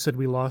and he said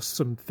we lost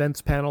some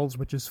fence panels,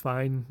 which is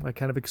fine. I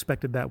kind of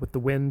expected that with the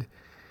wind.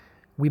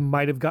 We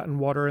might have gotten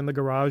water in the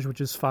garage,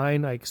 which is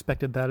fine. I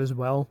expected that as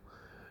well.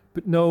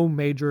 But no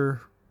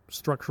major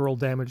structural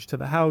damage to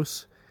the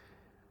house.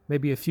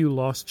 Maybe a few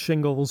lost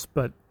shingles,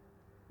 but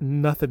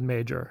nothing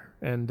major.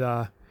 And,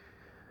 I'm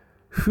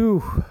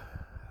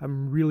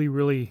really,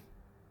 really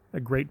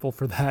grateful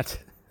for that.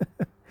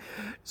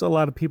 There's a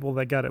lot of people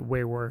that got it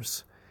way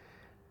worse.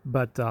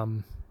 But,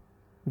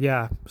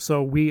 Yeah,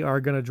 so we are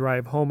going to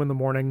drive home in the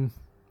morning,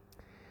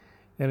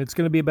 and it's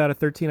going to be about a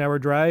 13-hour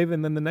drive,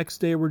 and then the next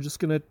day we're just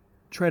going to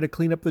try to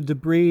clean up the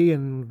debris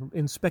and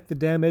inspect the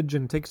damage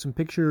and take some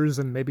pictures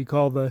and maybe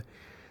call the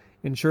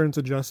insurance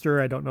adjuster.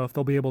 I don't know if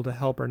they'll be able to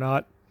help or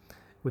not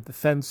with the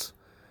fence,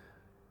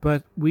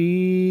 but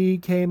we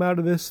came out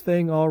of this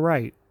thing all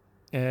right,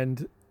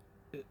 and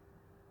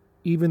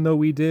even though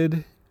we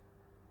did,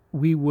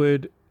 we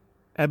would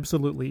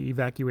absolutely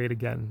evacuate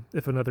again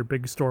if another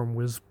big storm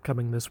was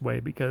coming this way,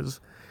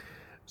 because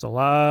there's a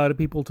lot of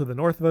people to the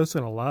north of us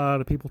and a lot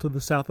of people to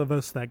the south of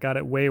us that got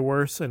it way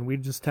worse, and we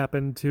just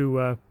happened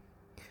to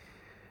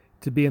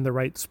be in the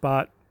right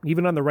spot,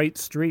 even on the right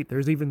street.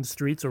 There's even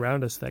streets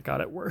around us that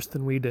got it worse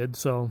than we did,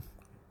 so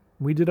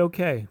we did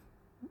okay.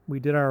 We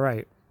did all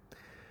right.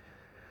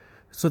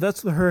 So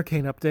that's the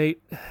hurricane update,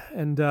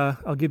 and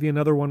I'll give you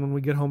another one when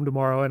we get home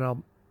tomorrow,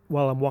 and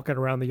while I'm walking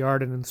around the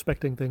yard and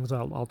inspecting things,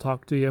 I'll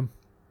talk to you.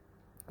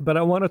 But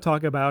I want to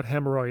talk about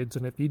hemorrhoids,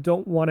 and if you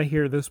don't want to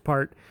hear this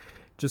part,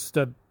 just,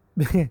 I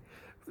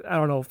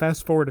don't know,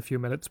 fast forward a few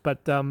minutes. But,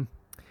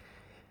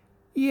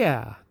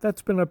 yeah,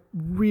 that's been a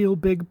real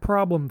big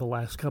problem the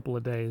last couple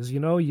of days.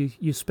 You know,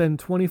 you spend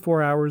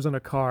 24 hours in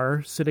a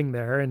car sitting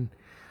there, and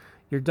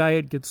your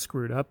diet gets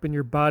screwed up, and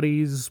your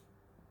body's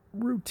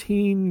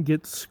routine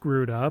gets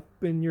screwed up,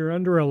 and you're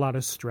under a lot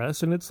of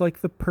stress, and it's like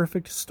the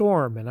perfect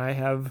storm. And I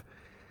have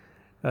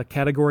a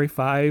Category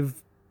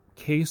 5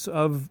 case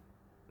of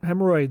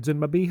hemorrhoids in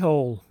my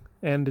beehole,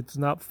 and it's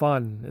not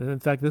fun. And in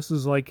fact, this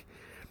is like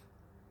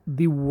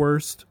the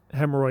worst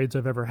hemorrhoids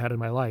I've ever had in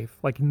my life.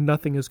 Like,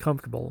 nothing is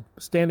comfortable.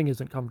 Standing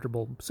isn't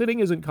comfortable. Sitting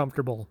isn't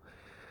comfortable.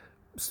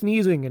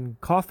 Sneezing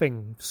and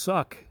coughing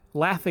suck.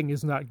 Laughing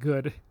is not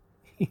good.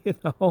 You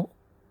know?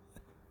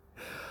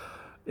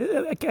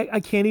 I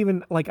can't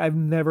even, like, I've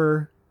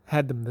never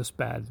had them this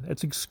bad.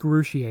 It's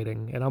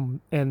excruciating.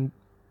 And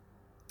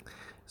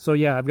so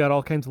yeah, I've got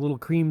all kinds of little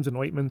creams and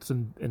ointments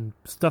and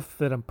stuff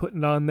that I'm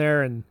putting on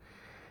there, and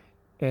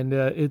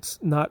it's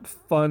not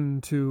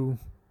fun to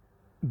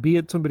be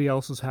at somebody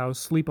else's house,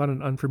 sleep on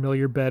an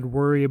unfamiliar bed,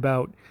 worry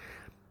about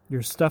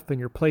your stuff and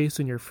your place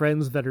and your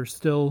friends that are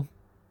still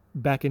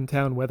back in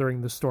town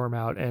weathering the storm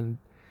out, and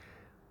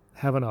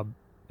having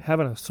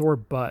a sore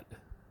butt.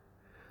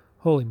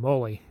 Holy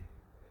moly.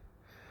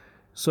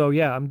 So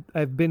yeah,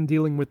 I've been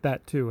dealing with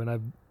that too, and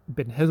I've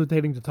been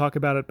hesitating to talk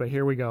about it, but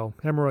here we go.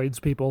 Hemorrhoids,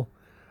 people.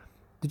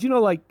 Did you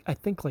know, I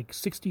think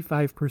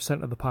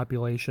 65% of the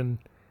population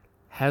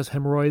has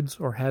hemorrhoids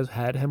or has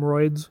had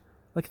hemorrhoids?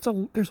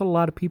 There's a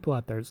lot of people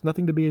out there. It's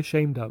nothing to be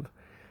ashamed of.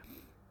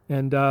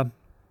 And,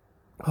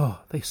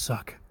 they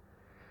suck.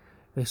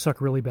 They suck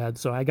really bad.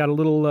 So I got a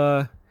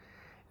little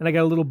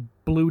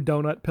blue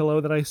donut pillow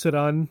that I sit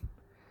on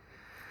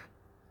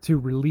to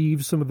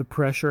relieve some of the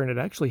pressure, and it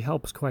actually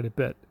helps quite a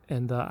bit.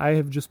 And I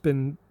have just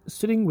been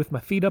sitting with my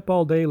feet up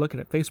all day,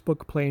 looking at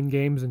Facebook, playing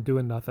games, and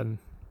doing nothing.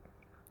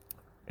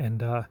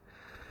 And,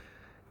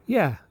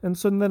 yeah, and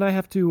so then I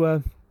have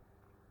to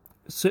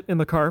sit in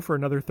the car for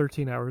another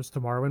 13 hours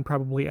tomorrow and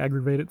probably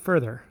aggravate it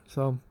further.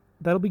 So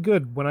that'll be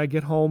good when I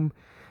get home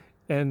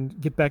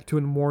and get back to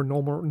a more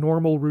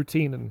normal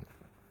routine,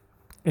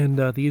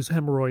 and these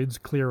hemorrhoids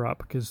clear up,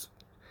 because,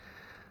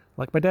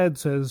 like my dad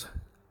says,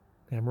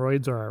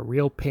 hemorrhoids are a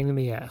real pain in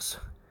the ass.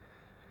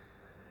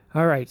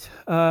 All right,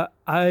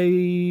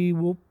 I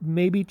will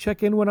maybe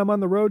check in when I'm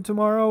on the road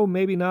tomorrow,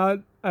 maybe not.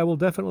 I will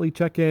definitely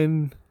check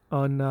in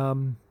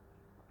on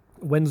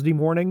Wednesday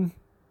morning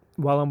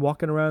while I'm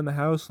walking around the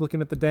house looking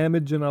at the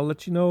damage, and I'll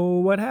let you know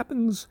what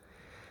happens.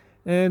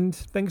 And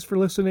thanks for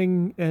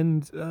listening,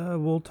 and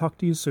we'll talk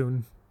to you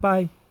soon.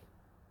 Bye.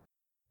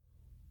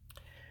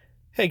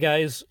 Hey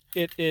guys,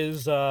 it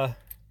is, God,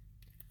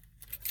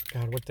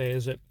 what day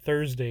is it?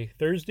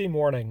 Thursday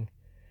morning,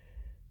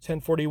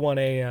 10:41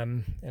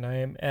 a.m., and I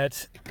am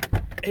at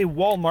a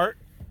Walmart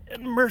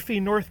in Murphy,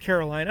 North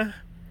Carolina.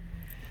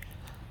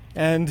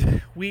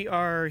 And we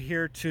are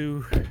here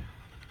to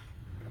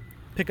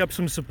pick up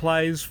some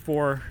supplies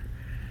for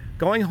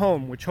going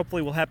home, which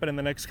hopefully will happen in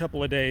the next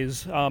couple of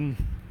days.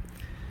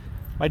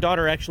 My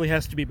daughter actually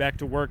has to be back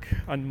to work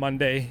on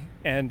Monday,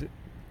 and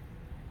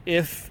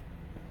if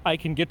I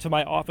can get to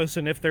my office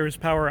and if there's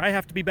power, I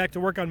have to be back to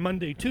work on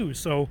Monday too.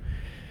 So,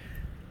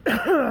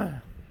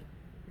 yeah,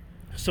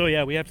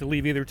 we have to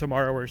leave either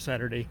tomorrow or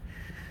Saturday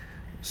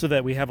so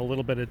that we have a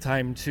little bit of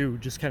time to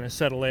just kind of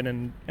settle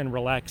in and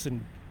relax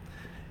and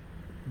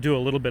do a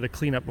little bit of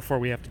cleanup before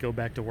we have to go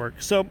back to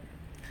work. So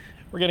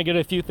we're going to get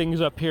a few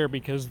things up here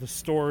because the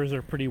stores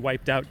are pretty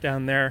wiped out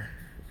down there.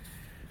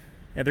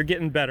 And they're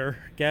getting better.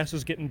 Gas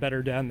is getting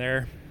better down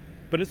there.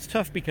 But it's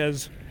tough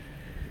because,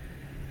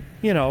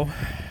 you know,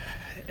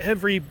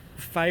 every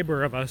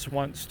fiber of us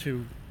wants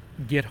to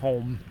get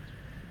home.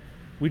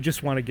 We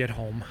just want to get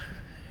home.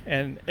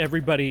 And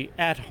everybody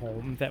at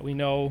home that we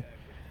know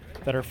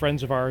that are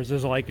friends of ours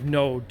is like,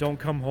 no, don't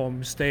come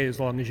home. Stay as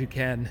long as you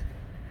can.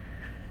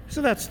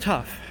 So that's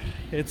tough.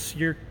 It's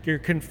you're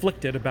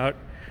conflicted about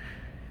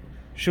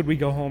should we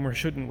go home or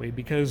shouldn't we?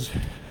 Because,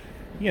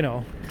 you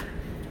know,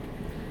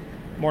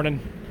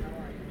 morning.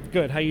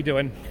 Good. How you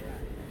doing?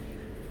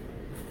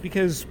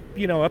 Because,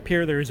 you know, up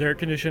here there's air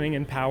conditioning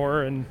and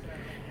power, and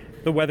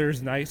the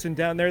weather's nice, and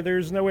down there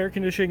there's no air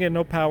conditioning and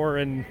no power,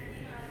 and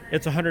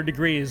it's 100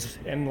 degrees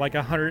and like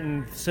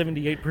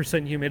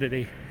 178%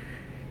 humidity,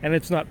 and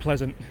it's not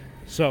pleasant.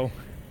 So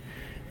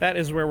that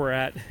is where we're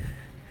at.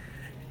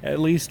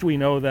 At least we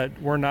know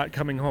that we're not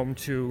coming home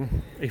to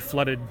a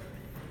flooded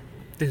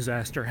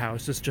disaster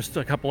house. It's just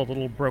a couple of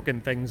little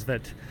broken things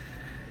that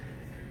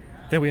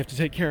we have to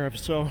take care of.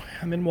 So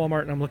I'm in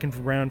Walmart and I'm looking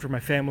around for my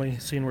family,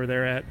 seeing where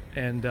they're at,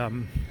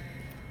 and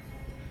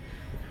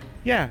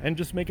yeah, and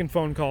just making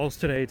phone calls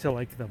today to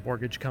like the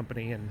mortgage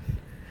company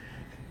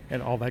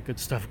and all that good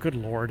stuff. Good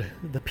Lord,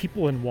 the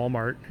people in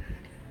Walmart.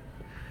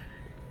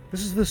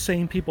 This is the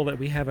same people that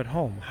we have at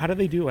home. How do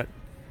they do it?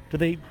 Do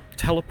they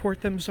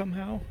teleport them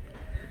somehow?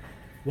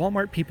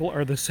 Walmart people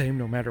are the same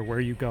no matter where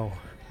you go.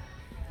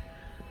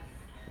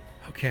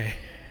 Okay.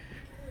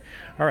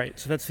 All right,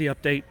 so that's the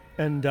update,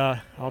 and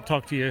I'll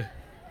talk to you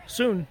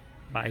soon.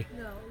 Bye.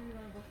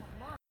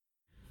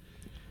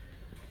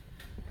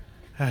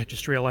 I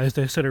just realized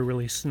I said a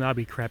really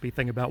snobby, crappy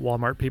thing about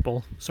Walmart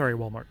people. Sorry,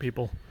 Walmart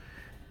people.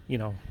 You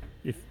know,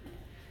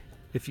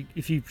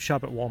 if you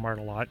shop at Walmart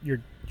a lot,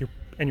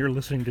 you're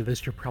listening to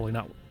this, you're probably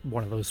not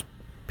one of those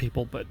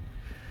people, but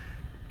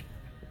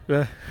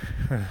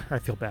I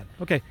feel bad.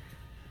 Okay.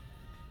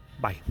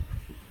 Bye.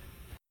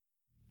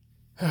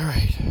 All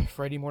right,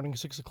 Friday morning,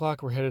 6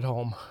 o'clock, we're headed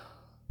home.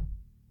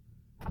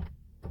 You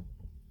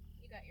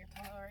got your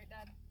phone all right,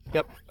 Dad?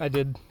 Yep, I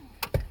did.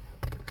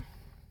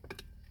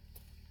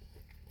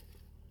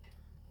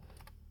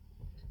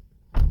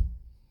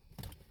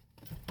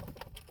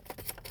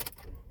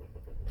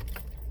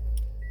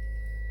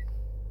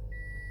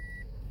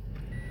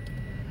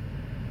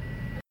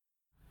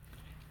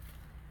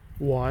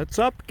 What's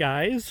up,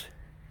 guys?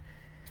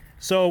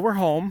 So we're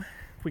home.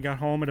 We got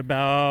home at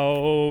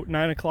about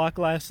 9 o'clock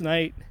last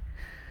night.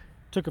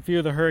 Took a few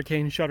of the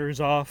hurricane shutters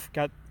off,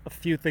 got a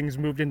few things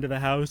moved into the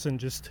house, and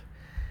just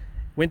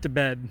went to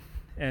bed.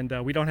 And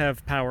we don't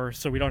have power,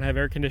 so we don't have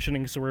air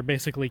conditioning, so we're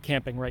basically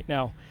camping right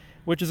now,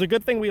 which is a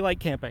good thing. We like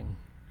camping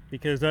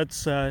because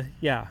that's,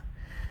 yeah.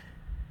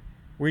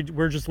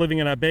 We're just living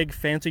in a big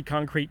fancy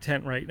concrete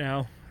tent right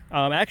now.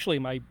 Actually,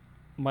 my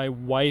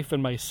wife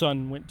and my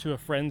son went to a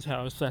friend's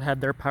house that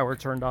had their power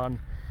turned on,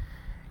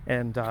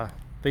 and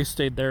they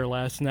stayed there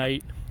last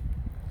night,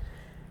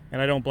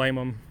 and I don't blame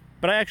them.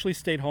 But I actually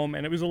stayed home,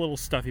 and it was a little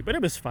stuffy, but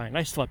it was fine.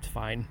 I slept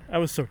fine. I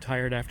was so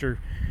tired after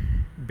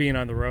being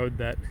on the road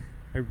that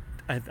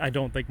I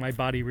don't think my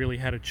body really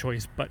had a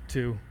choice but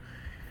to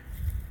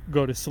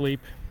go to sleep.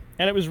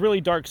 And it was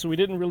really dark, so we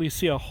didn't really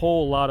see a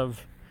whole lot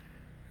of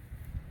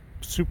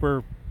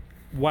super,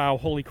 wow,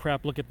 holy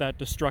crap, look at that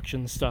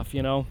destruction stuff,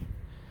 you know?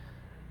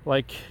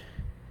 Like,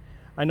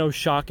 I know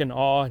shock and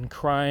awe and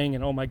crying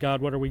and oh my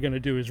god, what are we going to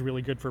do is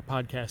really good for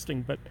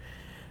podcasting,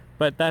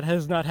 but that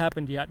has not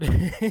happened yet.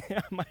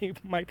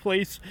 my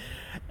place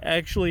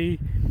actually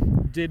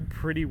did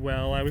pretty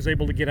well. I was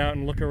able to get out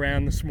and look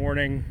around this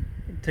morning,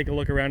 take a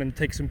look around and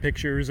take some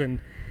pictures, and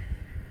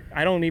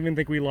I don't even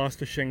think we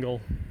lost a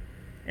shingle.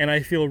 And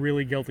I feel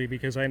really guilty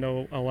because I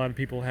know a lot of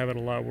people have it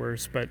a lot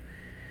worse, but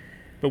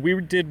we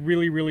did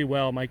really, really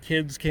well. My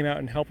kids came out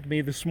and helped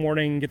me this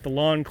morning get the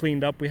lawn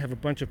cleaned up. We have a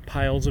bunch of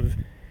piles of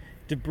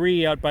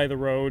debris out by the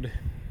road,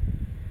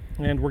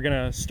 and we're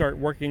gonna start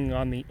working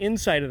on the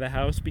inside of the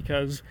house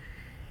because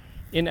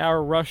in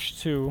our rush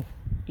to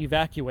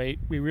evacuate,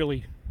 we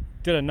really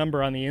did a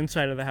number on the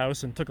inside of the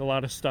house and took a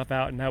lot of stuff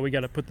out, and now we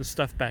got to put the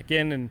stuff back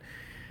in and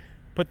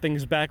put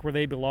things back where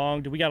they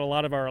belonged. We got a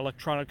lot of our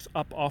electronics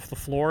up off the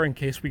floor in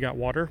case we got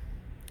water.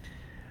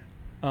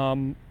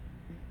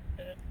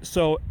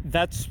 So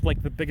that's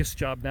like the biggest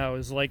job now,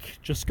 is like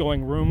just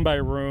going room by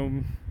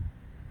room,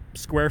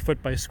 square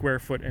foot by square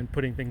foot, and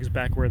putting things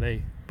back where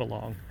they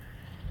belong.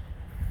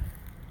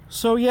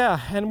 So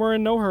yeah, and we're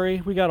in no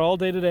hurry. We got all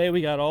day today,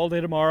 we got all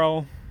day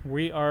tomorrow.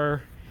 We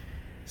are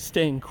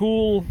staying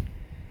cool.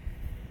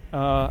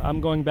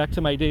 I'm going back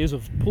to my days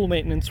of pool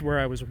maintenance where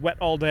I was wet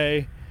all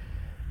day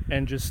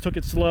and just took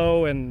it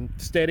slow and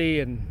steady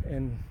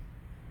and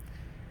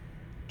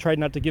tried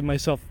not to give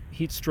myself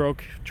heat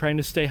stroke, trying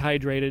to stay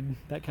hydrated,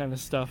 that kind of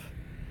stuff.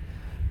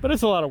 But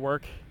it's a lot of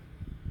work.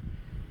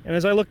 And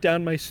as I look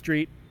down my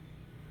street,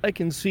 I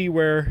can see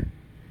where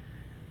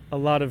a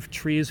lot of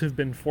trees have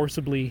been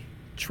forcibly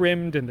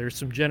trimmed and there's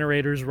some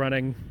generators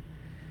running.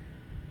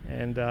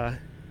 And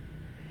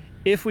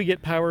if we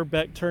get power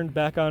turned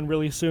back on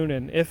really soon,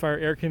 and if our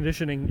air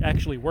conditioning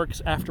actually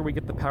works after we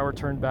get the power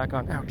turned back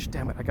on, ouch,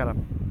 damn it, I got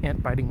an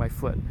ant biting my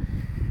foot.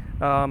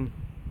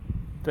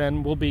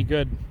 Then we'll be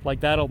good. Like,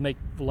 that'll make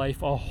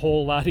life a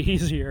whole lot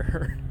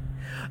easier.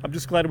 I'm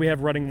just glad we have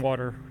running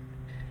water.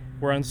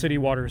 We're on city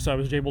water, so I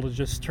was able to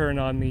just turn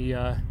on,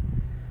 hey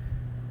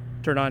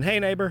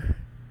neighbor.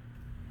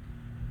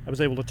 I was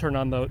able to turn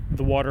on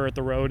the water at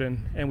the road,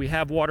 and we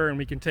have water, and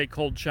we can take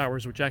cold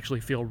showers, which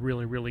actually feel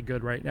really, really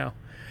good right now.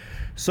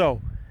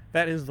 So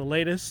that is the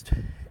latest,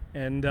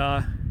 and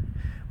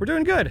we're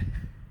doing good.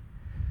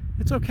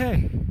 It's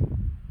okay.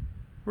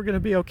 We're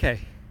gonna be okay.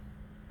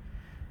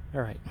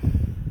 All right.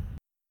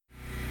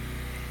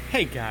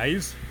 Hey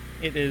guys,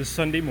 it is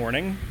Sunday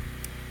morning,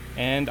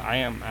 and I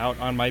am out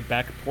on my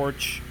back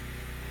porch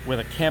with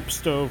a camp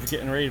stove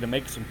getting ready to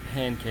make some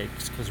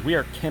pancakes because we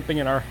are camping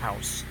in our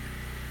house.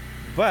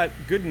 But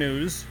good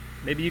news,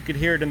 maybe you could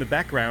hear it in the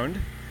background,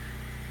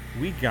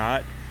 we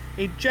got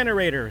a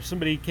generator.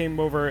 Somebody came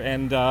over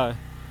and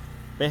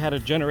they had a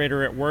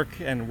generator at work,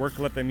 and work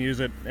let them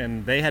use it,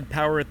 and they had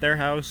power at their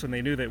house and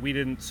they knew that we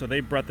didn't, so they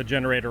brought the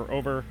generator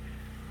over,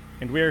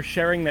 and we are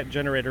sharing that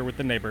generator with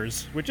the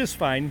neighbors, which is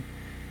fine.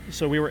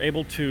 So we were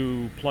able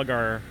to plug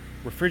our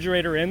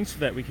refrigerator in so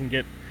that we can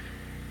get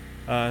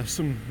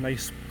some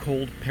nice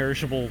cold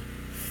perishable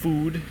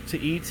food to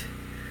eat,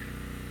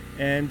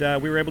 and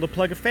we were able to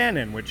plug a fan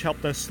in, which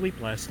helped us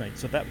sleep last night,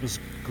 so that was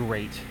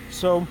great.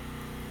 So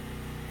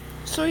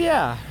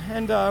yeah,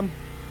 and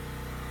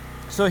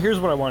so here's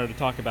what I wanted to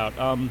talk about.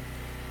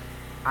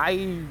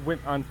 I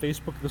went on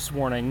Facebook this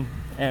morning,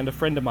 and a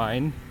friend of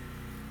mine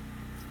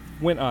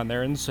went on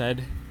there and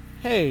said,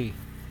 hey,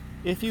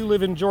 if you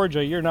live in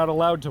Georgia, you're not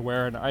allowed to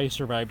wear an I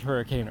Survived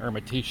Hurricane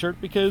Irma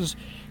t-shirt because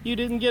you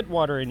didn't get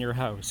water in your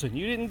house, and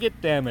you didn't get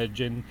damage,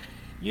 and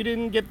you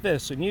didn't get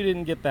this, and you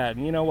didn't get that.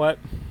 And you know what?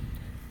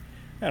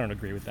 I don't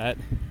agree with that.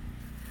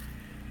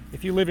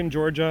 If you live in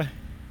Georgia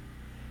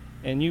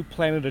and you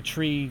planted a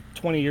tree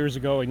 20 years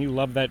ago and you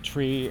love that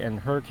tree, and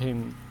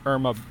Hurricane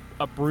Irma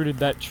uprooted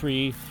that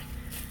tree,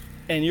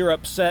 and you're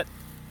upset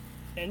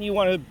and you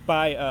want to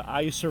buy a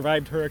I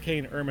Survived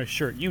Hurricane Irma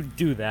shirt, you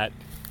do that.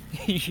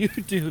 You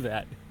do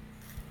that.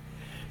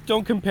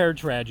 Don't compare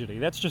tragedy.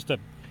 That's just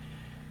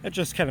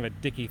kind of a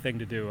dicky thing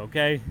to do,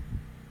 okay?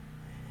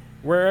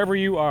 Wherever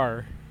you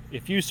are,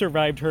 if you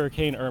survived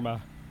Hurricane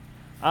Irma,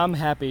 I'm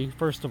happy.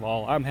 First of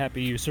all, I'm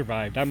happy you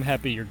survived. I'm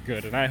happy you're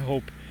good, and I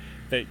hope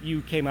that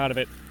you came out of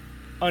it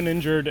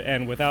uninjured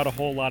and without a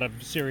whole lot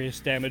of serious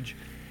damage,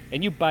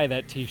 and you buy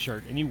that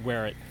t-shirt and you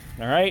wear it.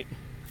 All right?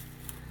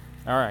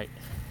 All right.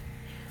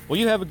 Well,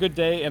 you have a good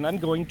day, and I'm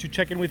going to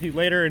check in with you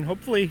later, and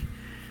hopefully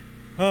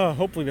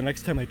the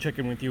next time I check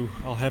in with you,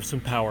 I'll have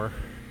some power.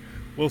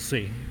 We'll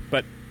see.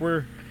 But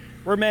we're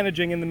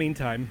managing in the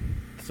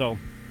meantime. So,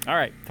 all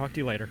right, talk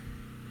to you later.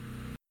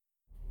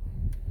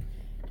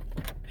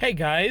 Hey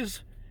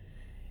guys,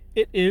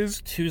 it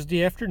is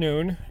Tuesday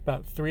afternoon,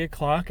 about 3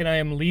 o'clock, and I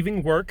am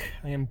leaving work.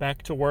 I am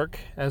back to work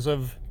as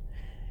of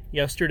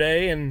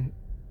yesterday, and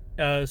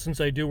since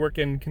I do work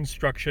in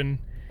construction,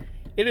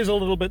 it is a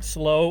little bit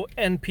slow,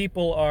 and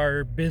people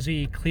are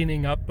busy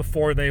cleaning up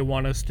before they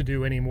want us to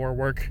do any more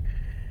work,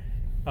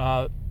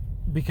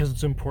 because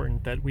it's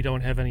important that we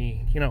don't have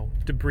any,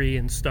 debris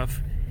and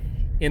stuff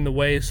in the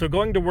way. So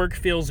going to work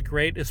feels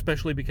great,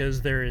 especially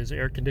because there is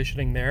air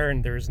conditioning there,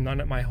 and there's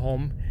none at my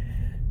home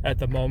at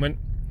the moment.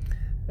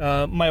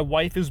 My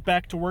wife is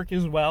back to work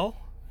as well.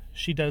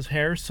 She does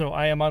hair, so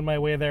I am on my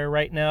way there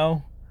right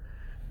now.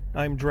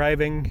 I'm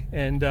driving,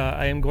 and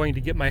I am going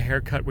to get my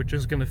hair cut, which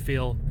is going to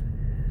feel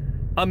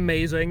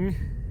amazing.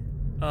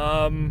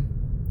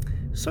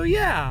 So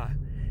yeah,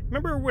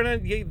 remember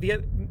when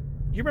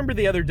you remember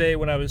the other day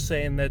when I was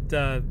saying that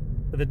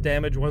the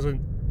damage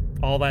wasn't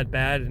all that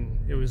bad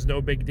and it was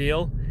no big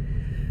deal?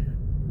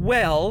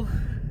 Well,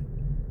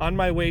 on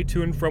my way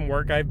to and from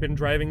work, I've been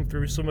driving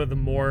through some of the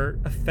more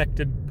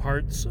affected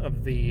parts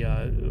of the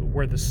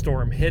where the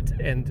storm hit,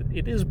 and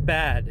it is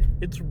bad.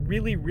 It's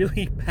really,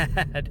 really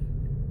bad.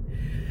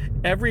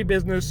 Every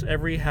business,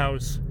 every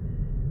house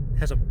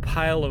has a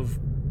pile of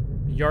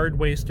yard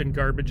waste and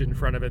garbage in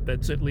front of it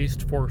that's at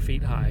least 4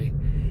 feet high,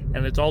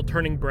 and it's all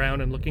turning brown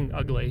and looking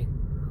ugly.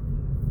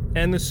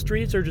 And the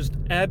streets are just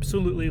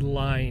absolutely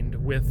lined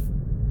with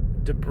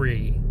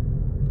debris.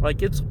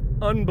 Like, it's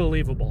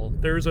unbelievable.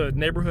 There's a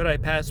neighborhood I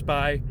passed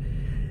by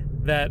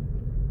that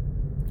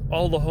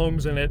all the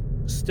homes in it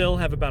still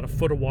have about a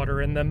foot of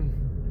water in them,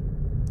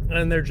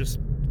 and they're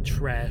just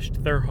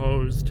trashed. They're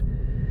hosed.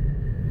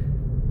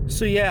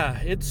 So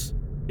yeah, it's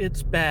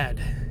bad.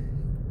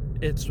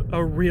 It's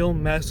a real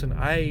mess, and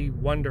I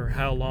wonder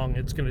how long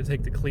it's going to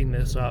take to clean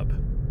this up.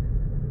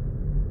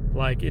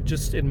 Like, it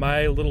just, in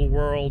my little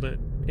world,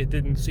 it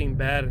didn't seem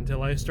bad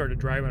until I started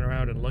driving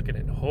around and looking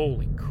at it.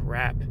 Holy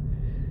crap.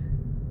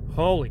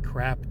 Holy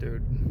crap,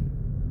 dude.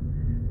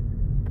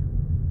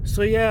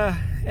 So yeah,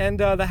 and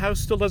the house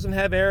still doesn't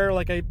have air,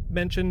 like I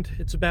mentioned.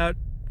 It's about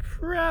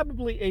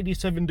probably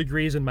 87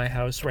 degrees in my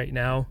house right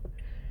now.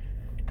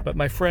 But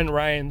my friend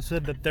Ryan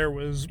said that there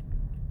was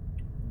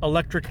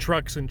electric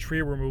trucks and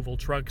tree removal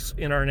trucks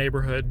in our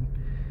neighborhood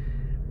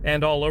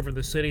and all over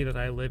the city that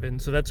I live in,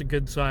 so that's a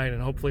good sign,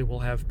 and hopefully we'll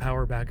have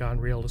power back on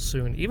real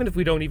soon, even if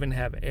we don't even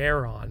have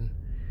air on.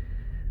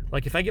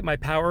 Like, if I get my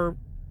power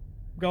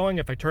going,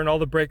 if I turn all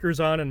the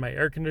breakers on and my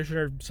air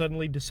conditioner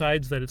suddenly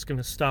decides that it's going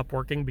to stop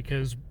working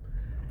because,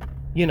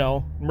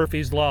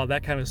 Murphy's Law,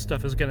 that kind of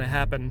stuff is going to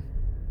happen,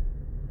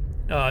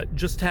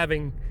 just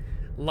having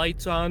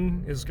lights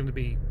on is going to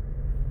be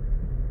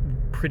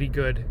pretty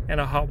good,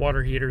 and a hot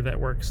water heater that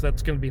works.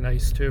 That's going to be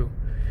nice too.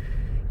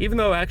 Even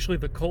though actually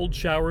the cold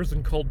showers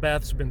and cold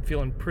baths have been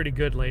feeling pretty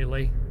good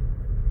lately.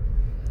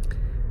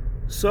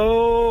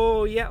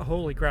 So, yeah,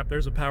 holy crap,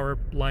 there's a power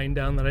line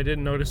down that I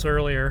didn't notice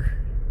earlier.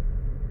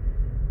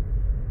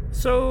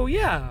 So,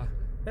 yeah,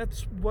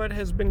 that's what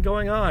has been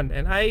going on.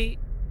 And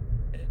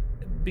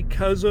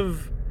because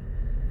of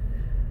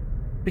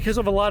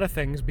a lot of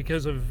things,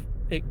 because of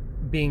it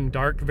being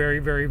dark very,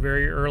 very,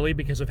 very early,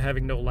 because of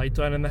having no lights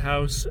on in the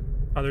house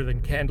other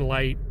than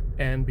candlelight,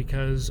 and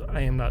because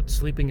I am not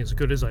sleeping as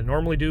good as I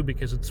normally do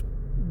because it's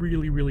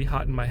really, really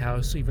hot in my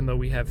house, even though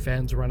we have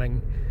fans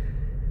running.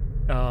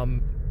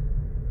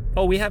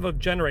 We have a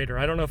generator.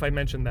 I don't know if I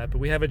mentioned that, but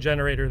we have a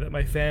generator that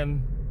my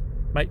friend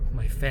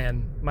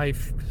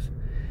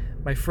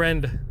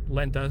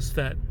lent us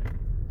that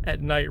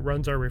at night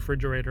runs our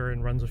refrigerator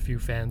and runs a few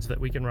fans that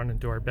we can run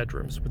into our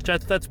bedrooms. But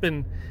that's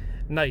been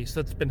nice.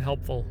 That's been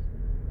helpful.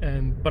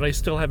 But I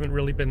still haven't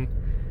really been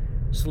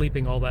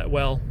sleeping all that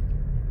well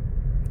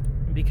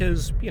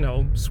because,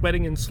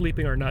 sweating and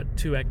sleeping are not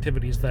two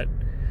activities that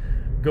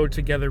go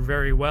together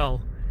very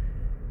well.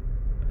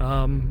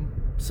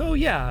 So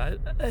yeah,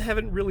 I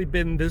haven't really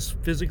been this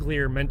physically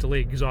or mentally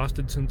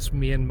exhausted since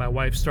me and my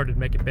wife started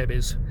making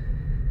babies.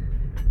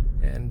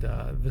 And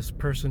this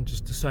person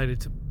just decided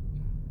to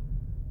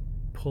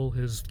pull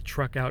his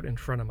truck out in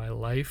front of my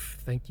life.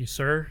 Thank you,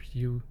 sir.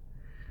 You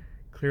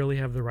clearly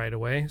have the right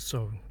of way,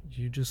 so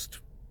you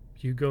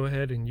go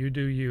ahead and you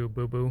do you,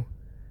 boo-boo.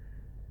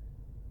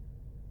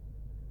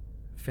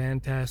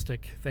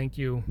 Fantastic. Thank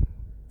you.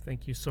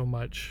 Thank you so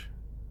much.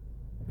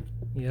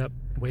 Yep,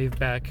 wave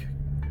back.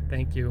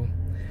 Thank you.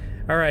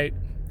 All right.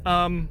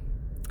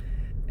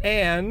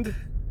 And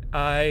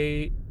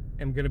I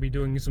am going to be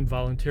doing some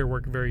volunteer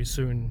work very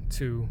soon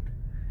to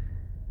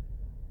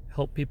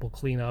help people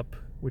clean up,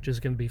 which is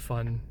going to be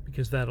fun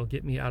because that'll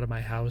get me out of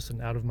my house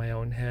and out of my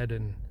own head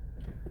and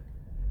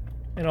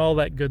all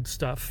that good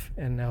stuff.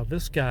 And now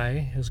this guy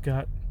has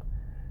got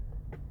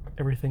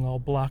everything all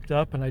blocked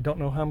up and I don't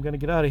know how I'm going to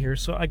get out of here.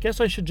 So I guess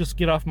I should just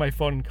get off my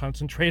phone and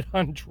concentrate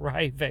on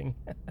driving.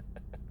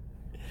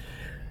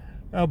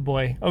 Oh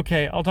boy.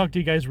 Okay, I'll talk to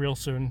you guys real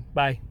soon.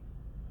 Bye.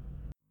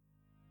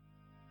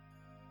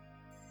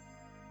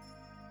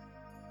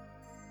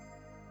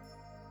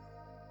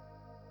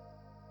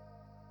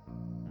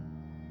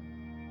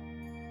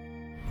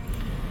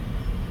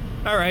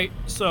 All right,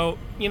 so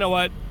you know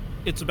what?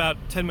 It's about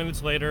 10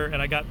 minutes later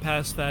and I got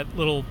past that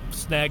little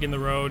snag in the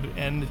road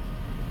and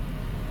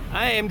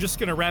I am just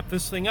going to wrap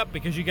this thing up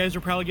because you guys are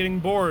probably getting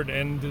bored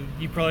and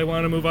you probably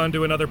want to move on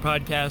to another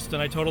podcast,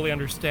 and I totally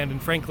understand. And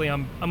frankly,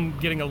 I'm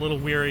getting a little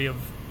weary of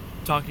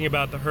talking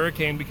about the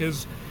hurricane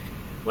because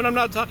when I'm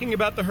not talking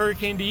about the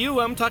hurricane to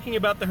you, I'm talking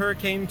about the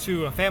hurricane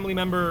to a family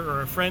member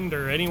or a friend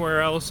or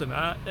anywhere else and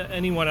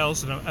anyone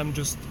else, and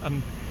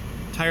I'm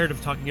tired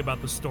of talking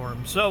about the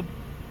storm. So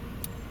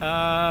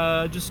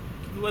just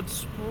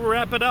let's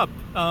wrap it up.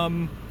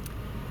 The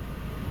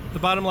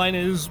bottom line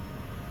is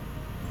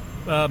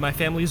my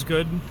family's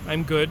good,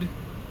 I'm good,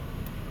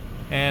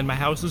 and my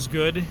house is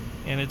good,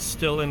 and it's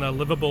still in a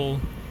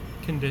livable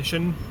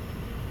condition,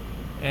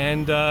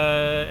 and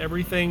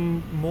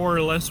everything more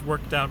or less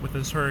worked out with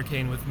this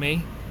hurricane with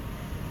me.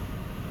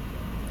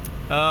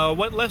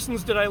 What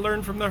lessons did I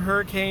learn from the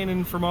hurricane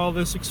and from all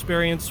this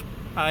experience?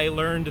 I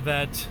learned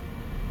that,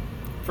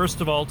 first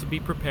of all, to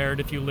be prepared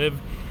if you live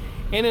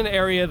in an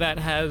area that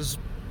has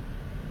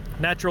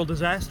natural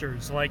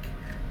disasters, like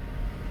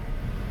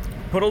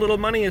put a little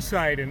money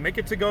aside and make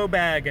a to-go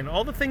bag and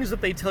all the things that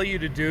they tell you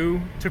to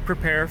do to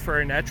prepare for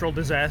a natural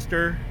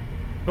disaster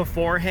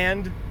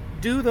beforehand.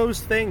 Do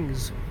those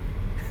things.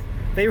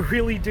 They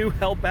really do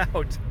help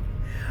out.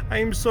 I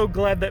am so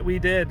glad that we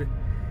did.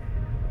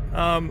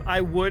 I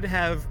would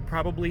have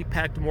probably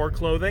packed more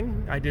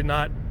clothing. I did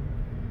not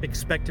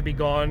expect to be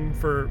gone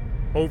for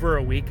over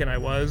a week, and I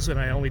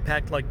only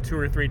packed like 2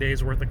 or 3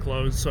 days worth of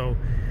clothes. So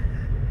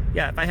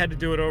yeah, if I had to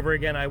do it over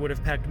again, I would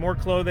have packed more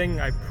clothing.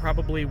 I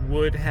probably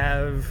would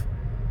have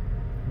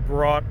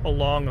brought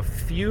along a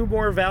few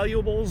more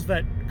valuables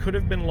that could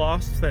have been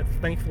lost that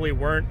thankfully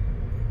weren't,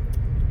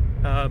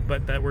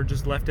 but that were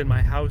just left in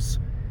my house.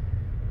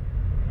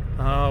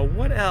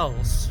 What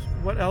else?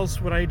 What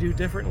else would I do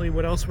differently?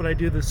 What else would I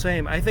do the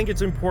same? I think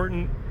it's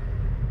important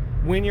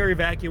when you're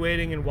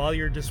evacuating and while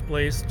you're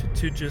displaced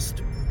to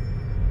just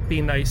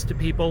be nice to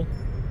people.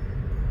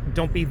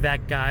 Don't be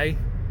that guy,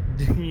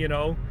 you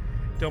know?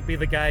 Don't be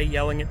the guy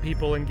yelling at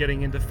people and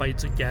getting into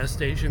fights at gas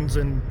stations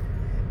and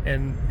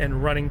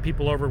running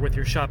people over with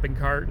your shopping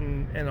cart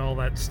and all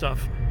that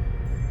stuff.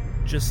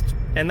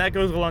 And that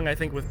goes along, I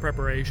think, with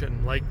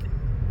preparation. Like,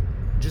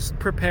 just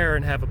prepare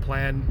and have a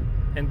plan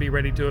and be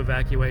ready to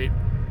evacuate.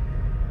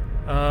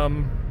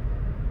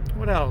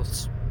 What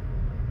else?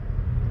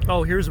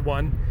 Oh, here's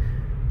one.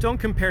 Don't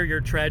compare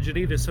your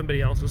tragedy to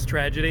somebody else's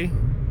tragedy.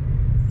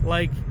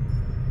 Like,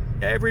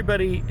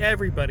 everybody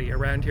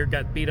around here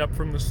got beat up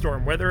from the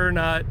storm, whether or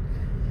not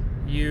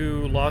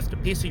you lost a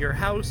piece of your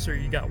house or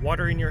you got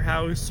water in your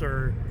house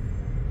or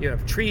you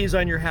have trees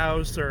on your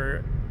house,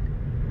 or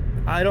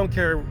I don't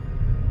care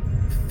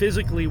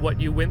physically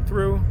what you went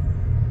through.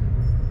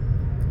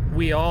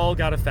 We all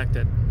got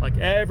affected. Like,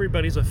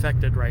 everybody's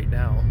affected right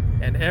now.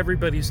 and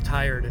everybody's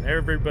tired, and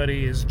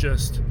everybody is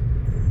just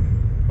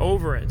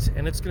over it,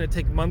 and it's going to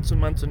take months and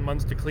months and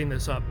months to clean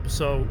this up.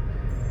 So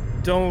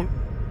don't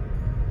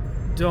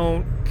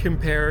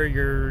compare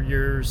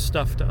your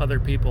stuff to other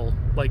people.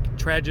 Like,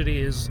 tragedy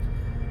is,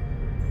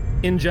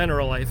 in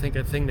general, I think,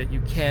 a thing that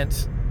you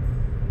can't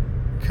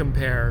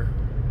compare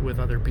with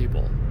other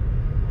people.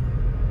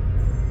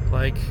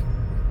 Like,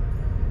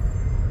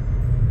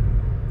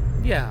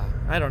 yeah,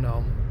 I don't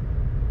know.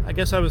 I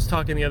guess I was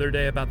talking the other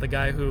day about the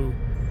guy who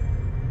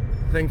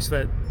thinks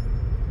that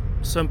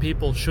some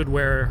people should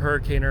wear a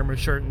Hurricane Irma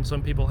shirt and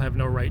some people have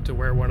no right to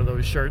wear one of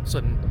those shirts.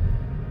 And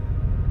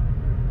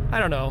I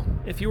don't know.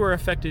 If you were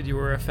affected, you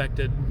were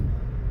affected.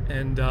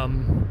 And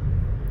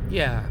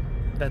yeah,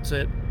 that's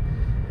it.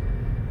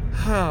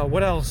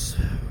 What else?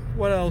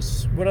 What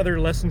other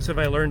lessons have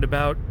I learned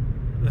about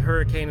the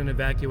hurricane and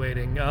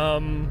evacuating?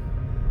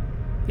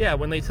 Yeah,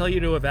 when they tell you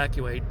to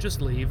evacuate,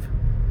 just leave.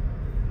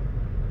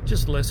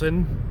 Just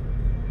listen.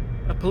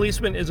 A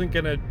policeman isn't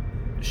gonna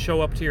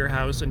show up to your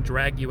house and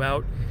drag you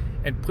out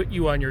and put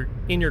you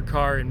in your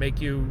car and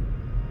make you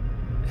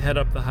head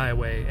up the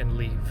highway and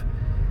leave.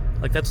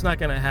 Like, that's not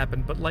gonna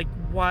happen. But like,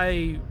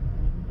 why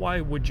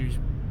would you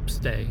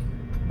stay?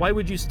 Why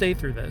would you stay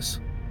through this?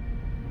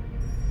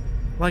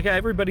 Like,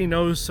 everybody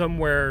knows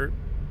someone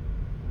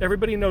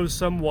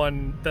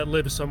that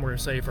lives somewhere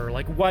safer.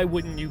 Like, why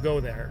wouldn't you go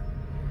there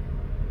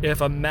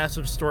if a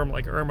massive storm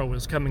like Irma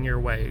was coming your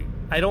way?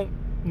 I don't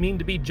mean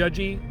to be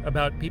judgy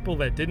about people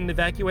that didn't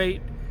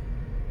evacuate,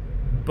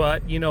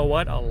 but you know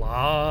what? A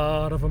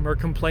lot of them are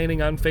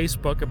complaining on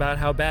Facebook about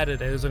how bad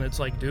it is, and it's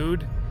like,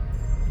 dude,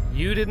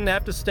 you didn't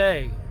have to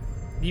stay.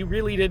 You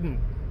really didn't.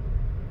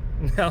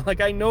 Now,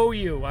 like, I know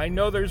you. I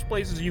know there's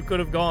places you could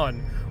have gone.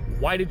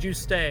 Why did you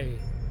stay?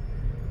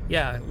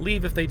 Yeah,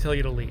 leave if they tell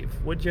you to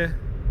leave. Would you?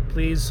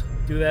 Please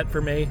do that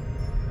for me.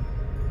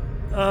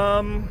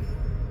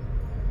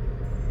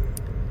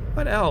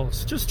 What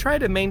else? Just try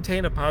to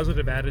maintain a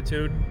positive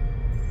attitude.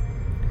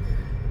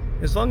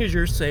 As long as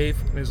you're safe,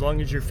 and as long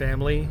as your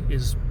family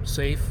is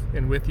safe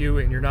and with you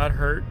and you're not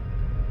hurt,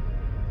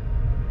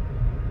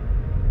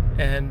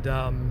 and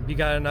you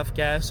got enough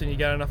gas and you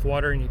got enough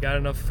water and you got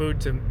enough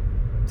food to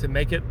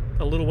make it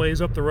a little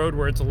ways up the road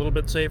where it's a little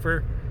bit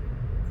safer,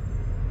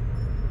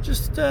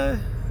 just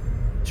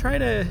try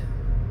to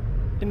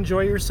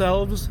enjoy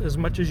yourselves as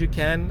much as you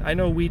can. I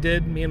know we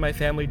did, me and my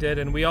family did,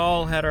 and we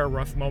all had our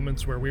rough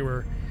moments where we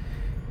were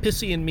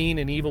pissy and mean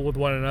and evil with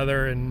one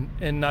another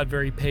and not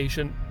very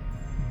patient.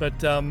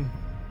 But I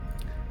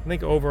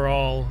think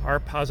overall,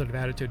 our positive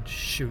attitude,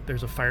 shoot,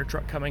 there's a fire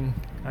truck coming.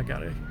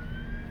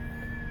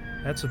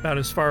 That's about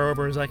as far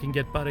over as I can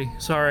get, buddy.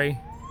 Sorry.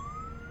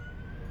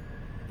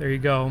 There you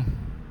go.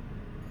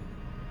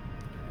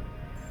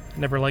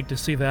 Never like to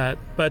see that.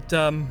 But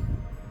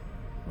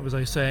what was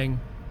I saying?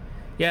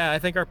 Yeah, I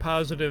think our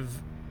positive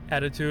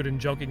attitude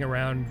and joking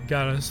around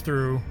got us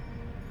through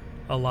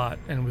a lot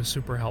and was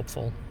super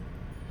helpful.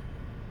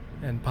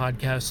 And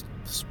podcasts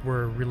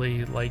were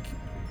really, like,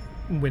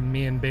 when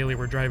me and Bailey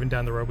were driving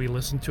down the road, we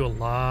listened to a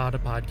lot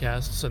of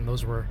podcasts, and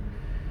those were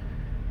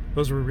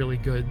really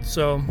good.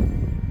 So,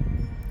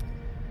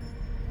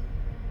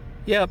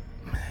 yeah,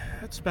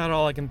 that's about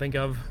all I can think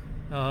of.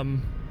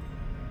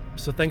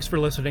 So thanks for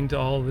listening to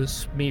all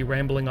this, me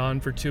rambling on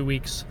for 2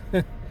 weeks.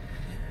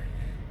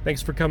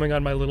 Thanks for coming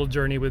on my little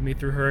journey with me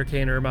through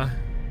Hurricane Irma.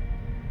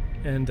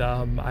 And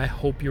I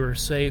hope you are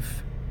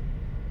safe.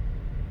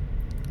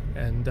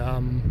 And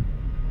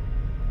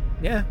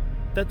yeah,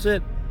 that's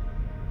it.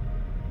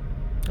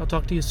 I'll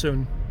talk to you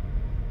soon.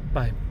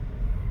 Bye.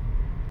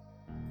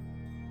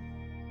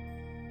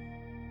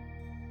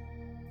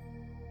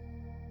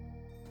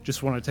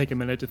 Just want to take a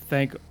minute to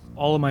thank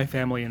all of my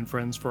family and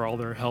friends for all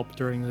their help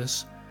during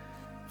this.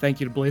 Thank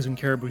you to Blazing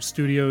Caribou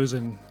Studios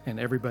and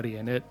everybody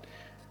in it,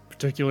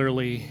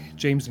 particularly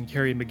James and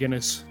Carrie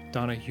McGinnis,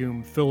 Donna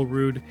Hume, Phil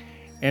Rude,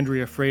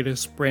 Andrea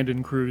Freitas,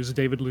 Brandon Cruz,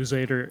 David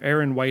Luzader,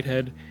 Aaron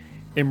Whitehead,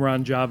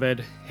 Imran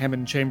Javed,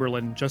 Hammond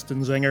Chamberlain,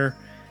 Justin Zenger,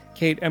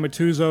 Kate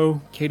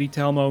Amatuzzo, Katie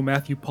Talmo,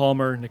 Matthew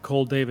Palmer,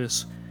 Nicole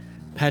Davis,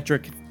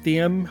 Patrick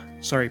Thiem,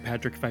 sorry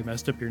Patrick if I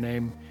messed up your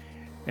name,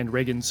 and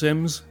Reagan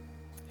Sims.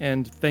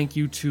 And thank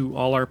you to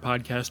all our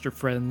podcaster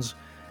friends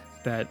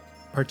that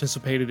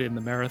participated in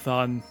the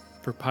marathon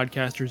for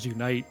Podcasters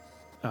Unite.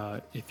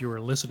 If you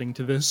are listening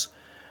to this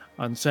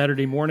on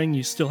Saturday morning,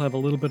 you still have a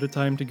little bit of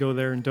time to go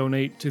there and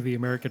donate to the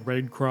American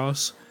Red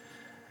Cross.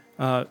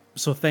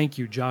 So thank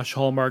you, Josh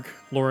Hallmark,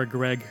 Laura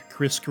Gregg,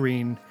 Chris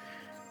Green,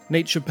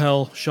 Nate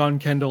Chappelle, Sean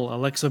Kendall,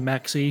 Alexa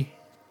Maxey,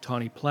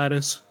 Tawny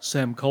Plattis,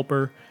 Sam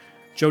Culper,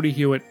 Jody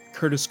Hewitt,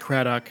 Curtis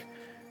Craddock,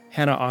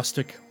 Hannah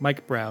Ostick,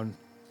 Mike Brown,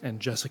 and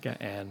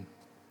Jessica Ann.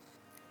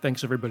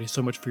 Thanks everybody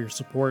so much for your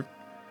support.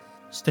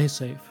 Stay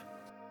safe.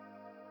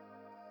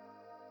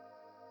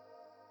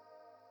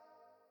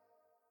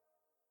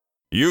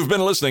 You've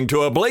been listening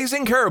to a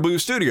Blazing Caribou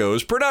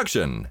Studios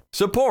production.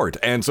 Support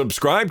and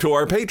subscribe to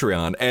our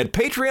Patreon at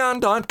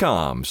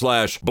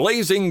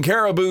patreon.com/Blazing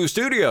Caribou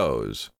Studios.